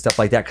greats and stuff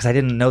like that, because I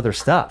didn't know their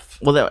stuff.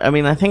 Well,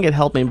 I think it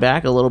helped me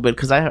back a little bit,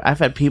 because I've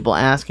had people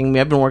asking me.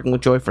 I've been working with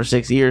Joy for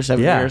 6 years,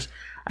 7 years.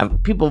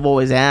 People have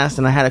always asked,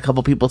 and I had a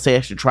couple people say I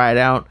should try it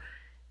out.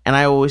 And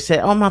I always say,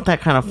 I'm not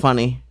that kind of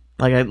funny.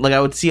 Like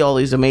I would see all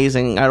these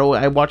amazing.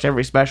 I watch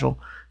every special,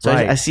 so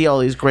right. I see all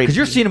these great. Because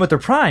you're seeing them at their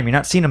prime. You're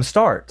not seeing them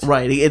start.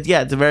 Right.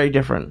 It's very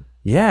different.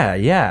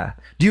 Yeah.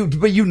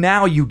 But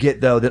you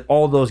get though that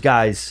all those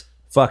guys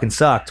fucking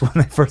sucked when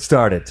they first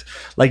started.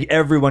 Like,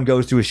 everyone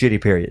goes through a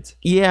shitty period.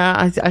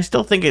 Yeah, I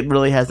still think it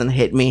really hasn't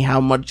hit me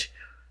how much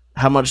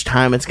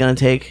time it's gonna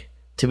take.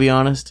 To be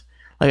honest,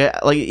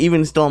 like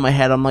even still in my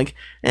head, I'm like,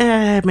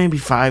 maybe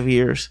 5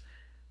 years.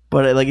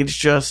 But it's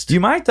just,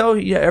 you might though.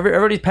 Yeah,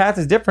 everybody's path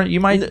is different.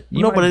 You might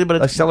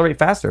but accelerate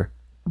faster.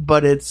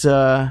 But it's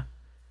I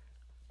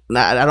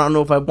don't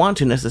know if I want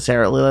to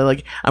necessarily.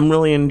 Like, I'm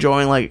really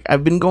enjoying. Like,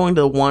 I've been going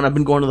to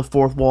the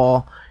fourth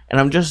wall, and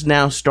I'm just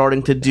now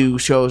starting to do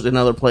shows in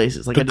other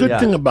places. Like, the good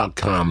thing about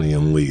comedy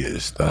and Lee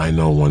is that I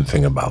know one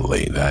thing about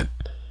Lee, that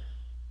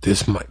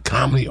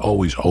comedy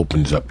always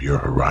opens up your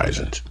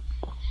horizons.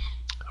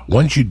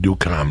 Once you do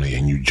comedy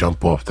and you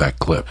jump off that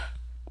cliff,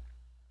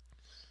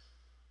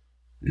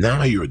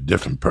 now you're a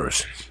different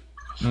person.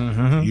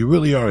 Mm-hmm. You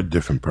really are a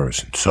different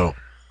person. So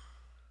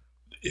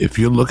if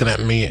you're looking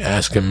at me,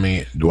 asking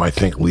me, do I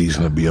think Lee's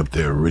going to be up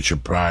there,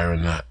 Richard Pryor or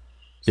not?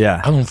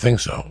 Yeah. I don't think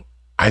so.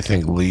 I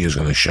think Lee is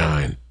going to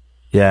shine.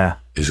 Yeah.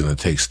 He's going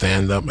to take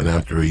stand-up, and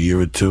after a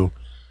year or two,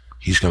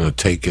 he's going to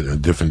take it in a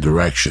different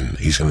direction.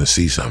 He's going to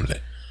see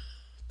something.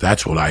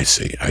 That's what I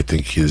see. I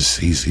think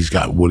he's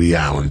got Woody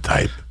Allen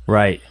type.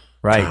 Right.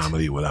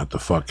 Comedy without the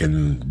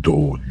fucking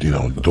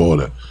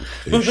daughter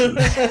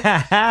issues.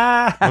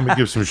 Let me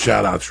give some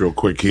shout outs real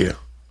quick here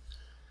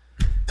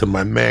to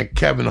my man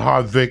Kevin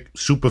Harvick,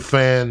 super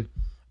fan.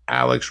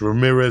 Alex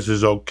Ramirez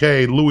is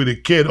okay. Louis the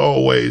Kid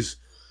always.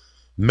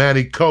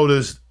 Manny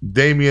Codas,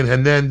 Damian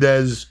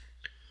Hernandez,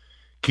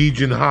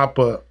 Keegan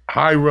Hopper,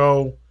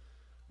 Hyro,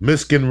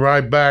 Miskin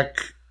Ryback,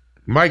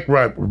 Mike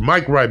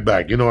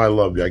Ryback. I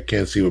love you. I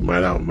can't see with my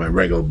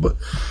regular, but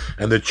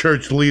and the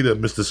church leader,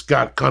 Mr.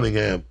 Scott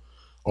Cunningham.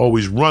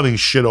 Always running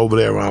shit over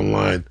there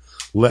online,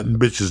 letting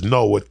bitches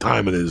know what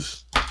time it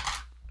is.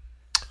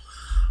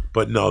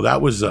 But no,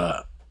 that was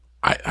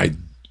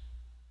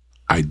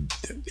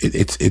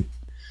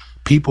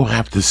people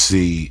have to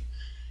see,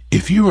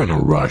 if you're in a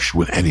rush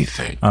with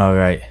anything. Oh,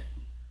 right.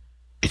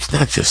 It's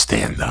not just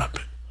stand up.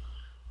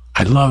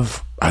 I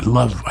love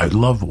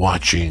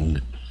watching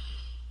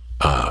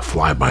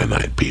fly by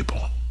night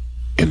people.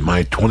 In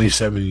my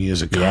 27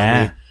 years of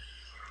comedy,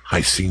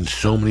 I've seen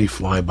so many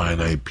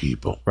fly-by-night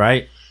people.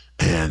 Right.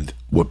 And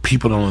what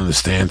people don't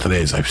understand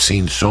today is I've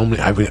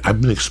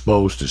been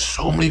exposed to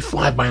so many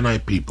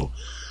fly-by-night people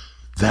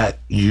that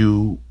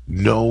the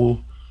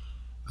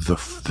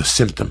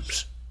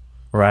symptoms.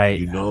 Right.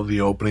 You know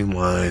the opening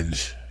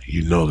lines.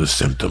 You know the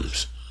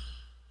symptoms.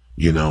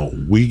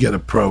 We get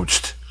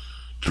approached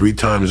 3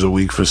 times a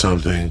week for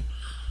something.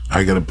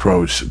 I get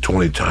approached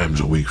 20 times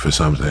a week for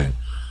something.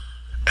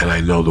 And I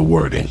know the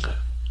wording.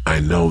 I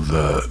know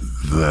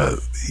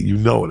you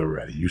know it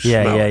already. You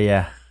smell it.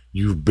 Yeah.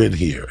 You've been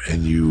here,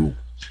 and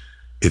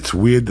it's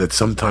weird that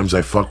sometimes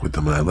I fuck with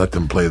them and I let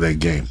them play their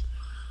game.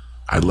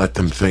 I let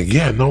them think,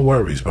 no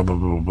worries, blah, blah,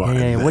 blah, blah.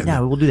 What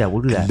now? We'll do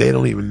that. They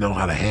don't even know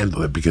how to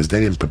handle it because they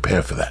didn't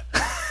prepare for that.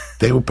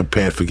 They were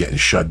prepared for getting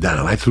shut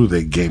down. I threw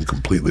their game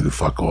completely to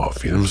fuck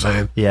off. You know what I'm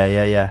saying?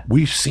 Yeah.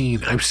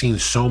 I've seen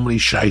so many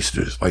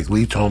shysters. Like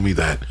Lee told me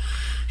that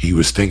he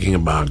was thinking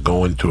about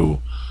going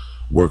to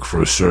work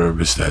for a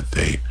service that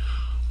they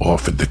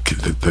offered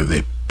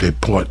they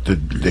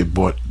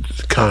bought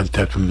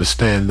content from the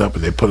stand-up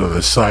and they put it on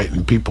the site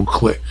and people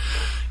click.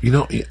 You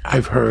know,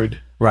 I've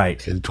heard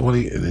right in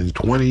 20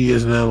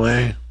 years in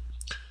LA,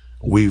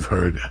 we've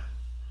heard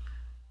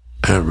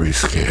every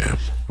scam.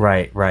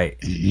 Right.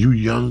 You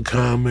young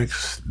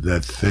comics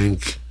that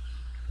think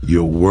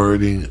your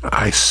wording,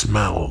 I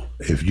smell.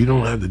 If you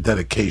don't have the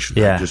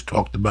dedication I just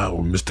talked about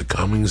with Mr.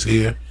 Cummings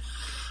here,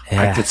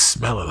 I could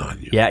smell it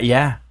on you.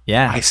 Yeah.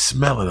 I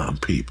smell it on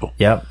people.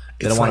 Yep.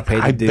 They don't want to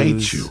pay the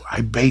dues.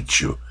 I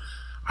bait you.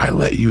 I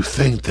let you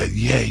think that,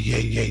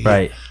 yeah.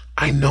 Right.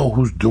 I know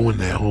who's doing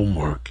their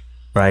homework.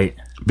 Right.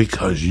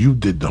 Because you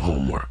did the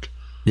homework.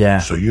 Yeah.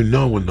 So you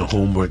know when the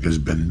homework has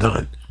been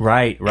done.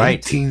 Right.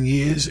 18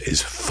 years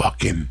is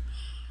fucking,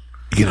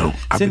 you know.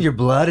 It's in your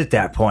blood at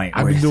that point.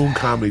 I've been doing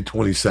comedy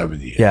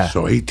 27 years. Yeah.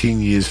 So 18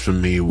 years for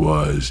me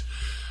was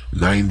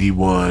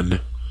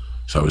 91.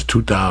 So it was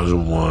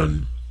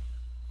 2001.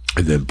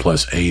 And then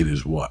plus 8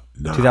 is what?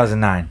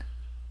 2009.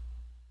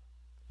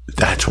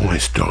 That's when I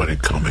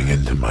started coming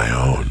into my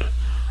own.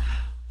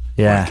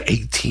 Yeah. Like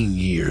 18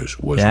 years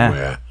was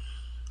where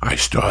I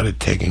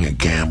started taking a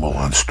gamble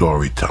on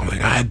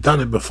storytelling. I had done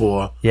it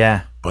before,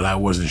 but I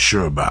wasn't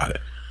sure about it.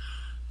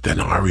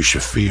 Then Ari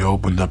Shaffir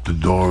opened up the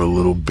door a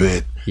little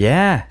bit.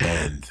 Yeah.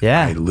 And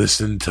I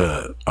listened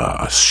to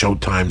a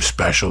Showtime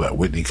special that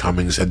Whitney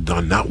Cummings had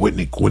done. Not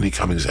Whitney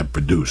Cummings had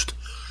produced,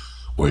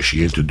 where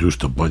she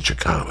introduced a bunch of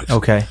comics.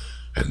 Okay.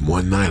 And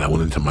one night I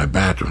went into my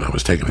bathroom and I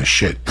was taking a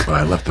shit, but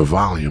I left the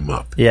volume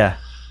up. Yeah.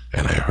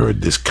 And I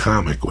heard this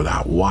comic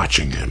without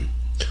watching him.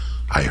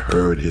 I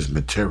heard his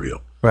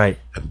material. Right.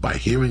 And by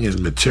hearing his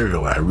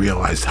material, I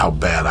realized how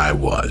bad I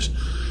was,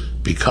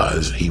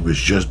 because he was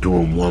just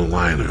doing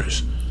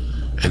one-liners.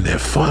 And they're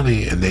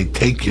funny and they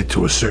take you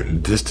to a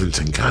certain distance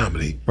in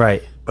comedy.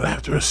 Right. But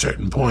after a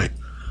certain point,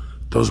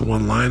 those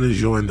one-liners,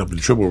 you'll end up in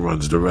triple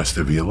runs the rest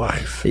of your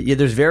life. Yeah,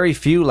 there's very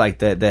few like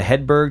the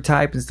Hedberg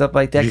type and stuff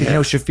like that.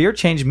 Because Shaffir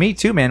changed me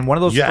too, man. One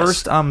of those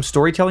first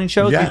storytelling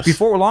shows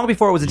long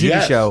before it was a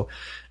TV show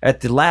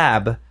at the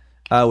Lab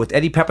with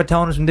Eddie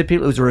Pepitone and some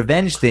people. It was a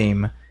revenge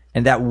theme,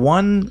 and that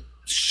one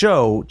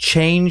show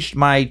changed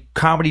my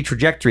comedy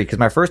trajectory because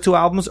my first 2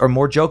 albums are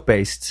more joke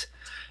based.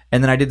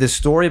 And then I did this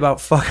story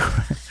about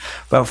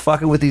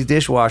fucking with these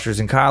dishwashers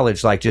in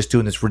college, like just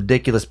doing this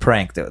ridiculous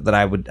prank that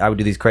I would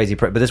do these crazy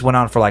pranks. But this went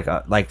on for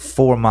like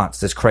 4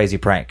 months. This crazy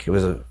prank. It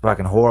was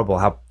fucking horrible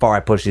how far I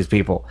pushed these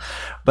people.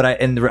 But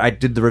I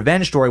did the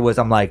revenge story. Was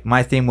I'm like,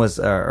 my theme was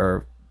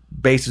or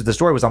basis of the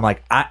story was I'm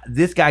like,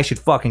 this guy should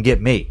fucking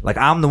get me. Like,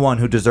 I'm the one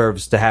who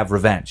deserves to have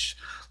revenge.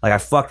 Like, I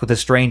fucked with a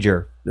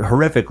stranger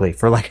horrifically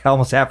for like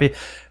almost half a year.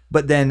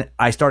 But then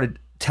I started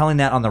telling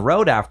that on the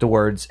road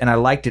afterwards, and I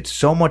liked it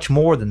so much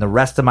more than the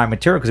rest of my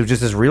material because it was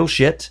just this real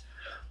shit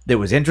that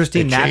was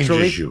interesting.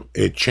 Naturally,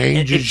 it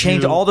changes you. It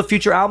changed all the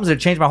future albums. It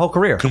changed my whole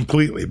career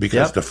completely.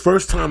 Because the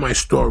first time I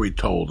story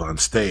told on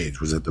stage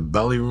was at the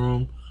Belly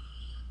Room.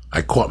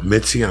 I caught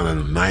Mitzi on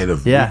a night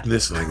of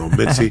weakness, and I go,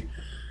 Mitzi,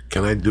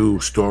 can I do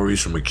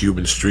stories from a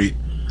Cuban street?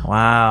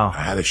 Wow!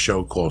 I had a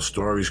show called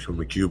Stories from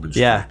a Cuban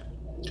Street. Yeah,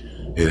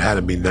 it had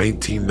to be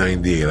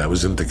 1998. I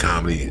was into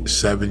comedy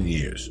 7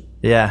 years.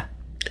 Yeah.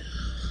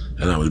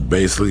 And I was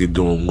basically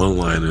doing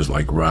one-liners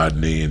like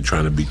Rodney and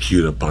trying to be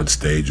cute up on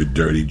stage with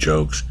dirty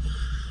jokes.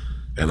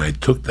 And I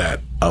took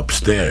that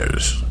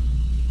upstairs,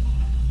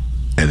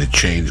 and it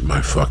changed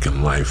my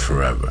fucking life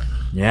forever.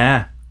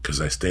 Yeah. Because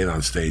I stayed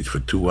on stage for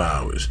 2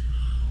 hours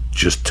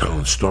just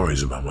telling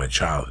stories about my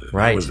childhood.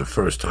 Right. That was the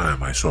first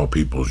time I saw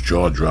people's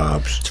jaw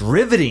drops. It's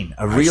riveting.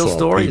 A real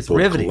story. It's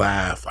riveting.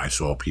 Laugh. I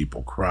saw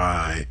people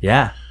cry.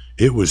 Yeah.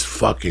 It was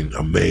fucking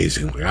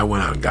amazing. Like, I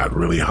went out and got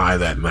really high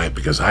that night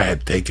because I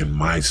had taken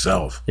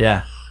myself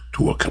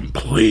to a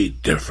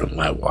complete different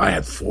level. I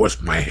had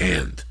forced my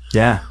hand.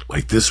 Yeah.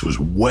 Like, this was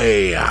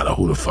way out of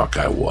who the fuck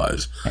I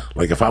was.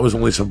 Like, if I was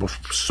only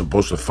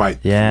supposed to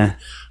fight,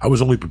 I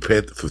was only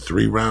prepared for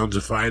 3 rounds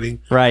of fighting.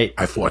 Right.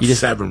 I fought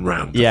 7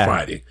 rounds of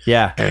fighting.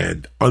 Yeah.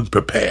 And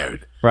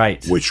unprepared.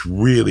 Right. Which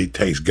really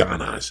takes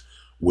ganas,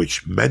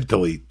 which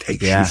mentally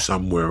takes you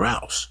somewhere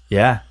else.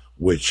 Yeah.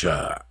 Which,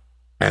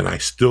 and I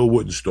still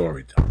wouldn't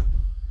storytell.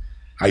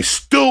 I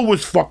still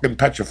was fucking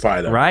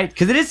petrified of it. Right?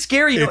 Because it is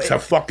scary. It's a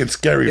fucking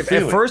scary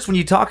feeling. At first, when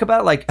you talk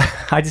about it, like,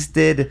 I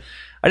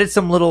did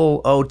some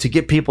little, to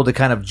get people to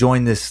kind of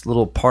join this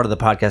little part of the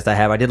podcast I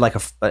have. I did like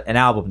an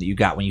album that you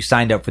got when you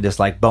signed up for this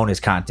like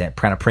bonus content,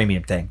 kind of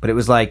premium thing. But it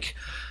was like,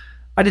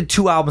 I did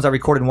 2 albums I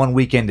recorded in one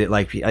weekend.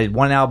 I did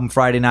 1 album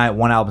Friday night,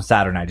 1 album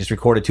Saturday night. Just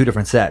recorded 2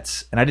 different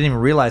sets. And I didn't even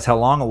realize how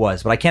long it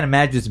was. But I can't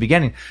imagine at the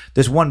beginning.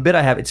 This one bit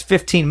I have, it's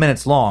 15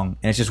 minutes long,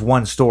 and it's just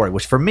one story.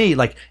 Which for me,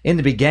 like, in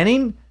the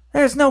beginning,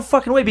 there's no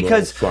fucking way.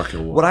 Because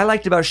what I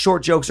liked about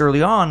short jokes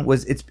early on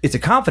was it's a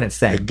confidence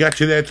thing. It got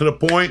you there to the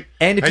point,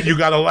 and you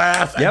got to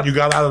laugh, and you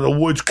got out of the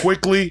woods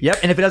quickly. Yep,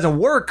 and if it doesn't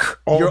work,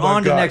 you're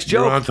on to the next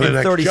joke in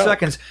 30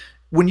 seconds.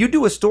 When you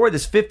do a story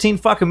that's 15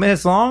 fucking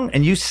minutes long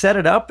and you set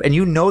it up and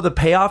you know the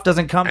payoff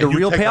doesn't come, the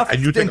real payoff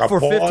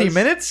for 15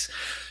 minutes,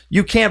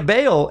 you can't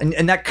bail,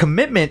 and that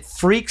commitment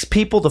freaks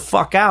people the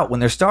fuck out when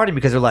they're starting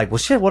because they're like, well,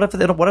 shit, what if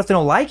they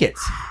don't like it?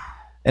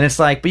 And it's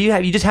like, but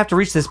you just have to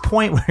reach this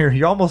point where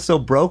you're almost so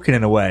broken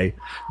in a way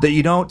that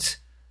you don't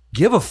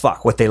give a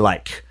fuck what they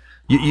like.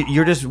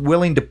 You're just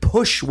willing to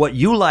push what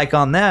you like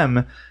on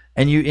them,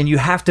 and you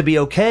have to be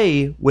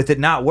okay with it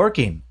not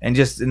working, and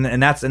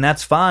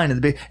that's fine.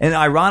 And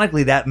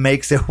ironically, that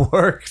makes it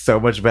work so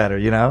much better.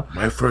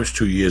 My first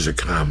 2 years of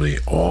comedy,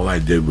 all I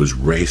did was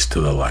race to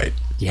the light.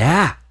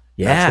 Yeah.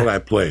 That's what I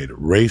played.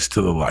 Race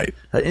to the light.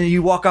 And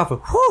you walk off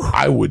with, whew.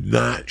 I would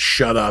not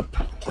shut up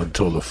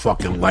until the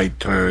fucking light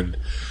turned,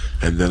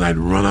 and then I'd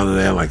run out of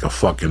there like a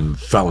fucking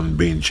felon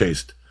being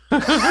chased.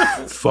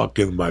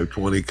 Fucking by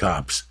 20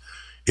 cops.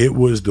 It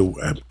was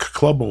the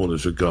club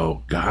owners would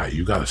go, "Guy,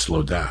 you got to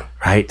slow down."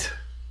 Right.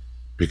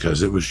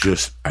 Because it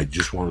was I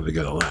just wanted to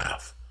get a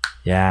laugh.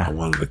 Yeah. I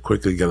wanted to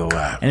quickly get a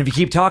laugh. And if you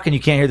keep talking, you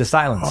can't hear the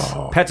silence.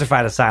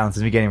 Petrified of silence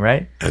in the beginning,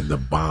 right? And the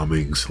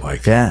bombings,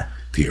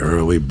 the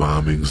early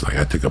bombings,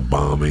 I took a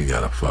bombing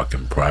at a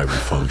fucking private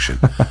function.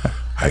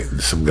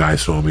 Some guy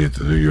saw me at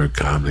the New York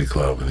Comedy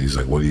Club, and he's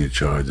like, "What do you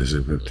charge?" I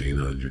said,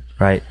 $1,500.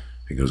 Right.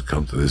 He goes,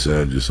 "Come to this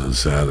address on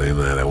Saturday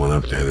night." I went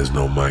up there. There's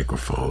no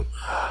microphone.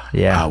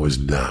 Yeah. I was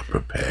not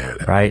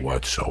prepared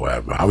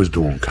whatsoever. I was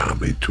doing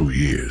comedy 2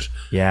 years.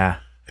 Yeah.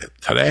 And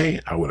today,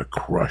 I would have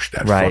crushed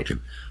that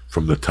fucking...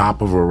 From the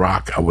top of a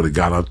rock, I would have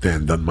got up there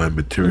and done my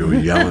material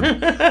yelling,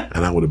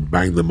 and I would have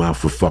banged them out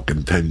for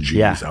fucking 10 G's.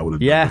 Yeah. I would have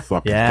done the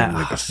fucking thing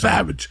like a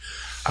savage.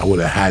 I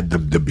would have had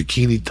them, the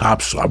bikini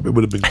tops. It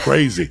would have been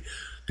crazy.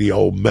 The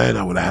old men,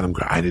 I would have had them.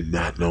 I did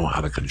not know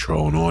how to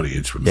control an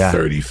audience from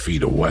 30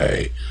 feet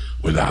away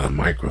without a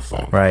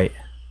microphone. Right.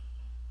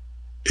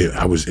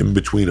 I was in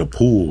between a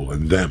pool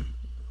and them,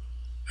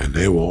 and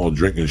they were all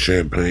drinking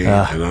champagne,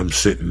 and I'm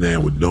sitting there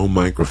with no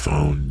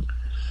microphone.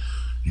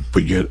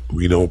 But yet,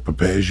 what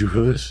prepares you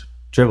for this?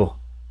 Dribble.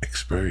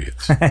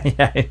 Experience.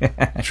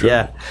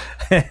 Yeah.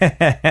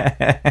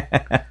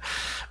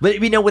 But,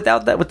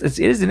 without that, it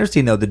is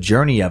interesting, though, the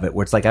journey of it,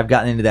 where it's like I've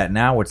gotten into that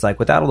now, where it's like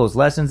without all those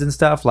lessons and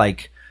stuff,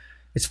 like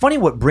it's funny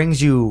what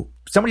brings you.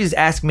 Somebody just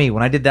asked me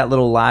when I did that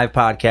little live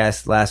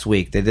podcast last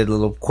week, they did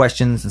little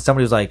questions, and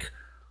somebody was like,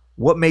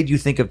 what made you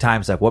think of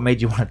Time Suck? What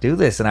made you want to do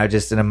this? And I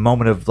just, in a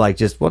moment of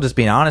just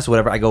being honest,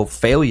 whatever, I go,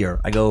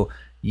 failure. I go,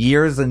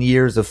 years and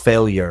years of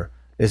failure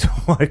is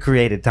what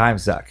created Time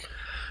Suck,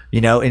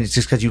 and it's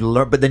just because you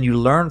learn, but then you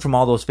learn from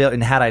all those failures.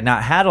 And had I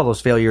not had all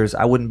those failures,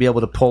 I wouldn't be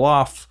able to pull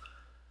off,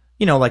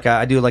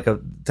 I do like a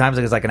Time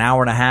Suck is like an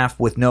hour and a half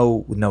with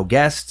no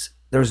guests.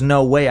 There's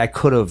no way I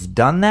could have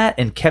done that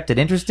and kept it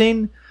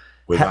interesting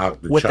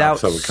without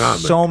chops of a comic.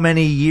 So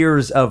many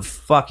years of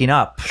fucking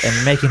up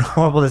and making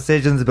horrible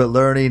decisions, but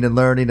learning and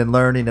learning and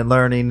learning and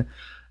learning.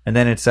 And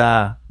then it's,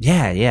 it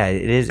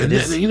is.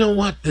 And you know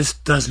what? This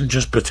doesn't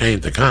just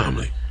pertain to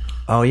comedy.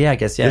 Oh, yeah, I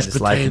guess, yeah. This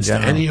pertains to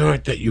any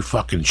art that you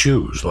fucking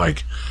choose. I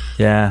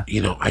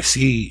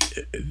see,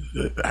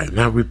 and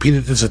I've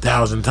repeated this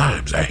 1,000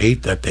 times. I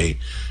hate that they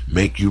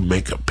make you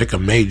pick a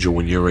major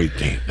when you're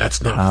 18.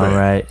 That's not fair.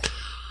 Right.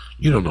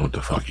 You don't know what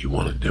the fuck you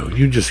want to do.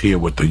 You just hear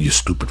what your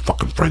stupid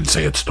fucking friends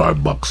say at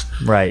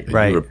Starbucks. Right.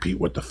 You repeat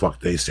what the fuck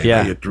they say.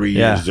 Yeah. Now you're 3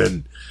 years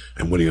in,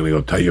 and what are you going to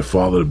go tell your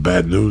father the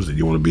bad news that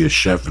you want to be a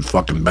chef at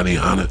fucking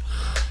Benihana?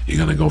 You're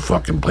going to go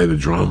fucking play the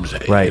drums?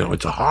 Right.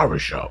 It's a horror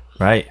show.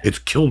 Right. It's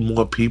killed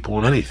more people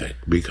than anything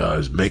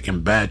because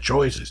making bad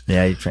choices.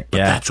 Yeah. But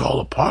that's all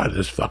a part of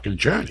this fucking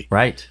journey.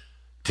 Right.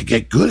 To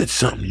get good at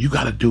something, you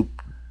got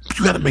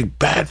to make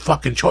bad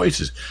fucking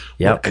choices.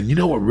 Yep. And you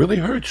know what really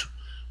hurts?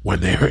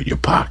 When they hurt your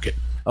pocket.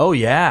 Oh,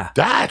 yeah.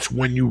 That's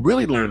when you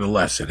really learn a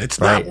lesson. It's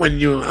not when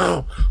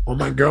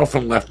my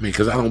girlfriend left me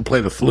because I don't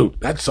play the flute.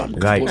 That's something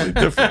completely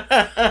different.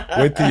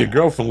 Wait till your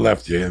girlfriend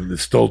left you and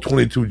stole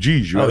 22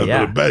 G's. You had to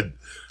go to bed.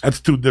 That's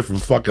two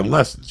different fucking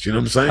lessons. You know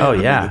what I'm saying? Oh,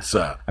 yeah.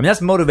 I mean,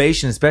 that's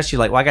motivation, especially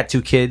I got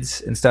 2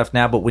 kids and stuff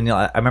now, but when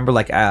I remember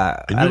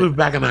and you live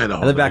back in Idaho.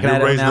 I live back in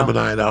Idaho raising now. them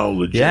in Idaho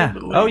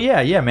legitimately. Yeah. Oh,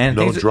 yeah, man.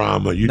 No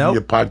drama. You do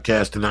your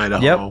podcast in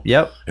Idaho.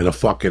 Yep. In a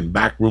fucking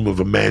back room of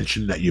a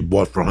mansion that you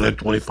bought for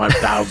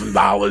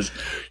 $125,000.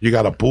 You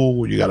got a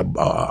pool. You got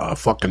a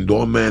fucking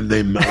doorman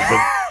named Melvin.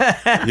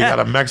 You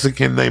got a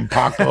Mexican named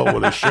Paco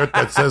with a shirt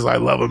that says "I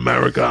love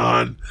America"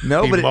 on.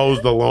 No, he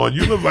mows the lawn.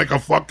 You live like a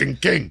fucking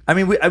king. I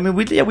mean,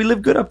 we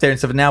live good up there and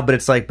stuff now, but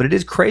it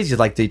is crazy.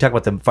 Like you talk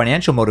about the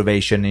financial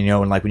motivation,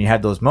 and like when you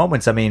have those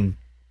moments. I mean,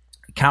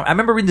 I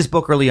remember reading this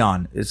book early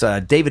on. It's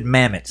David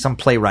Mamet, some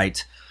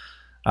playwright.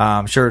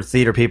 I'm sure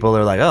theater people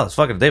are like, "Oh, it's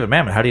fucking David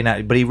Mamet. How do you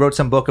not?" But he wrote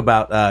some book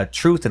about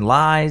truth and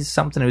lies,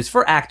 something. It was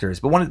for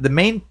actors. But the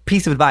main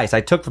piece of advice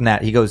I took from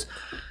that, he goes,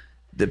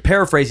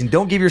 paraphrasing,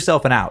 don't give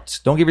yourself an out.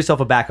 Don't give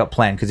yourself a backup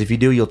plan, because if you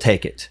do, you'll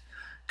take it.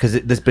 Because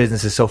this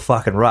business is so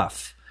fucking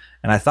rough.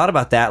 And I thought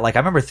about that. Like, I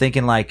remember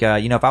thinking, if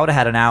I would have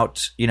had an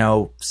out,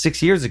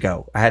 6 years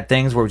ago, I had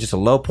things where it was just a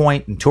low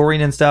point in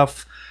touring and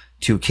stuff,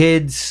 2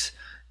 kids,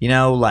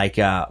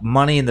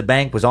 money in the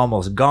bank was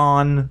almost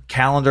gone.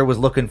 Calendar was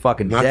looking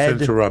fucking dead. Not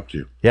to interrupt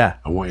you. Yeah.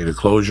 I want you to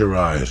close your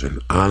eyes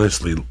and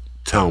honestly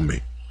tell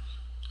me,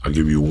 I'll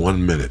give you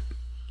 1 minute.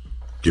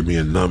 Give me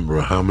a number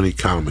of how many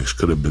comics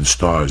could have been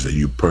stars that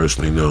you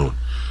personally know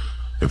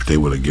if they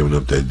would have given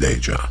up their day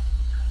job.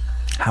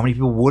 How many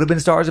people would have been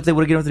stars if they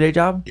would have given up their day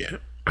job? Yeah.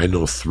 I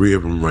know 3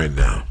 of them right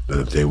now that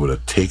if they would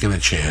have taken a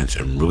chance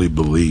and really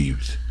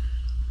believed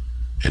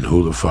in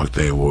who the fuck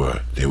they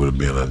were, they would have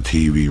been on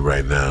TV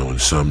right now in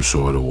some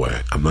sort of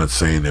way. I'm not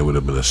saying they would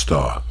have been a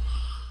star.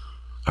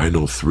 I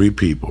know 3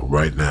 people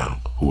right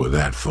now who are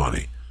that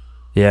funny.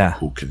 Yeah.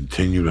 Who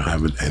continue to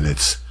have it, and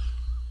it's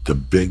the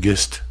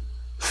biggest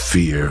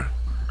fear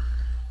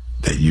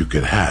that you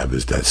could have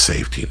is that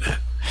safety net.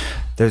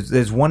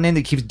 There's one name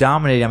that keeps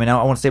dominating. I mean,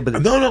 I want to say,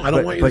 but no, I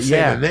don't want you to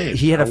say the name.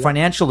 He had a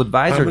financial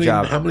advisor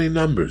job. How many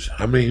numbers?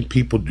 How many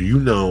people do you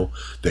know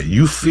that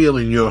you feel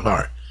in your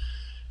heart,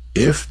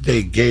 if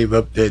they gave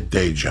up their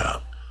day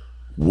job,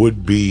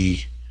 would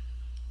be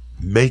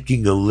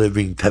making a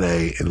living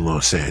today in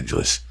Los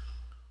Angeles?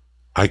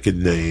 I could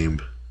name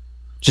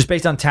just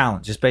based on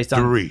talent,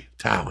 3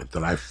 talent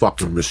that I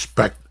fucking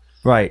respect.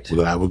 Right.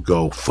 That I would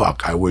go,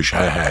 fuck, I wish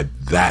I had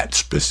that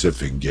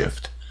specific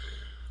gift.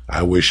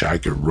 I wish I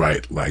could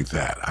write like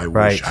that. I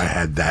wish I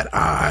had that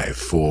eye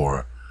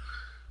for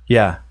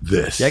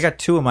this. Yeah, I got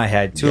 2 in my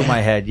head. 2 in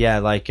my head. Yeah,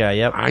 like,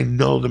 yep. I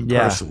know them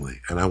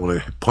personally, and I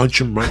want to punch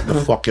them right in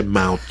the fucking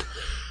mouth.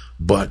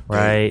 But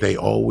they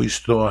always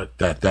thought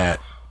that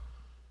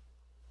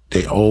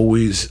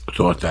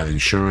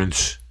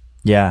insurance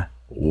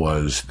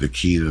was the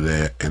key to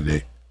that,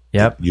 and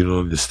you don't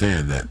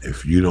understand that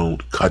if you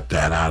don't cut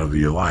that out of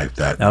your life,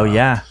 that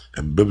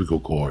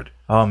umbilical cord.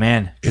 Oh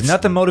man,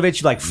 nothing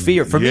motivates you like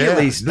fear. For me, at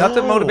least,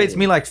 nothing motivates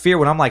me like fear.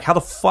 When I'm like, how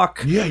the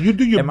fuck? Yeah, you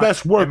do your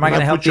best work. Am I going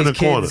to help these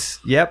kids?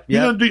 Yep.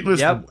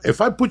 Listen, if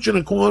I put you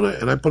in a corner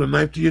and I put a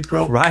knife to your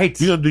throat,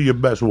 you're gonna do your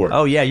best work.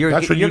 Oh yeah, you're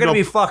gonna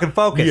be fucking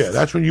focused. Yeah,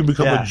 that's when you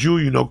become a Jew.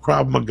 You know,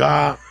 Krav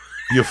Maga.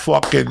 You're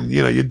fucking,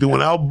 you're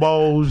doing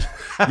elbows.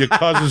 Your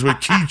cousins with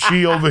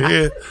Kichi over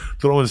here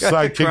throwing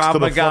side kicks to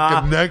the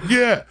fucking neck.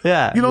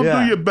 Yeah. You don't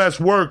do your best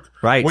work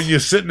when you're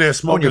sitting there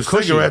smoking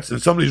cigarettes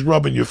and somebody's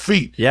rubbing your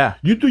feet. Yeah.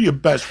 You do your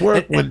best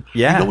work when,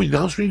 you know when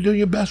else when you do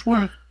your best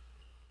work?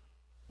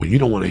 When you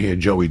don't want to hear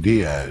Joey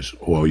Diaz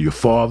or your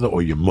father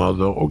or your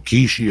mother or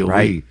Keisha or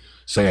Lee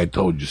say, I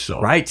told you so.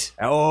 Right.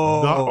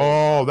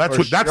 That's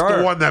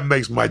the one that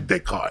makes my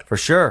dick hard. For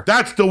sure.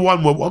 That's the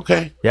one where,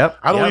 okay. Yep.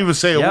 I don't even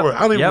say a word.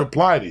 I don't even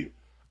reply to you.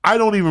 I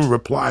don't even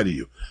reply to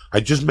you. I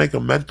just make a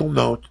mental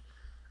note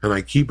and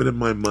I keep it in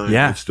my mind.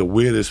 Yeah. It's the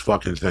weirdest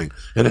fucking thing.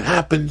 And it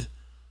happened.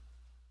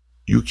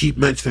 You keep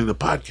mentioning the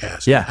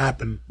podcast. Yeah. It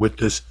happened with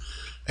this.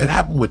 It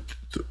happened with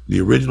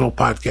the original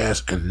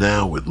podcast and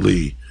now with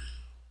Lee.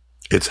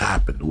 It's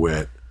happened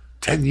where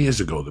 10 years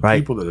ago, the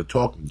people that are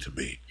talking to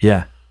me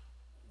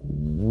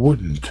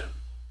wouldn't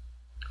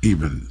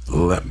even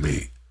let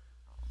me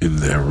in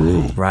their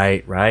room.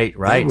 Right.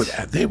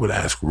 They would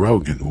ask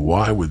Rogan,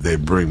 why would they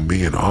bring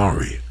me and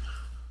Ari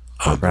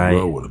on the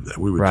road with them? That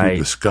we were 2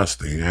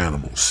 disgusting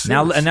animals.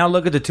 Now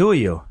look at the 2 of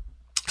you.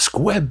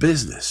 Square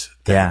business.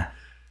 Yeah.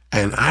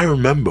 And I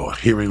remember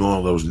hearing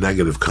all those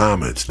negative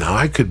comments. Now,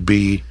 I could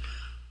be,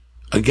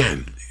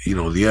 again,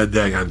 the other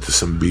day I got into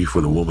some beef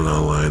with a woman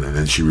online, and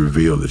then she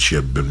revealed that she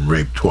had been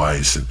raped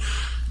twice.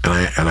 And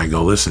I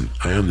go, listen,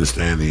 I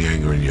understand the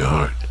anger in your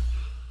heart.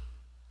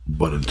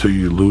 But until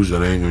you lose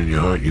that anger in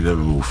your heart, you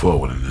never move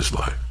forward in this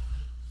life.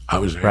 I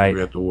was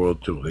angry at the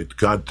world, too.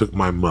 God took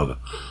my mother.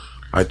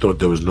 I thought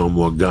there was no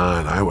more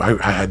God.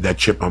 I had that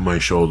chip on my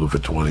shoulder for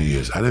 20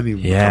 years. I didn't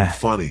even become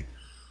funny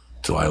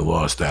till I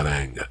lost that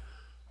anger.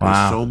 Wow.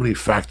 There's so many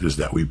factors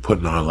that we put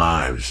in our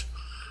lives.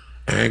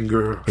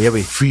 Anger,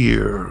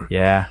 fear.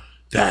 Yeah.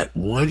 That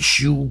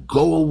once you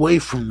go away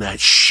from that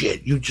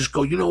shit, you just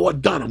go, you know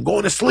what, done. I'm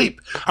going to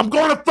sleep. I'm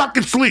going to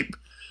fucking sleep.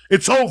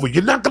 It's over.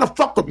 You're not going to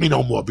fuck with me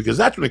no more, because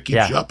that's when it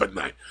keeps you up at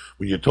night.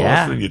 When you're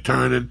tossing and you're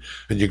turning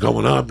and you're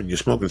going up and you're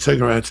smoking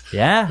cigarettes.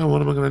 Yeah. Oh,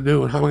 what am I going to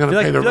do? How am I going to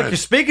pay the rent? Like you're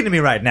speaking to me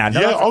right now.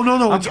 No, oh,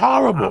 no. It's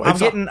horrible.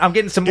 I'm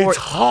getting some more. It's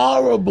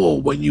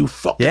horrible when you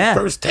fucking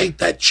first take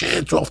that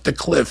chance off the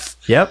cliff.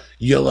 Yep.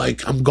 You're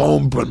like, I'm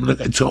going,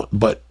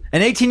 but.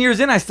 And 18 years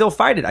in, I still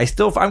fight it.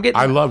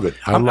 I love it.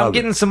 I'm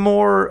getting some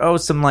more,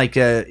 some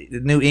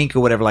new ink or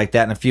whatever like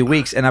that in a few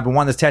weeks. And I've been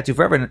wanting this tattoo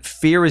forever. And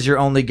fear is your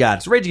only God.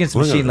 It's Rage Against the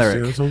Machine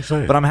lyric. That's what I'm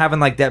saying. But I'm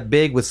having like that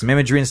big with some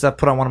imagery and stuff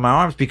put on one of my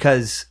arms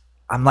because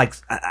I'm like,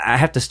 I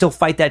have to still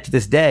fight that to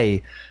this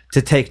day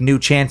to take new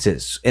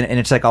chances. And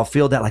it's like, I'll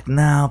feel that like,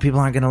 no, people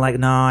aren't going to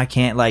no, I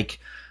can't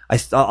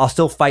I'll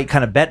still fight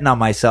kind of betting on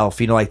myself,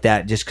 like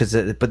that just because,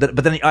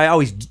 but then I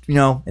always,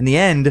 in the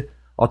end,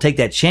 I'll take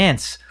that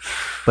chance.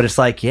 But it's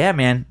like, yeah,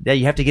 man,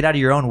 you have to get out of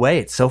your own way.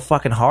 It's so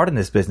fucking hard in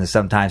this business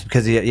sometimes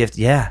because you have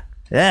to,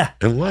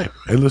 And life.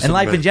 And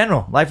life in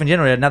general. Life in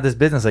general, not this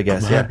business, I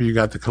guess. I'm happy you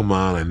got to come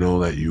on. I know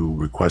that you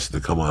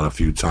requested to come on a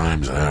few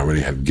times. I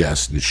already had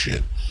guests and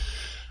shit.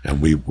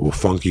 And we were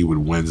funky with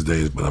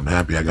Wednesdays, but I'm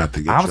happy I got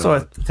to get I'm so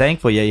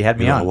thankful, you had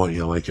me on. I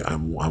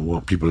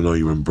want people to know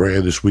you're in Brea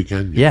this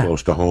weekend. You're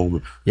close to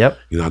home. Yep.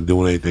 You're not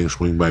doing anything,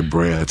 swing by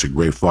Brea. That's a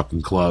great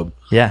fucking club.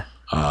 Yeah.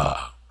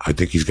 I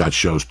think he's got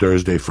shows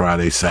Thursday,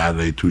 Friday,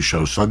 Saturday, 2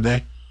 shows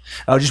Sunday.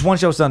 Oh, just one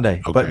show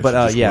Sunday. Okay,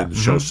 but yeah. The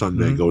show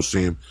Sunday, go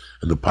see him.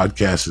 And the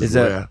podcast is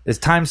where? It's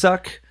Time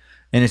Suck.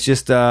 And it's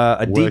just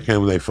a deep... Where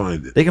can they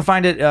find it? They can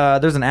find it...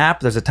 there's an app.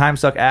 There's a Time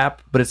Suck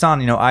app. But it's on,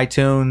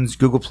 iTunes,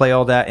 Google Play,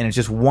 all that. And it's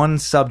just one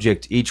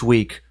subject each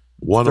week.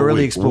 One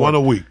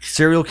a week.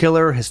 Serial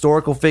killer,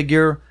 historical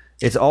figure.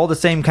 It's all the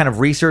same kind of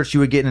research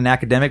you would get in an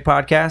academic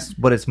podcast,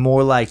 but it's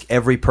more like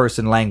every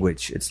person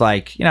language. It's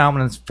like, I'm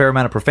going to fair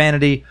amount of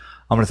profanity.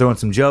 I'm going to throw in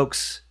some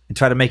jokes and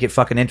try to make it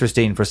fucking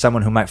interesting for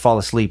someone who might fall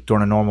asleep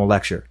during a normal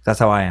lecture. That's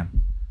how I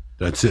am.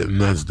 That's it,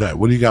 and that's that.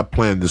 What do you got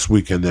planned this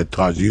weekend there,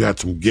 Todd? You got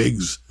some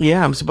gigs?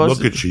 Yeah, I'm supposed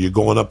to. Look at you. You're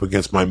going up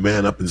against my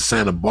man up in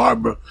Santa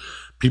Barbara.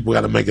 People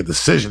got to make a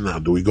decision now.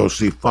 Do we go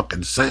see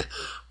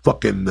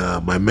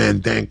my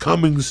man Dan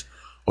Cummings,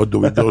 or do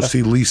we go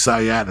see Lee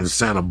Syatt in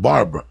Santa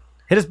Barbara?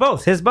 Hit us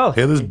both.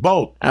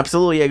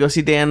 Absolutely. Yeah, go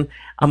see Dan.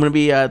 I'm going to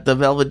be at the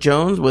Velvet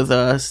Jones with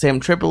Sam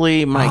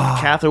Tripoli, Mike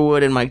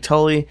Catherwood, and Mike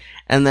Tully.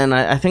 And then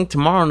I think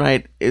tomorrow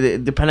night,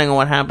 depending on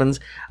what happens,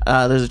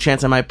 there's a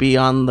chance I might be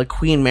on the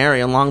Queen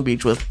Mary in Long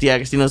Beach with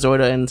D'Agostino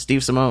Zoida and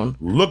Steve Simone.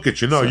 Look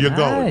at you. No, you're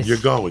going. You're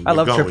going. I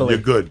love Tripoli.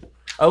 You're good.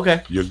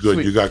 Okay. You're good.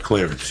 Sweet. You got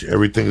clearance.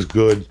 Everything's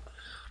good.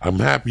 I'm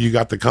happy you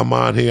got to come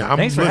on here.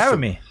 Thanks for having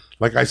me.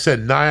 Like I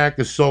said, Nyack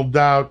is sold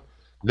out.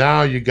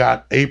 Now you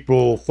got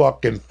April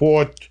fucking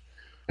 4th.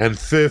 And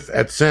 5th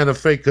at Santa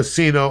Fe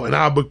Casino in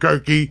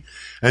Albuquerque.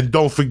 And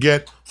don't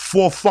forget,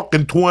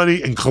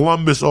 4-20 in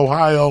Columbus,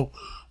 Ohio,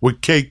 with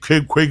Kate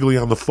Quigley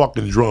on the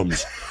fucking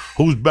drums.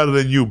 Who's better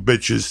than you,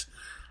 bitches?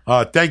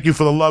 Thank you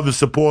for the love and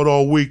support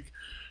all week.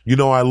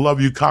 I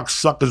love you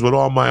cocksuckers with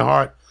all my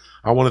heart.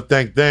 I want to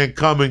thank Dan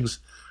Cummings.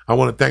 I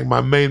want to thank my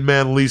main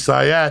man, Lee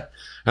Syatt.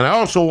 And I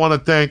also want to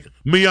thank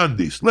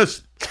MeUndies.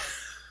 Listen,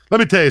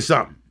 let me tell you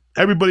something.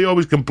 Everybody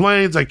always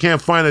complains, I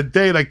can't find a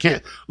date,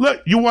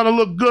 Look, you want to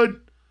look good?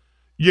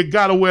 You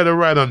gotta wear the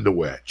right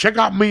underwear. Check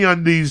out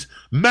MeUndies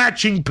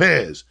matching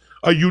pairs,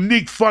 a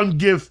unique fun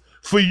gift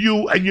for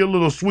you and your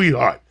little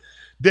sweetheart.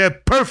 They're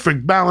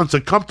perfect balance, a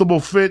comfortable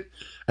fit,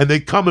 and they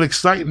come in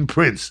exciting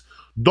prints.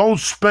 Don't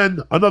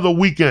spend another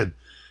weekend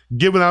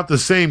giving out the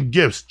same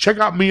gifts. Check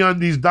out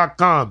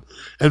MeUndies.com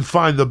and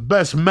find the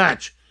best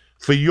match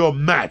for your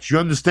match. You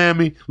understand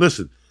me?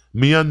 Listen,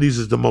 MeUndies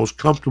is the most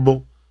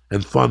comfortable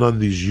and fun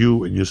undies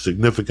you and your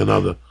significant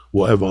other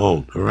will ever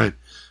own, all right?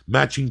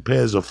 Matching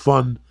pairs are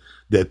fun.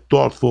 They're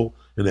thoughtful,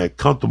 and they're a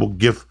comfortable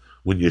gift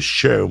when you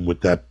share them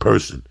with that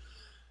person.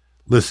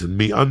 Listen,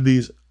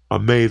 MeUndies are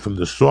made from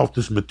the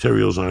softest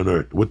materials on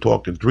earth. We're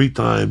talking 3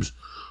 times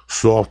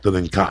softer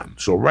than cotton.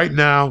 So right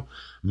now,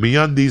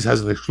 MeUndies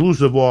has an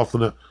exclusive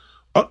offer.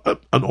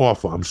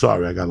 I'm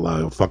sorry, I got a lot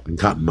of fucking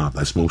cotton mouth.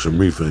 I smoked some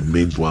reefer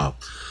meanwhile.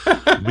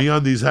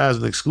 MeUndies has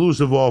an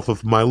exclusive offer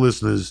for my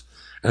listeners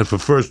and for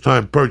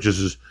first-time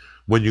purchasers.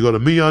 When you go to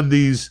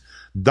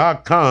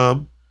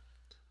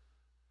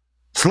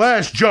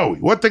MeUndies.com/Joey.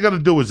 What they're going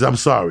to do is, I'm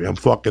sorry, I'm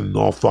fucking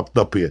all fucked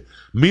up here.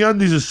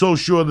 MeUndies is so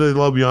sure they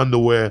love your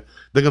underwear,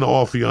 they're going to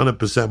offer you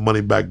 100%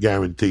 money back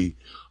guarantee.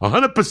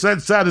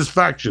 100%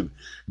 satisfaction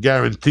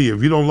guarantee.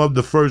 If you don't love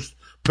the first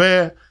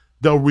pair,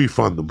 they'll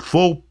refund them.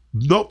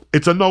 Nope,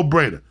 it's a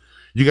no-brainer.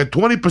 You get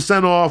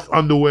 20% off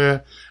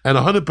underwear and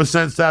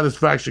 100%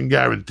 satisfaction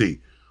guarantee.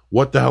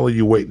 What the hell are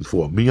you waiting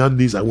for?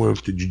 MeUndies, I wear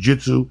them to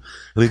jiu-jitsu.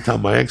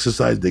 Anytime I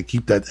exercise, they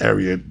keep that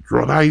area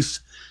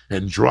nice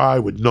and dry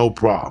with no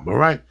problem, all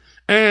right?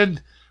 And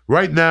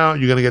right now,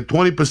 you're going to get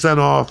 20%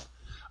 off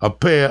a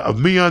pair of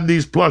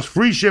MeUndies plus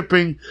free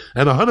shipping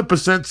and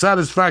 100%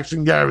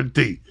 satisfaction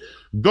guarantee.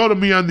 Go to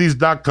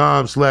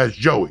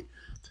MeUndies.com/Joey.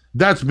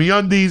 That's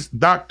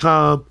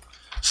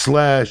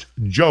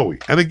MeUndies.com/Joey.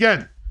 And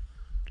again,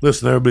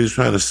 listen, everybody's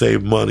trying to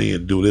save money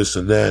and do this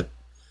and that,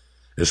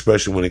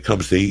 especially when it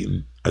comes to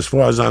eating. As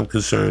far as I'm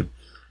concerned,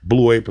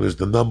 Blue Apron is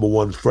the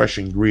 #1 fresh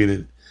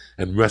ingredient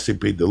and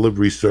recipe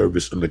delivery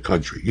service in the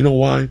country. You know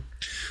why?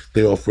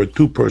 They offer a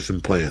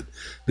 2-person plan.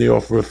 They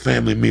offer a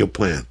family meal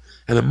plan.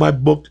 And in my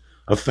book,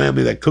 a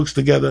family that cooks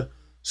together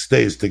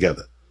stays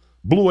together.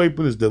 Blue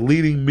Apron is the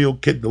leading meal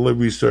kit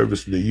delivery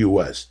service in the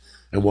U.S.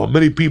 And while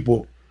many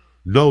people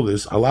know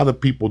this, a lot of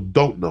people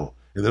don't know.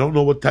 And they don't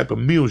know what type of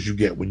meals you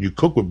get when you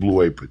cook with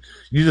Blue Apron.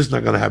 You're just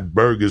not going to have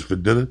burgers for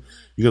dinner.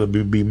 You're going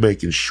to be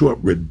making short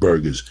rib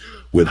burgers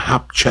with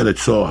hot cheddar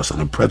sauce on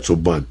a pretzel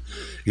bun.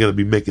 You're going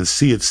to be making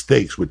seared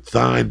steaks with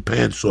thyme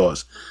pan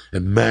sauce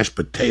and mashed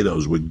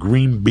potatoes with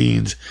green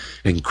beans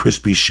and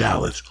crispy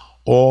shallots,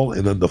 all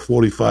in under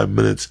 45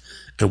 minutes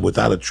and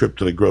without a trip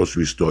to the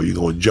grocery store. You're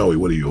going, Joey,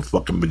 what are you, a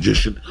fucking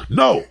magician?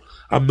 No,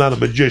 I'm not a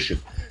magician.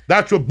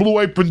 That's what Blue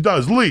Apron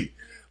does.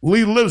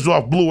 Lee lives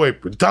off Blue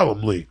Apron. Tell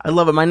him, Lee. I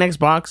love it. My next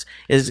box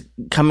is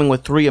coming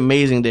with 3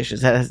 amazing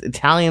dishes. It has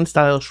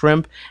Italian-style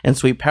shrimp and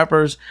sweet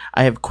peppers.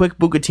 I have quick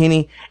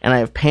bucatini, and I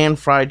have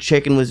pan-fried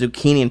chicken with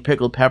zucchini and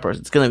pickled peppers.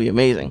 It's going to be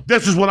amazing.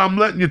 This is what I'm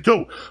letting you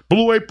do.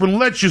 Blue Apron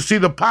lets you see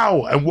the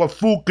power and what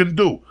food can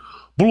do.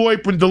 Blue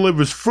Apron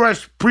delivers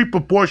fresh,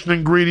 pre-proportioned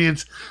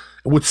ingredients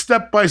with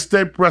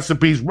step-by-step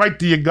recipes right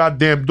to your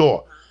goddamn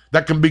door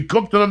that can be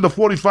cooked in under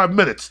 45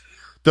 minutes.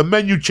 The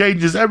menu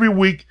changes every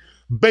week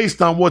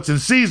based on what's in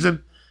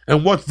season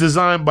and what's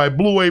designed by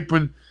Blue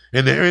Apron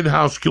and their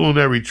in-house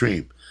culinary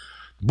team.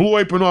 Blue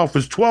Apron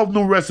offers 12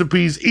 new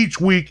recipes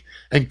each week,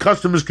 and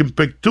customers can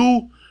pick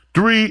 2,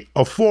 3,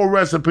 or 4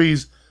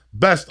 recipes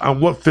based on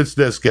what fits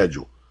their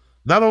schedule.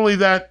 Not only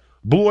that,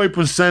 Blue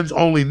Apron sends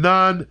only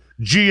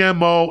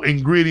non-GMO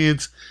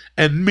ingredients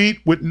and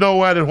meat with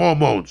no added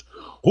hormones.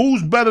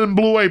 Who's better than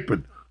Blue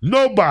Apron?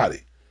 Nobody.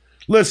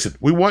 Listen,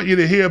 we want you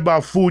to hear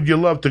about food you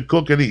love to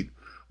cook and eat.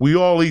 We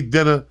all eat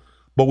dinner,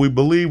 but we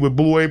believe with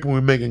Blue Apron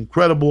we make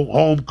incredible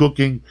home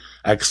cooking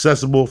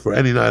accessible for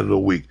any night of the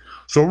week.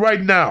 So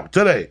right now,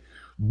 today,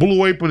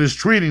 Blue Apron is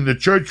treating the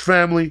church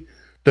family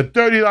to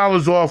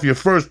 $30 off your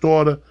first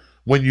order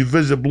when you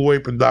visit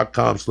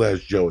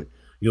blueapron.com/Joey.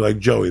 You're like,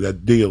 Joey,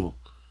 that deal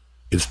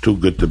is too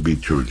good to be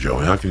true,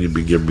 Joey. How can you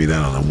be giving me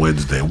that on a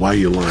Wednesday? Why are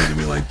you lying to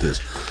me like this?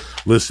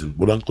 Listen,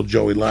 would Uncle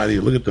Joey lie to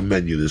you? Look at the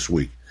menu this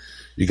week.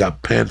 You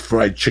got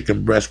pan-fried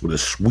chicken breast with a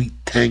sweet,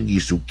 tangy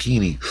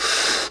zucchini.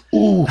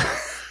 Ooh.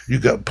 You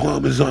got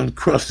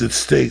Parmesan-crusted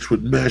steaks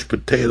with mashed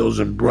potatoes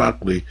and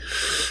broccoli.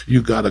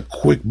 You got a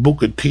quick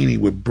bucatini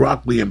with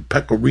broccoli and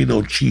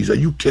pecorino cheese. Are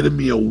you kidding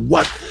me or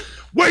what?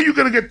 Where are you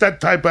going to get that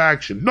type of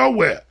action?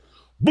 Nowhere.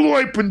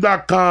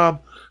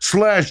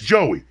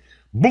 BlueApron.com/Joey.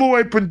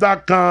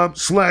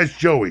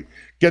 BlueApron.com/Joey.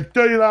 Get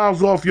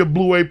 $30 off your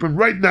Blue Apron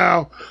right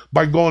now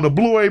by going to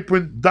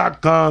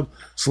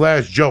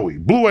BlueApron.com/Joey.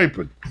 Blue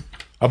Apron,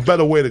 a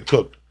better way to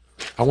cook.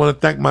 I want to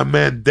thank my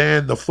man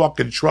Dan, the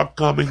fucking truck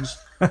Cummings.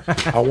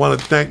 I want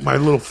to thank my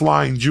little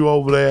flying Jew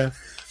over there,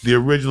 the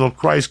original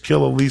Christ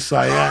killer, Lee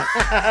Syatt.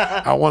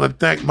 I want to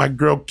thank my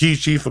girl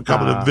Kishi for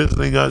coming and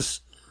visiting us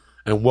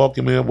and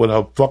welcoming her with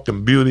her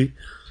fucking beauty.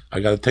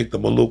 I got to take the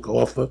Maluka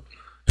offer.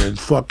 And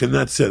fucking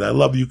that's it. I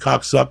love you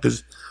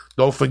cocksuckers.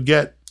 Don't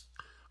forget,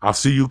 I'll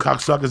see you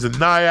cocksuckers in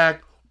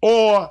Nyack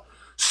or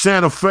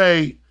Santa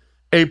Fe,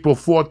 April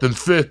 4th and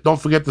 5th. Don't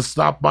forget to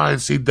stop by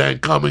and see Dan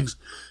Cummings.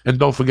 And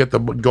don't forget to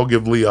go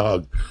give Lee a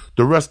hug.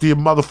 The rest of you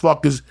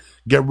motherfuckers,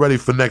 get ready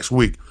for next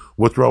week.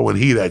 We're throwing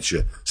heat at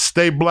you.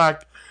 Stay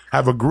black.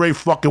 Have a great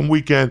fucking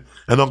weekend.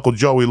 And Uncle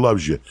Joey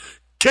loves you.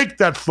 Kick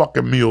that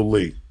fucking mule,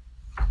 Lee.